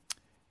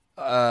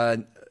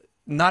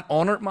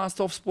honored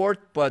master of sport,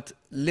 but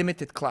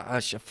limited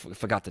class. I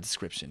forgot the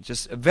description.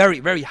 Just a very,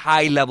 very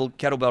high level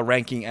kettlebell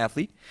ranking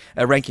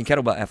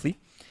kettlebell athlete.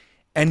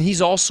 And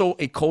he's also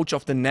a coach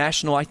of the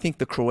national, I think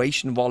the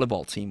Croatian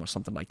volleyball team or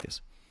something like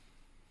this.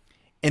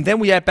 And then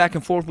we had back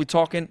and forth, we're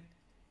talking,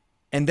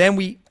 and then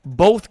we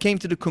both came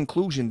to the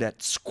conclusion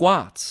that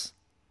squats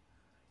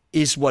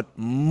is what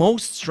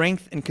most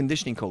strength and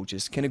conditioning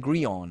coaches can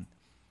agree on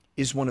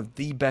is one of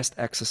the best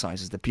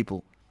exercises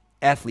that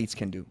athletes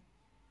can do.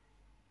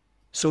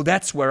 So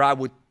that's where I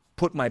would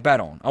put my bet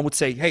on. I would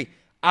say, hey,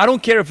 I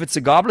don't care if it's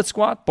a goblet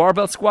squat,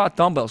 barbell squat,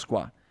 dumbbell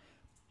squat,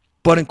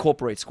 but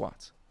incorporate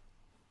squats.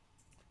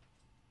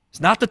 It's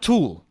not the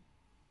tool.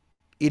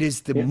 It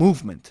is the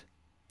movement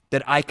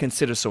that I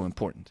consider so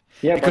important.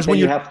 Yeah, because when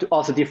you have to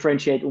also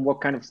differentiate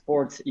what kind of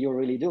sports you're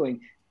really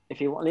doing.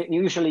 If you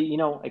usually,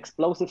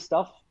 explosive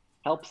stuff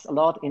helps a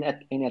lot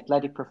in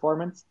athletic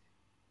performance.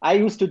 I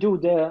used to do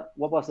the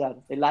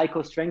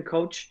Lyco strength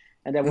coach,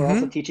 and they were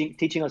also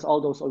teaching us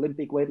all those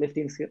Olympic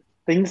weightlifting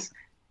things.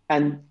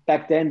 And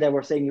back then they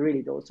were saying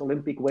really those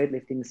Olympic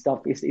weightlifting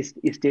stuff is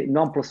the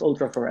non plus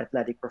ultra for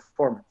athletic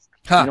performance.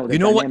 You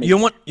know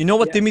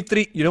what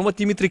Dimitri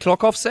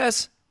Klokov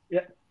says?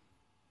 Yeah.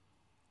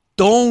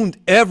 Don't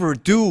ever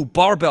do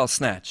barbell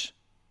snatch.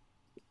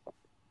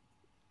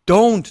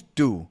 Don't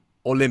do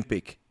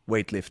Olympic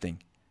weightlifting.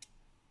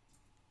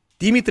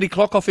 Dimitri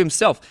Klokov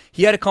himself,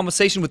 he had a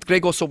conversation with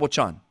Gregor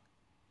Sobochan.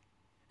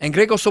 And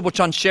Gregor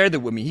Sobochan shared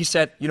it with me. He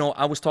said,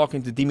 I was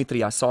talking to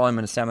Dimitri. I saw him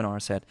in a seminar. I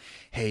said,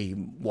 hey,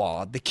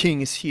 wow, the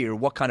king is here.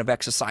 What kind of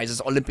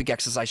exercises, Olympic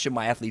exercise should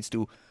my athletes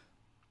do?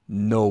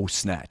 no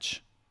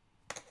snatch.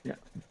 Yeah.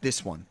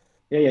 This one.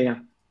 Yeah.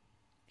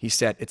 He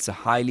said it's a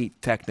highly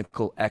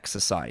technical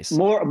exercise.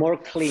 More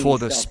clean for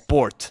the stuff.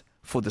 sport.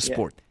 For the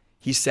sport.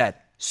 He said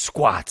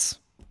squats.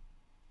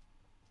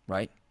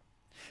 Right?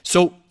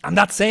 So I'm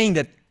not saying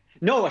that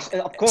No,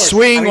 of course.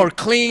 swing or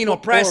clean or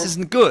press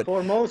isn't good.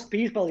 For most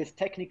people, it's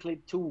technically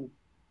too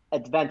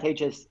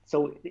advantageous,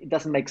 so it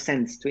doesn't make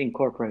sense to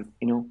incorporate,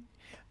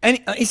 And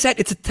he said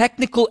it's a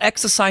technical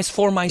exercise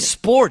for my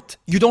sport.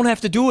 You don't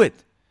have to do it.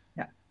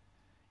 Yeah.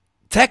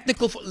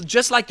 Technical,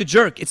 just like the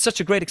jerk. It's such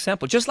a great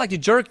example. Just like the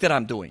jerk that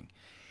I'm doing.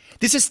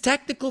 This is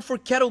technical for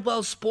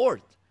kettlebell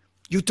sport.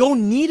 You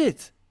don't need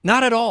it.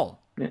 Not at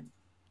all. Yeah.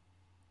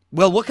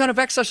 Well, what kind of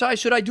exercise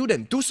should I do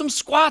then? Do some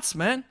squats,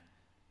 man.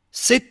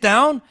 Sit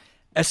down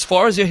as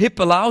far as your hip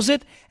allows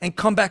it and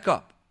come back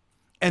up.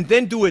 And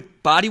then do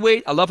it body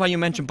weight. I love how you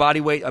mentioned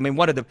body weight. I mean,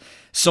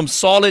 some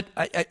solid,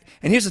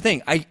 and here's the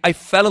thing. I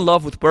fell in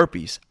love with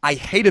burpees. I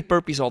hated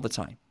burpees all the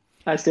time.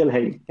 I still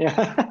hate.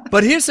 Yeah.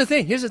 But here's the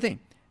thing.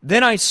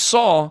 Then I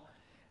saw,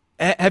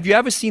 have you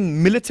ever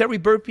seen military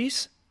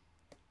burpees?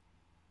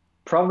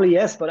 Probably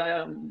yes, but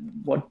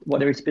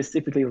what are you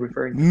specifically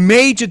referring to?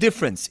 Major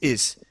difference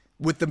is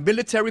with the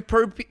military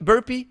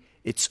burpee,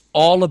 it's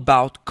all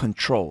about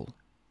control.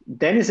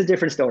 Then it's a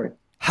different story.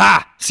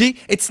 Ha! See,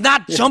 it's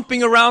not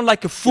jumping around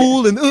like a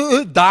fool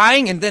and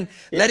dying and then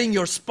letting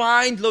your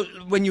spine,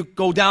 when you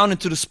go down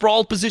into the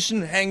sprawl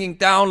position, hanging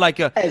down like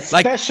a...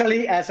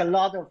 Especially as a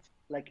lot of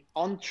like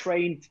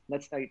untrained,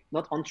 let's say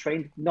not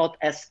untrained, not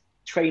as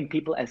trained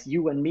people as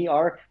you and me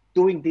are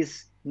doing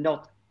this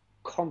not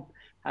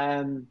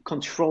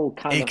control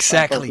kind of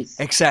Exactly.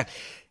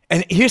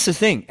 And here's the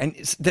thing, and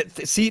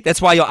see,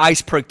 that's why your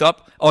eyes perked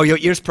up or your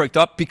ears perked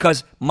up,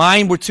 because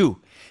mine were too.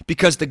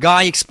 Because the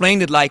guy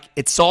explained it like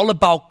it's all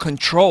about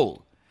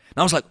control. And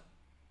I was like,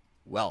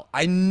 well,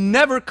 I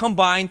never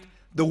combined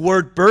the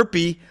word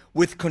burpee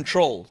with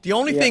control. The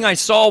only thing I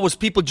saw was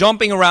people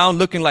jumping around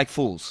looking like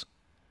fools.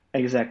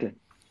 Exactly.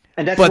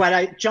 And that's when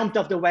I jumped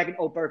off the wagon.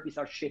 Oh, burpees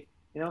are shit,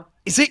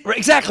 See,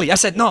 exactly. I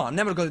said, no, I'm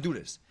never going to do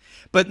this.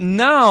 But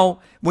now,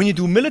 when you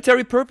do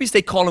military burpees,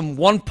 they call them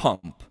one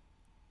pump.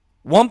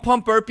 One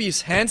pump burpee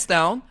is hands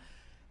down.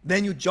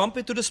 Then you jump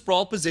into the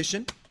sprawl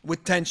position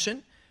with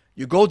tension.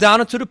 You go down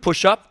into the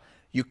push-up.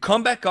 You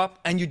come back up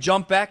and you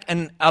jump back.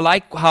 And I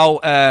like how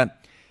I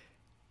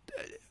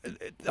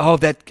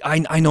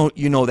know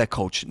you know that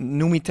coach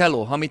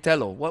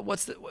Hamitello.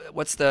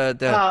 What's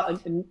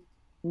the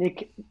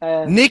Nick,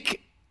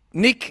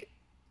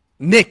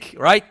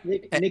 right?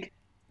 Nick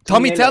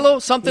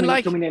Tomitello, something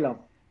like Tominello.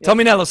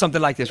 Tominello,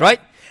 something like this, right?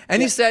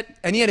 And he said,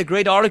 and he had a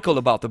great article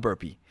about the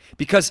burpee,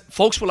 because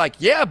folks were like,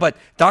 yeah, but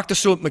Dr.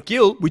 Stuart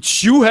McGill,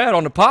 which you had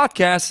on the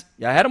podcast,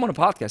 I had him on the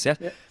podcast, yes.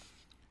 Yeah.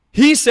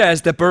 He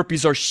says that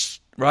burpees are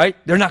right,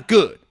 they're not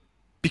good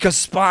because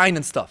spine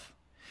and stuff.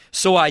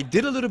 So I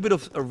did a little bit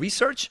of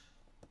research.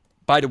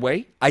 By the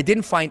way, I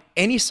didn't find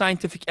any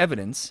scientific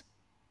evidence.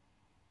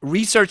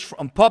 Research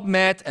from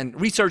PubMed and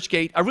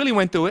ResearchGate, I really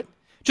went through it.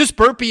 Just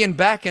burpee and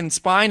back and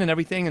spine and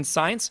everything in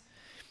science.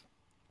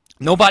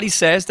 Nobody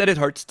says that it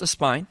hurts the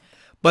spine,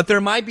 but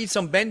there might be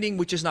some bending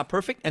which is not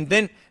perfect. And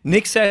then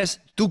Nick says,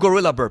 do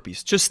gorilla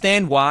burpees. Just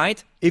stand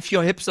wide if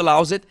your hips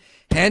allows it,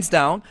 hands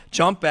down,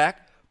 jump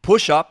back,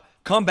 push up,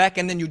 come back,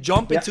 and then you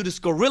jump into this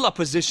gorilla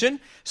position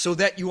so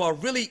that you are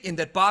really in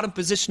that bottom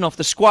position of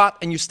the squat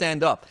and you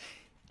stand up.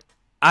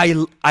 I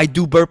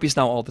do burpees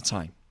now all the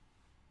time.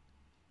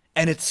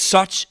 And it's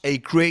such a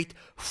great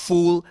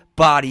full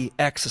body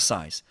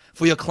exercise.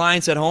 For your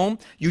clients at home,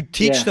 you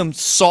teach them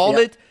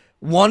solid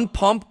one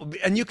pump,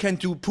 and you can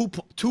do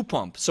two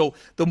pumps. So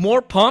the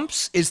more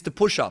pumps is the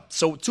push-up.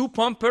 So 2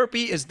 pump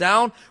burpee is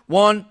down,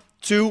 1,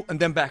 2, and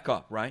then back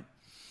up, right?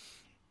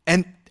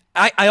 And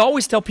I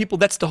always tell people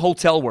that's the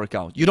hotel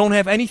workout. You don't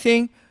have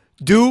anything,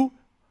 do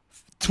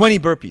 20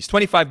 burpees,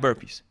 25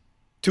 burpees,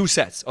 2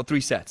 sets or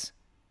 3 sets,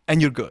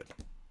 and you're good.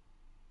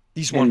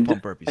 These one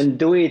pump burpees. And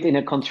do it in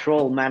a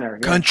controlled manner.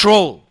 Yeah?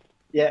 Control.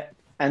 Yeah.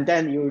 And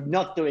then you're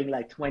not doing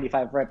like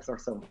 25 reps or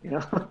so,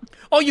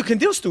 Oh, you can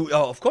do,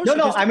 of course.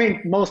 No, I mean,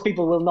 most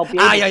people will not be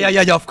able to.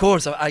 Yeah, of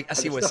course. I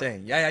see what you're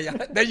saying. Yeah.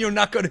 Then you're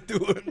not going to do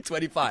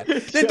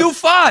 25. Then do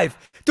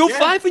 5. Do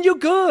 5 and you're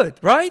good,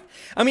 right?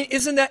 I mean,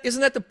 isn't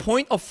that the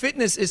point of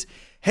fitness is,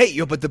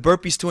 hey, but the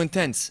burpee's too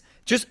intense.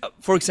 Just,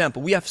 for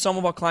example, we have some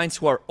of our clients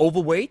who are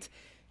overweight.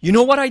 You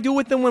know what I do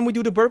with them when we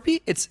do the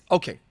burpee? It's,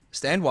 okay,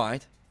 stand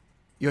wide.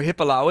 Your hip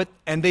allow it.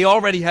 And they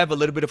already have a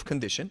little bit of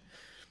condition.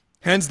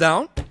 Hands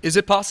down. Is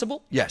it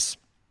possible? Yes.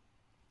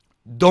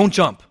 Don't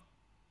jump.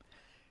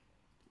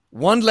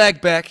 One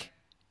leg back,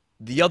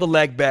 the other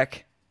leg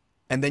back,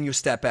 and then you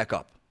step back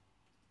up.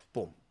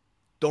 Boom.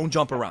 Don't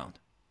jump around.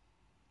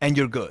 And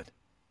you're good.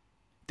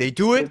 They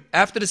do it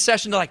after the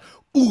session. They're like,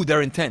 ooh,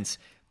 they're intense.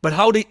 But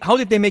how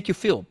did they make you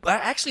feel? I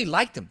actually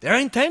liked them. They're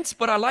intense,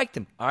 but I liked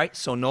them. All right,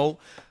 so no,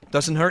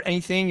 doesn't hurt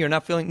anything. You're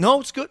not feeling,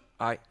 no, it's good.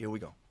 All right, here we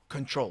go.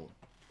 Control.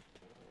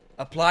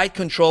 Applied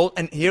control,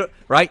 and here,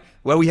 right,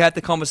 where we had the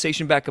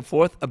conversation back and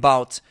forth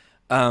about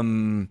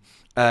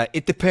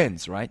it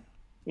depends, right?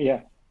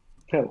 Yeah.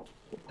 Cool.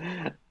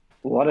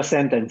 What a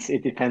sentence.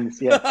 It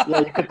depends. Yeah. Yeah,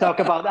 you could talk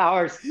about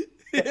hours.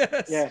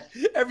 Yes, Yeah.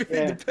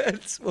 everything Yeah.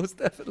 depends, most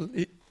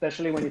definitely.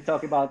 Especially when you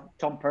talk about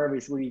Tom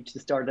Purvis, we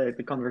just started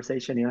the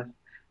conversation. Yeah.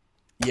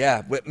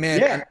 Yeah, but man,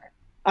 Yeah.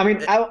 I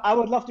mean, I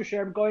would love to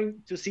share. I'm going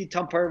to see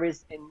Tom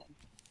Purvis in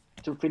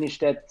to finish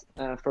that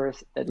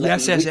first that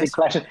yes, yes, leading yes.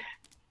 question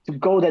to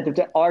go that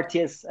the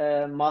RTS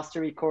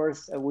mastery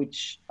course,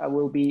 which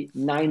will be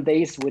 9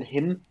 days with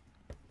him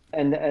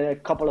and a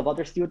couple of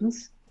other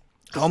students.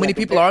 How Just many like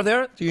a people are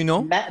there? Do you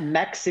know?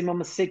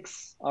 maximum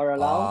 6 are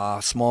allowed. Ah,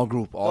 small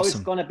group, So awesome.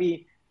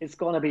 it's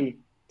gonna be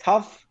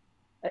tough,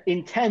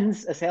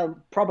 intense as hell.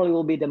 Probably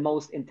will be the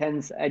most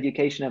intense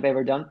education I've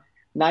ever done.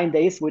 9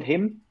 days with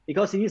him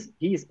because he's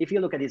if you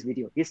look at his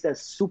video, he's the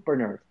super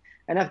nerd.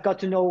 And I've got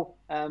to know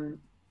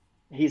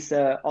his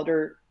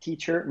other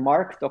teacher,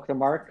 Mark, Dr.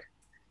 Mark,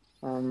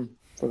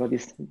 forgot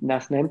his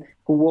last name,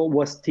 who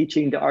was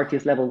teaching the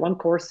RTS Level 1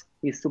 course.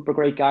 He's a super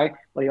great guy,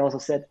 but he also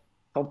said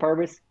Tom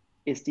Purvis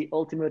is the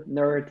ultimate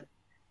nerd,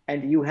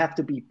 and you have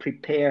to be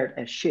prepared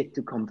as shit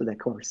to come to that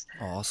course.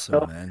 Awesome,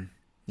 So man.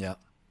 Yeah.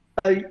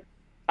 I,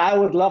 I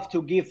would love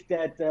to give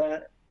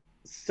that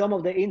some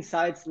of the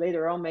insights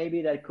later on,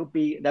 maybe that would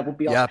be also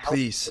Yeah, helpful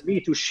please. for me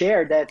to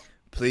share that, to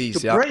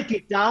Please, yeah. break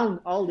it down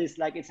all this,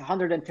 like it's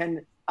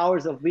 110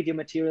 hours of video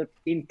material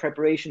in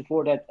preparation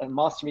for that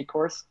mastery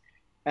course.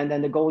 And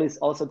then the goal is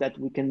also that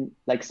we can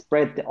like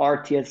spread the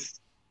RTS,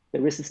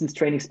 the resistance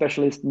training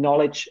specialist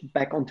knowledge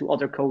back onto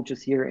other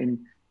coaches here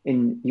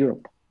in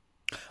Europe.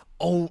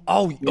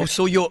 Oh, Yeah.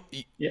 so Yeah.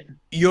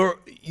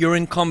 you're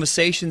in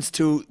conversations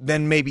to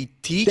then maybe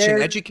teach and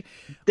There educate.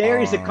 there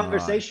is a Ah,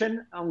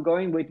 conversation I'm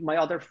going with my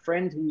other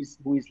friend who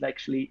is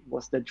actually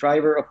was the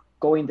driver of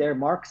going there,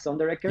 Mark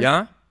Sonderecker.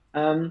 yeah,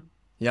 Um,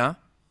 yeah.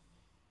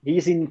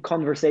 he's in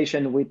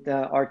conversation with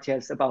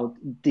RTS about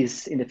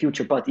this in the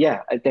future. But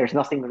yeah, there's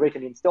nothing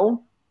written in stone.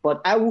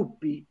 But I would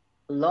be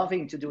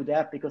loving to do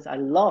that because I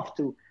love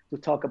to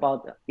talk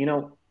about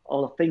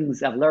all the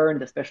things I've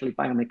learned, especially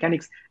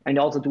biomechanics, and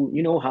also do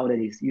how that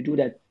is. You do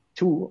that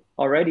too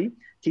already.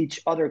 Teach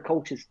other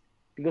coaches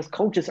because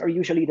coaches are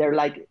usually they're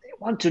like they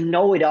want to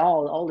know it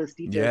all these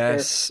details. They're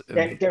Yes,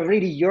 they're, they're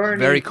really very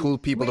yearning to cool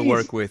people to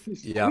work with.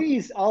 Yeah,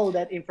 all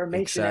that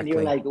information, and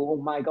you're exactly. like, oh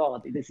my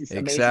god, this is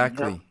amazing.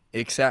 Exactly.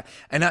 Exactly.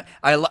 And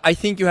I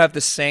think you have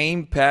the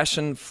same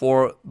passion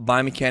for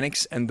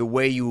biomechanics, and the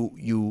way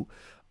you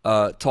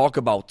talk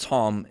about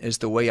Tom is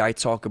the way I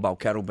talk about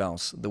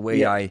kettlebells. The way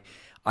Yeah.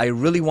 I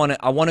really want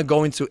to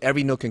go into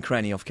every nook and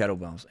cranny of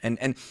kettlebells.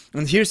 And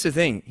here's the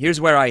thing.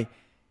 Here's where I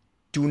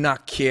do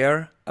not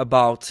care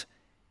about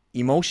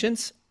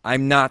emotions. I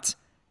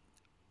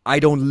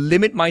don't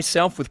limit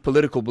myself with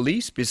political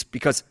beliefs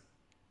because,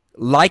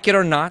 like it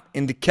or not,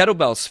 in the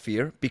kettlebell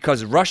sphere,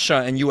 because Russia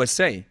and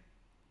USA,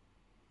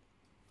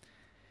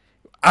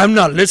 I'm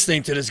not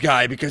listening to this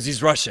guy because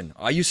he's Russian.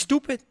 Are you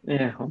stupid?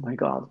 Yeah. Oh my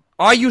God.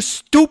 Are you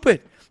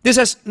stupid? This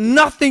has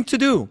nothing to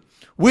do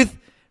with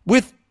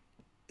with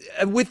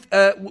with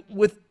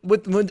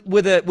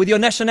your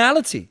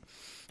nationality.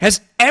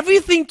 Has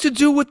everything to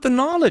do with the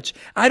knowledge.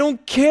 I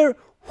don't care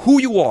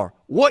who you are,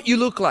 what you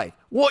look like,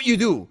 what you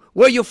do,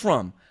 where you're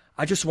from.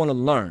 I just want to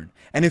learn.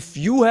 And if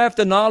you have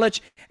the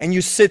knowledge and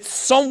you sit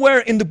somewhere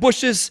in the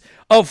bushes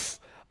of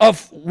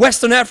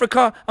Western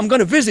Africa, I'm going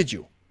to visit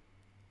you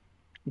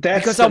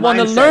That's because I the want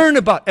to mindset. learn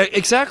about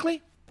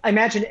exactly.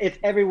 Imagine if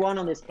everyone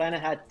on this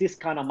planet had this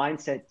kind of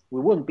mindset,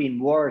 we wouldn't be in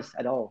wars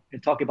at all. We're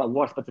talking about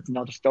wars, but that's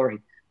another story.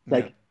 Yeah,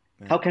 Like,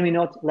 yeah. how can we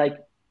not like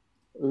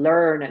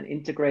learn and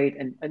integrate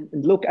and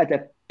look at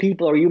a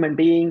people or human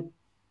being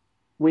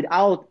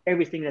without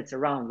everything that's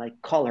around, like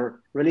color,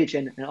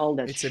 religion, and all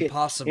that It's shit?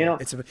 impossible.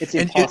 It's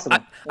And impossible.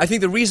 I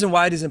think the reason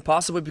why it is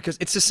impossible because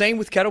it's the same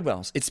with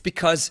kettlebells. It's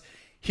because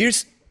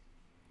here's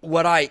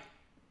what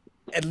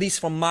at least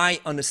from my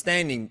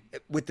understanding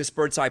with this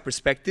bird's eye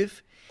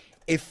perspective,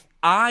 if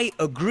I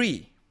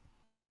agree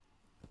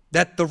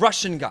that the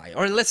Russian guy,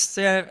 or let's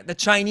say the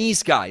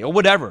Chinese guy, or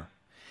whatever,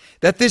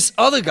 that this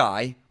other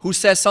guy who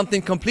says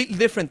something completely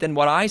different than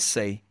what I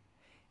say,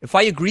 if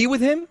I agree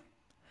with him,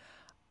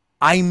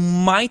 I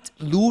might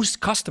lose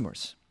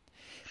customers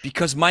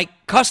because my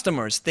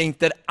customers think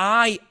that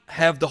I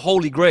have the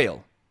holy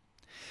grail.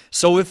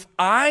 So if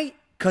I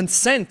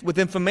consent with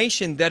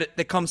information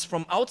that comes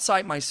from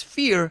outside my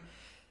sphere,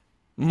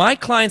 my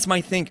clients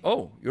might think,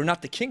 oh, you're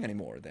not the king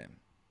anymore then.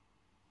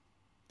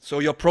 So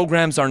your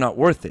programs are not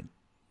worth it,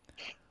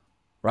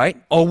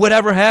 right? Or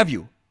whatever have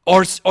you.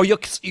 Or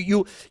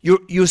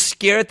you're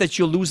scared that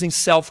you're losing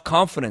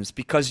self-confidence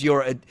because you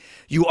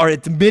are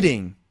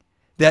admitting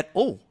that,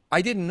 oh,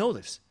 I didn't know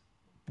this.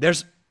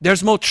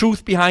 There's more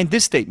truth behind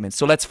this statement,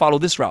 so let's follow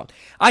this route.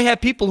 I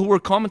have people who were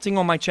commenting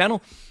on my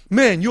channel,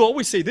 man, you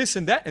always say this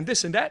and that and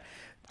this and that.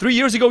 3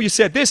 years ago you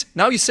said this,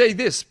 now you say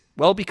this.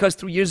 Well, because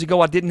 3 years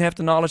ago I didn't have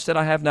the knowledge that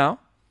I have now.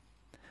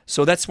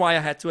 So that's why I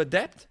had to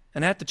adapt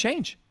and I had to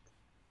change.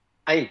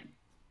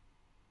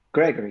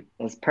 Gregory,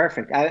 that's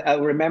perfect. I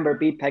remember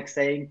BPEC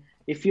saying,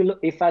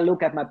 if I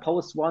look at my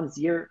post 1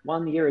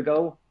 year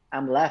ago,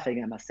 I'm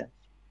laughing at myself.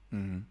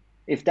 Mm-hmm.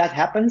 If that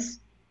happens,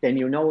 then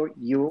you know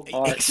you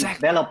are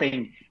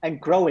developing and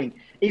growing.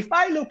 If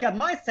I look at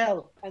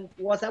myself and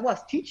I was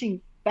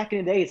teaching back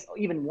in the days,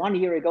 even 1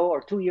 year ago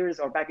or 2 years,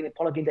 or back in the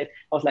Polygon days,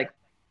 I was like,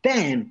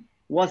 damn,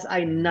 was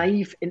I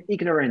naive and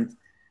ignorant?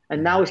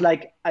 And now it's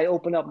like I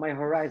open up my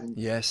horizon.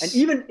 Yes. And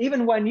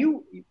even when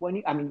you,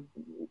 I mean,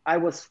 I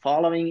was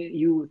following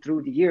you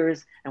through the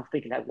years and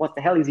thinking like, what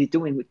the hell is he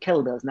doing with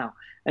kettlebells now?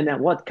 And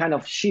then what kind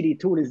of shitty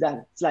tool is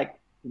that? It's like,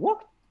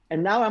 what?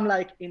 And now I'm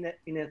like in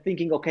a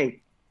thinking,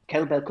 okay,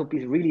 kettlebell could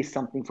be really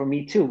something for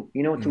me too,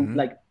 you know, to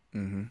like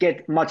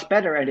get much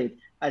better at it.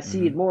 I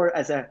see it more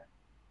as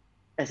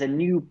a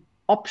new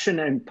option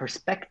and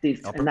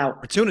perspective. And now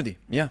opportunity.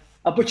 Yeah.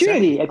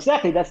 Opportunity.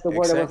 Exactly. That's the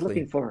word I was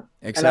looking for.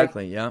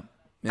 Exactly. Yeah.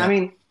 I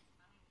mean,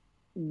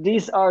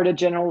 these are the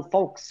general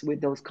folks with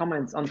those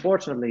comments,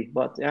 unfortunately.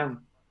 But yeah,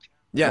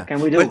 what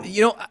can we do? But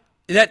you know,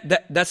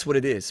 that's what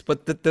it is.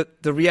 But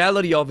the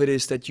reality of it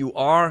is that you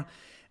are,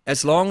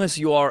 as long as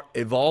you are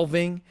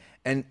evolving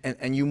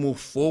and you move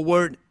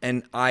forward,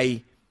 and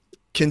I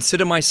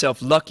consider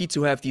myself lucky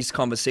to have these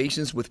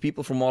conversations with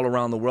people from all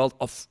around the world.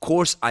 Of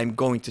course, I'm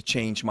going to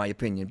change my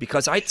opinion,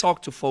 because I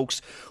talk to folks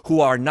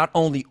who are not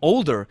only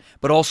older,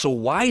 but also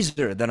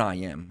wiser than I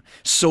am.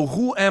 So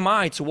who am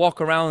I to walk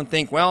around and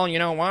think, well, you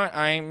know what?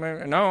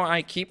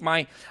 I keep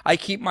my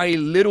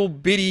little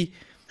bitty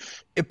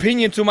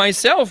opinion to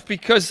myself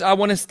because I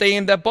want to stay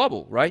in that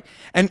bubble, right?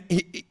 And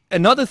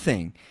another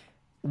thing,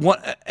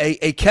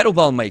 a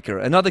kettlebell maker,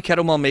 another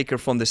kettlebell maker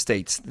from the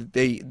States,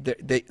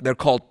 they're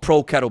called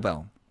Pro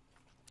Kettlebell.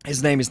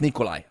 His name is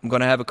Nikolai. I'm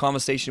going to have a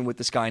conversation with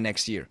this guy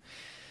next year.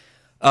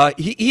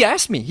 He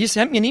asked me, he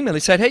sent me an email.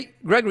 He said, hey,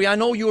 Gregory, I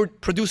know you're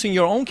producing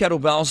your own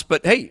kettlebells,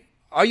 but hey,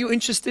 are you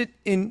interested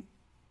in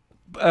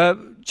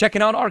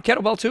checking out our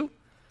kettlebell too?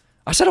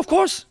 I said, of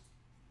course,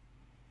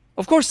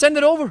 send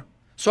it over.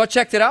 So I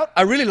checked it out.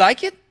 I really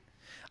like it.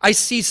 I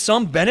see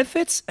some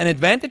benefits and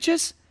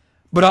advantages,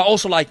 but I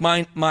also like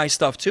my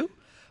stuff too.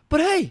 But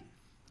hey,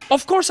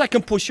 of course I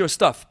can push your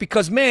stuff,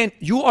 because man,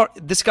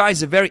 this guy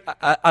is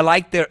I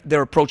like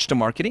their approach to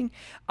marketing.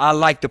 I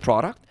like the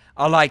product.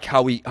 I like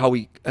how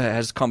he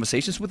has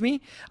conversations with me.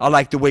 I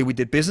like the way we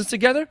did business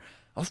together.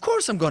 Of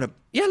course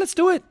let's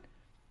do it.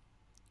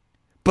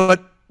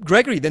 But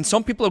Gregory, then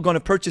some people are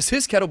gonna purchase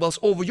his kettlebells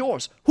over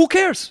yours. Who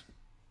cares?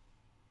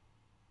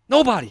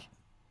 Nobody.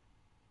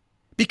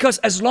 Because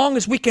as long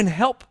as we can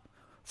help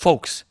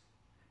folks,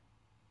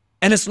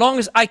 and as long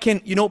as I can,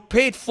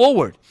 pay it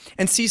forward,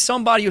 and see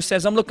somebody who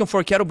says, I'm looking for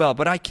a kettlebell,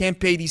 but I can't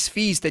pay these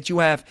fees that you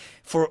have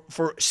for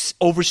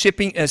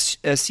overshipping,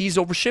 seas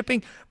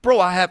overshipping. Bro,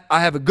 I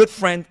have a good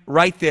friend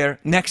right there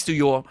next to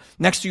your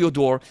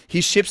door.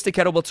 He ships the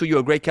kettlebell to you,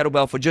 a great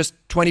kettlebell, for just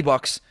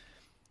 $20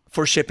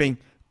 for shipping.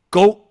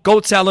 Go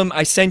tell him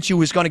I sent you.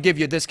 He's going to give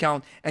you a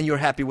discount, and you're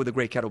happy with a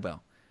great kettlebell.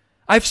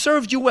 I've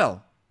served you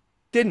well,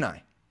 didn't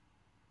I?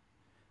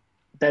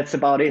 That's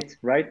about it,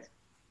 right?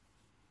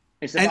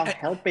 It's about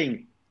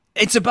helping.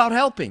 It's about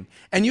helping.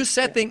 And you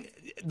said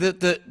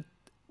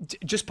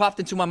just popped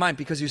into my mind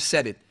because you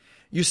said it.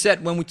 You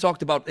said when we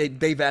talked about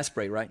Dave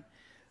Asprey, right?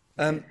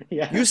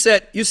 Yeah. You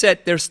said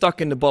they're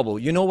stuck in the bubble.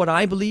 You know what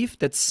I believe?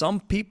 That some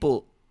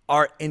people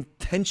are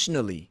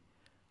intentionally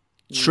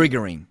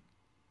triggering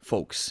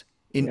folks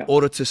in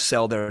order to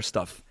sell their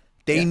stuff.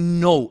 They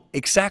know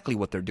exactly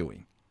what they're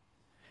doing.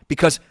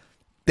 Because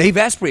Dave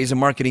Asprey is a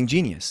marketing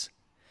genius.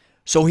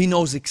 So he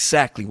knows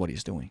exactly what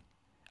he's doing.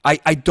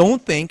 I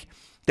don't think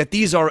that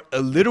these are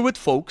illiterate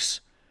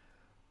folks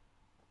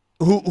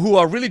who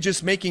are really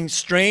just making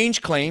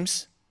strange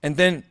claims and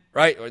then,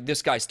 right, or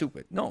this guy's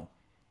stupid. No.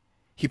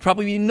 He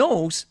probably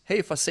knows, hey,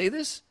 if I say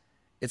this,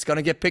 it's going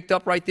to get picked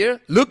up right there.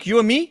 Look, you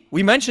and me,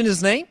 we mentioned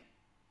his name.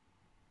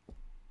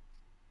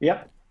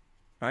 Yep.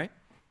 Right?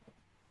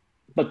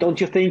 But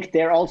don't you think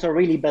they're also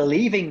really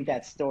believing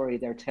that story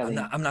they're telling?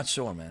 I'm not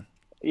sure, man.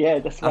 Yeah,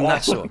 that's what I'm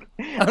not sure.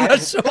 I'm not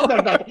sure.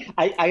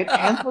 I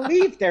can't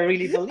believe they're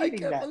really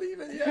believing that. I can't believe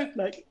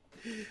it,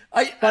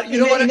 yeah. But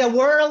in the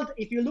world,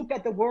 if you look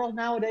at the world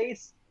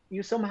nowadays,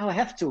 you somehow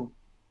have to,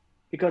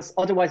 because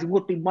otherwise it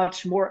would be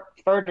much more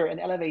further and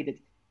elevated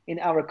in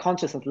our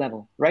consciousness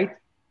level, right?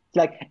 It's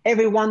like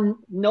everyone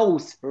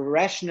knows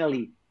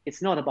rationally.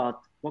 It's not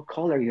about what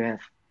color you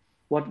have,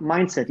 what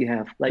mindset you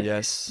have, like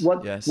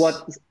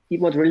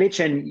what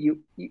religion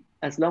you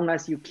as long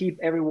as you keep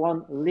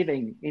everyone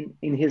living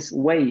in his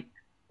way,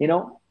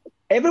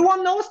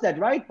 everyone knows that,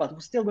 right?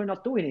 But still we're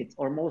not doing it,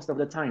 or most of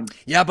the time.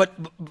 Yeah, but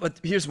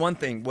here's one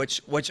thing,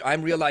 which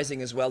I'm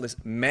realizing as well, is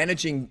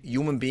managing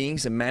human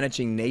beings and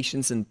managing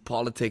nations and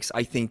politics.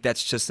 I think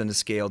that's just on a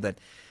scale that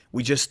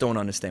we just don't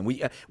understand.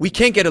 We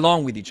can't get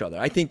along with each other.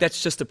 I think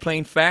that's just a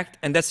plain fact,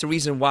 and that's the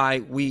reason why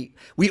we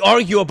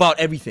argue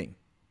about everything.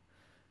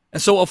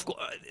 And so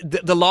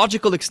the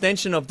logical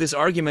extension of this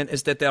argument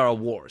is that there are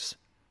wars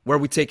where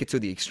we take it to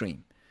the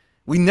extreme.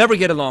 We never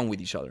get along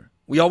with each other.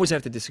 We always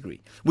have to disagree,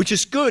 which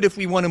is good if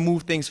we want to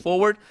move things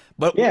forward.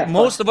 But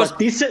most of us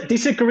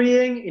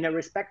disagreeing in a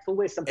respectful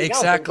way, something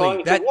exactly else,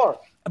 and going to war.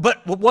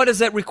 But what does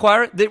that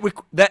require?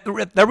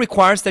 That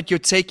requires that you're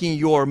taking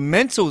your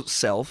mental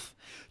self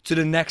to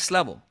the next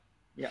level.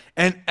 Yeah.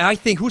 And I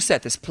think, who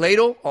said this?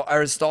 Plato or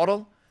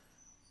Aristotle?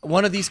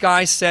 One of these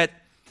guys said,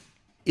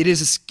 it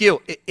is a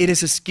skill. It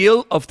is a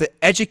skill of the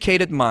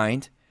educated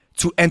mind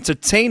to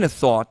entertain a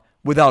thought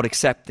without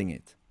accepting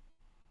it.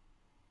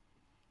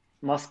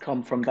 Must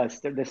come from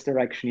this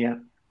direction, yeah.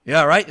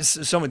 Yeah, right?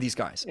 Some of these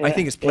guys. I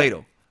think it's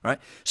Plato, right?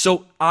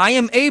 So I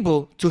am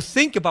able to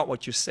think about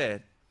what you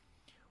said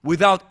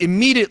without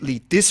immediately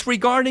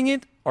disregarding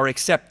it or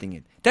accepting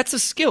it. That's a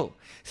skill.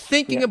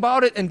 Thinking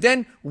about it and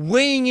then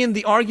weighing in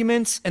the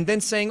arguments and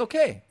then saying,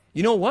 okay,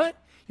 you know what?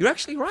 You're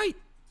actually right.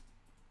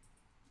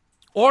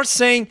 Or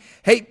saying,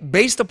 hey,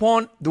 based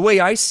upon the way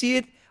I see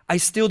it, I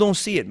still don't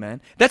see it,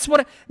 man. That's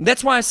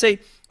why I say,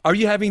 are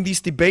you having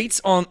these debates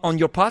on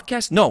your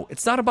podcast? No,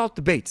 it's not about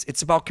debates.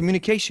 It's about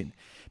communication.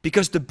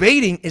 Because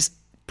debating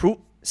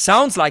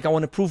sounds like I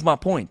want to prove my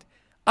point.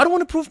 I don't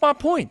want to prove my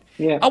point.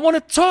 Yeah. I want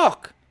to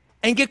talk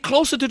and get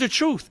closer to the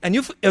truth. And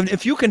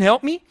if you can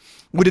help me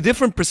with a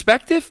different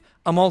perspective,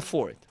 I'm all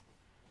for it.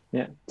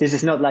 Yeah, this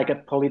is not like a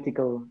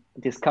political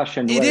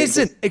discussion. It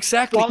isn't,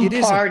 exactly. One it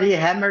isn't. party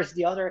hammers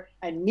the other,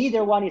 and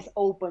neither one is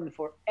open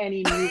for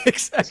any new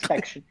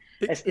perspective.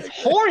 It's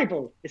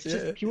horrible. It's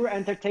just pure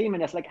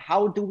entertainment. It's like,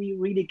 how do we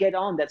really get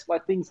on? That's why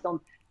things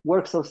don't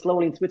work so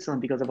slowly in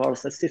Switzerland, because of our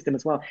system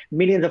as well.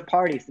 Millions of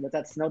parties, but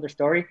that's another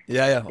story.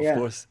 Yeah, of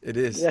course it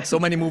is. So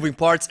many moving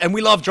parts, and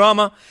we love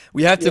drama.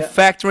 We have to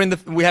factor in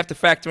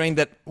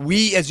that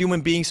we as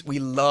human beings, we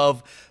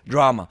love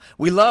drama.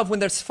 We love when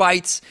there's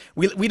fights.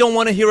 We don't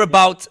want to hear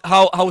about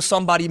how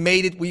somebody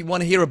made it. We want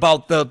to hear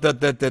about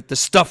the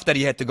stuff that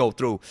he had to go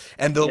through,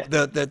 and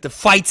the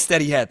fights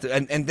that he had,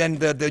 and then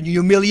the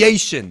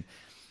humiliation.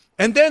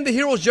 And then the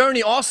hero's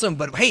journey, awesome.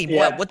 But hey,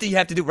 what do you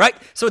have to do, right?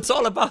 So it's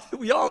all about,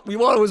 we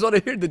always want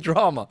to hear the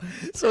drama.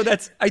 So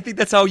I think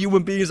that's how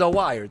human beings are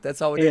wired. That's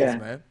how it is,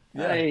 man.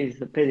 Yeah,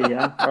 it's a pity,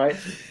 right?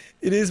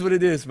 It is what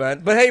it is, man.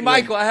 But hey,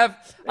 Michael, I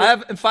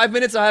have in 5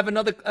 minutes, I have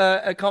another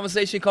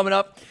conversation coming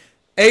up.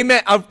 Hey,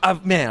 man,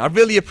 I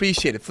really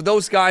appreciate it. For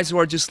those guys who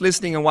are just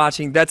listening and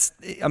watching,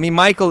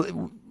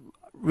 Michael,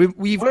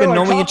 we've been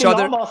knowing each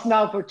other almost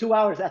now for 2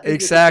 hours.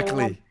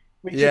 Exactly.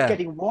 We're just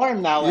getting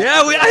warm now.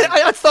 Yeah,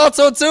 I thought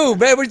so too,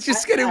 man. We're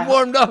just getting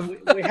warmed up.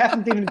 We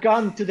haven't even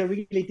gone to the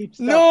really deep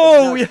stuff.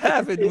 No, we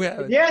haven't.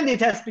 Yeah, and it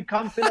has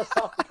become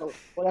philosophical.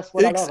 Well, that's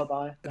what I love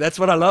about it. That's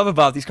what I love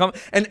about these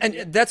comments,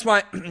 and that's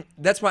why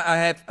I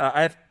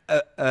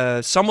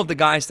have some of the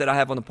guys that I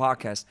have on the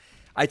podcast.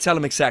 I tell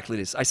them exactly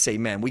this. I say,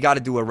 man, we got to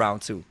do a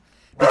round 2,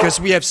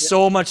 because we have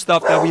so much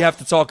stuff that we have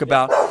to talk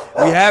about.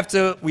 We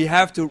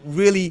have to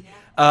really.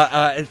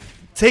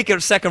 Take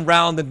a second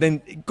round and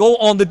then go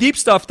on the deep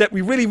stuff that we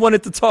really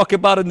wanted to talk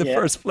about in the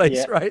first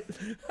place, right?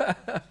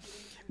 But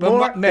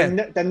more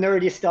the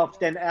nerdy stuff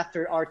than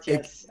after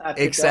RTS.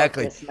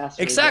 Exactly.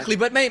 Exactly.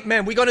 But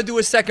man, we're gonna do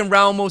a second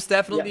round most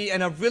definitely,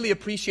 and I really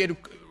appreciate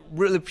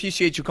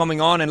you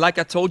coming on. And like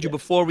I told you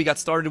before we got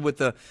started with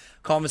the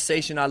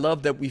conversation, I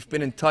love that we've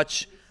been in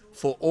touch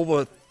for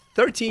over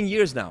 13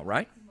 years now,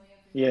 right?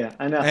 Yeah,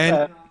 and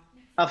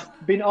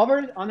I've been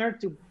honored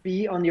to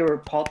be on your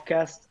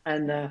podcast,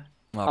 and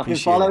I've been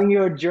following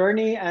your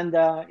journey, and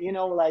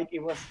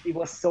it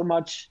was so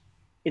much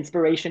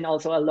inspiration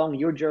also along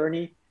your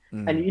journey.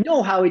 And you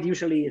know how it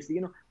usually is.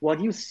 You know what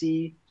you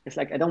see. It's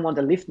like, I don't want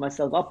to lift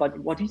myself up, but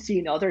what you see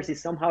in others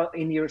is somehow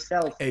in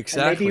yourself.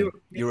 Exactly. And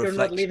maybe you're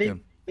not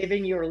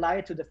living your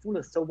light to the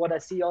fullest. So what I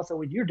see also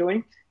what you're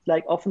doing,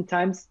 like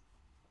oftentimes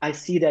I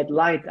see that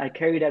light, I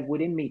carry that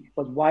within me,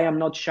 but why I'm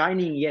not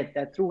shining yet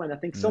that through. And I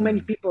think so many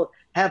people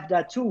have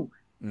that too.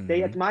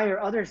 They admire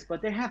others,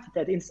 but they have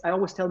that. I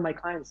always tell my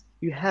clients,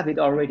 you have it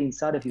already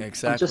inside of you.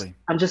 Exactly.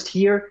 I'm just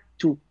here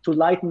to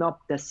lighten up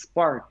the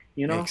spark,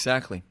 you know?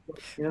 Exactly.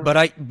 You know? But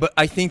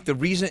I think the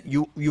reason,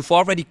 you've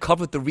already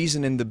covered the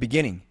reason in the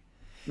beginning,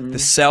 the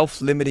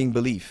self-limiting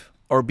belief,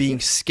 or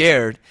being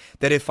scared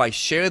that if I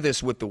share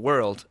this with the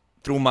world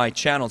through my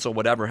channels or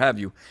whatever have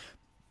you,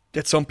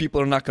 that some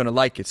people are not going to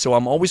like it. So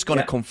I'm always going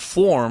to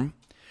conform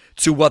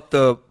to what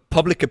the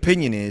public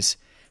opinion is.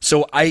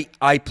 So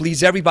I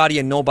please everybody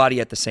and nobody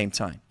at the same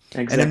time.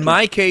 Exactly. And in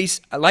my case,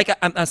 like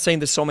I'm not saying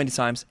this so many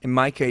times, in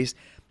my case,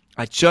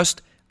 I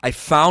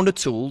found a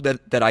tool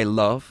that I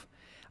love.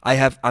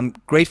 I'm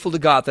grateful to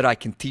God that I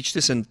can teach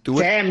this and do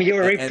it. Damn,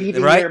 you're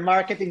repeating your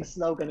marketing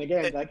slogan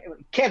again, like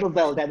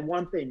kettlebell, that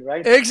one thing,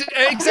 right?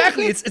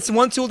 Exactly. It's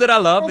one tool that I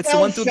love. It's the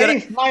one tool that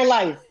saved my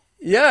life.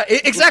 Yeah,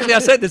 exactly. I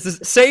said this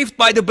is Saved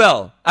by the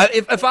Bell.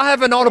 If I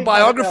have an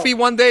autobiography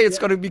one day, it's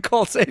going to be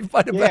called Saved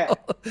by the Bell.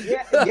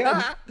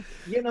 Yeah.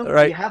 You know,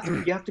 right. you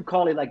have to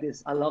call it like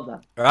this. I love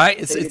that. Right?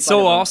 It's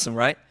so awesome,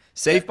 right?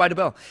 Saved by the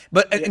Bell.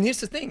 But and here's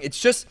the thing. It's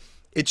just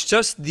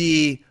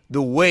the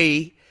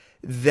way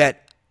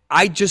that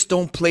I just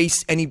don't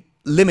place any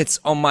limits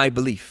on my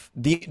belief.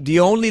 The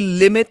only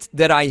limit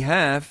that I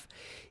have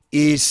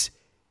is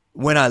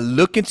when I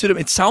look into them.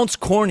 It sounds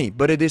corny,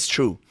 but it is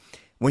true.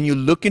 When you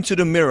look into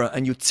the mirror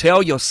and you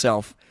tell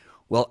yourself,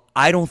 well,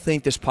 I don't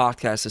think this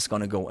podcast is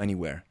going to go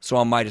anywhere, so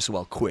I might as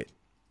well quit.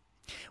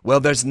 Well,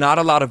 there's not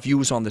a lot of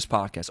views on this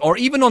podcast, or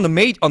even on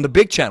the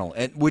big channel,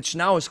 which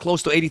now is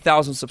close to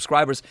 80,000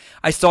 subscribers.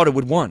 I started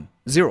with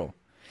 0.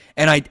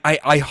 And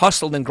I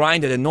hustled and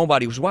grinded and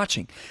nobody was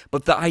watching.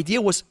 But the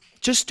idea was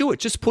just do it.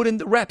 Just put in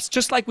the reps,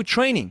 just like with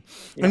training.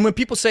 Yeah. And when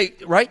people say,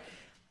 right,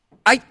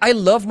 I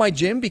love my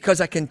gym because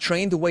I can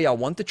train the way I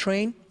want to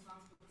train.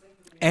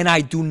 And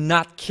I do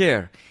not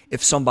care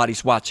if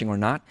somebody's watching or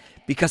not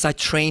because I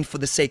train for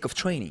the sake of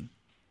training.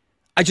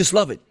 I just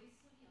love it.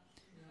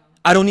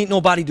 I don't need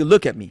nobody to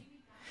look at me.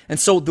 And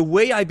so the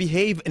way I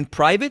behave in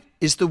private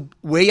is the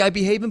way I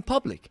behave in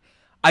public.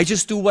 I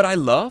just do what I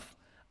love.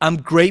 I'm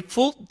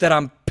grateful that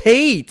I'm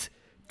paid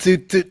to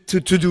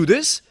do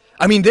this.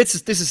 I mean, this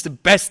is the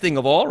best thing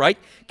of all, right?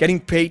 Getting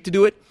paid to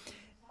do it.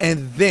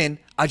 And then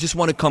I just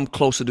want to come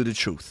closer to the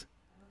truth.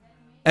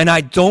 And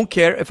I don't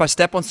care if I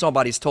step on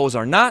somebody's toes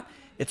or not.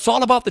 It's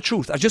all about the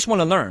truth. I just want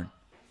to learn.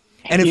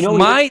 And if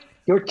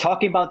you're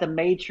talking about the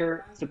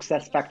major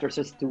success factors,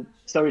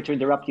 sorry to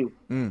interrupt you.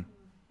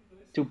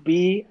 To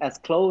be as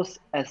close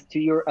as to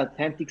your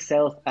authentic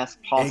self as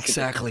possible.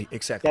 Exactly.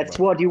 That's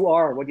what you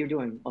are, what you're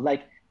doing.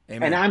 Like,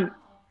 amen. And I'm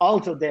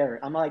also there.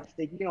 I'm like,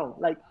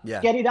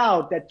 get it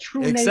out, that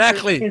true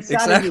nature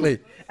inside of you.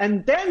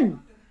 And then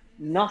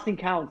nothing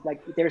counts. Like,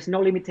 there's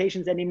no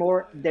limitations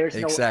anymore. There's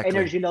no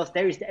energy loss.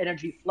 There is the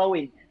energy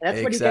flowing. And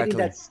that's when you get in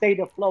that state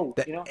of flow.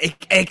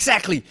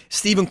 Exactly.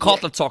 Stephen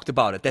Kotler talked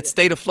about it. That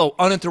state of flow,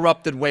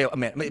 uninterrupted way.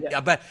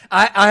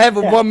 I have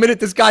 1 minute.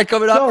 This guy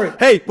coming up. Sorry.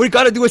 Hey, we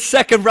got to do a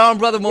second round,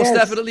 brother. Most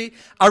definitely.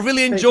 I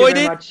really enjoyed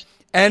it. Much.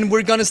 And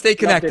we're going to stay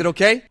connected,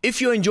 okay?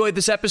 If you enjoyed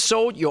this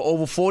episode, you're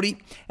over 40,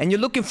 and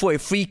you're looking for a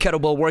free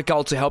kettlebell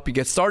workout to help you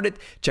get started,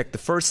 check the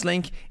first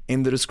link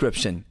in the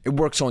description. It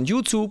works on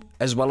YouTube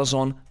as well as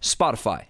on Spotify.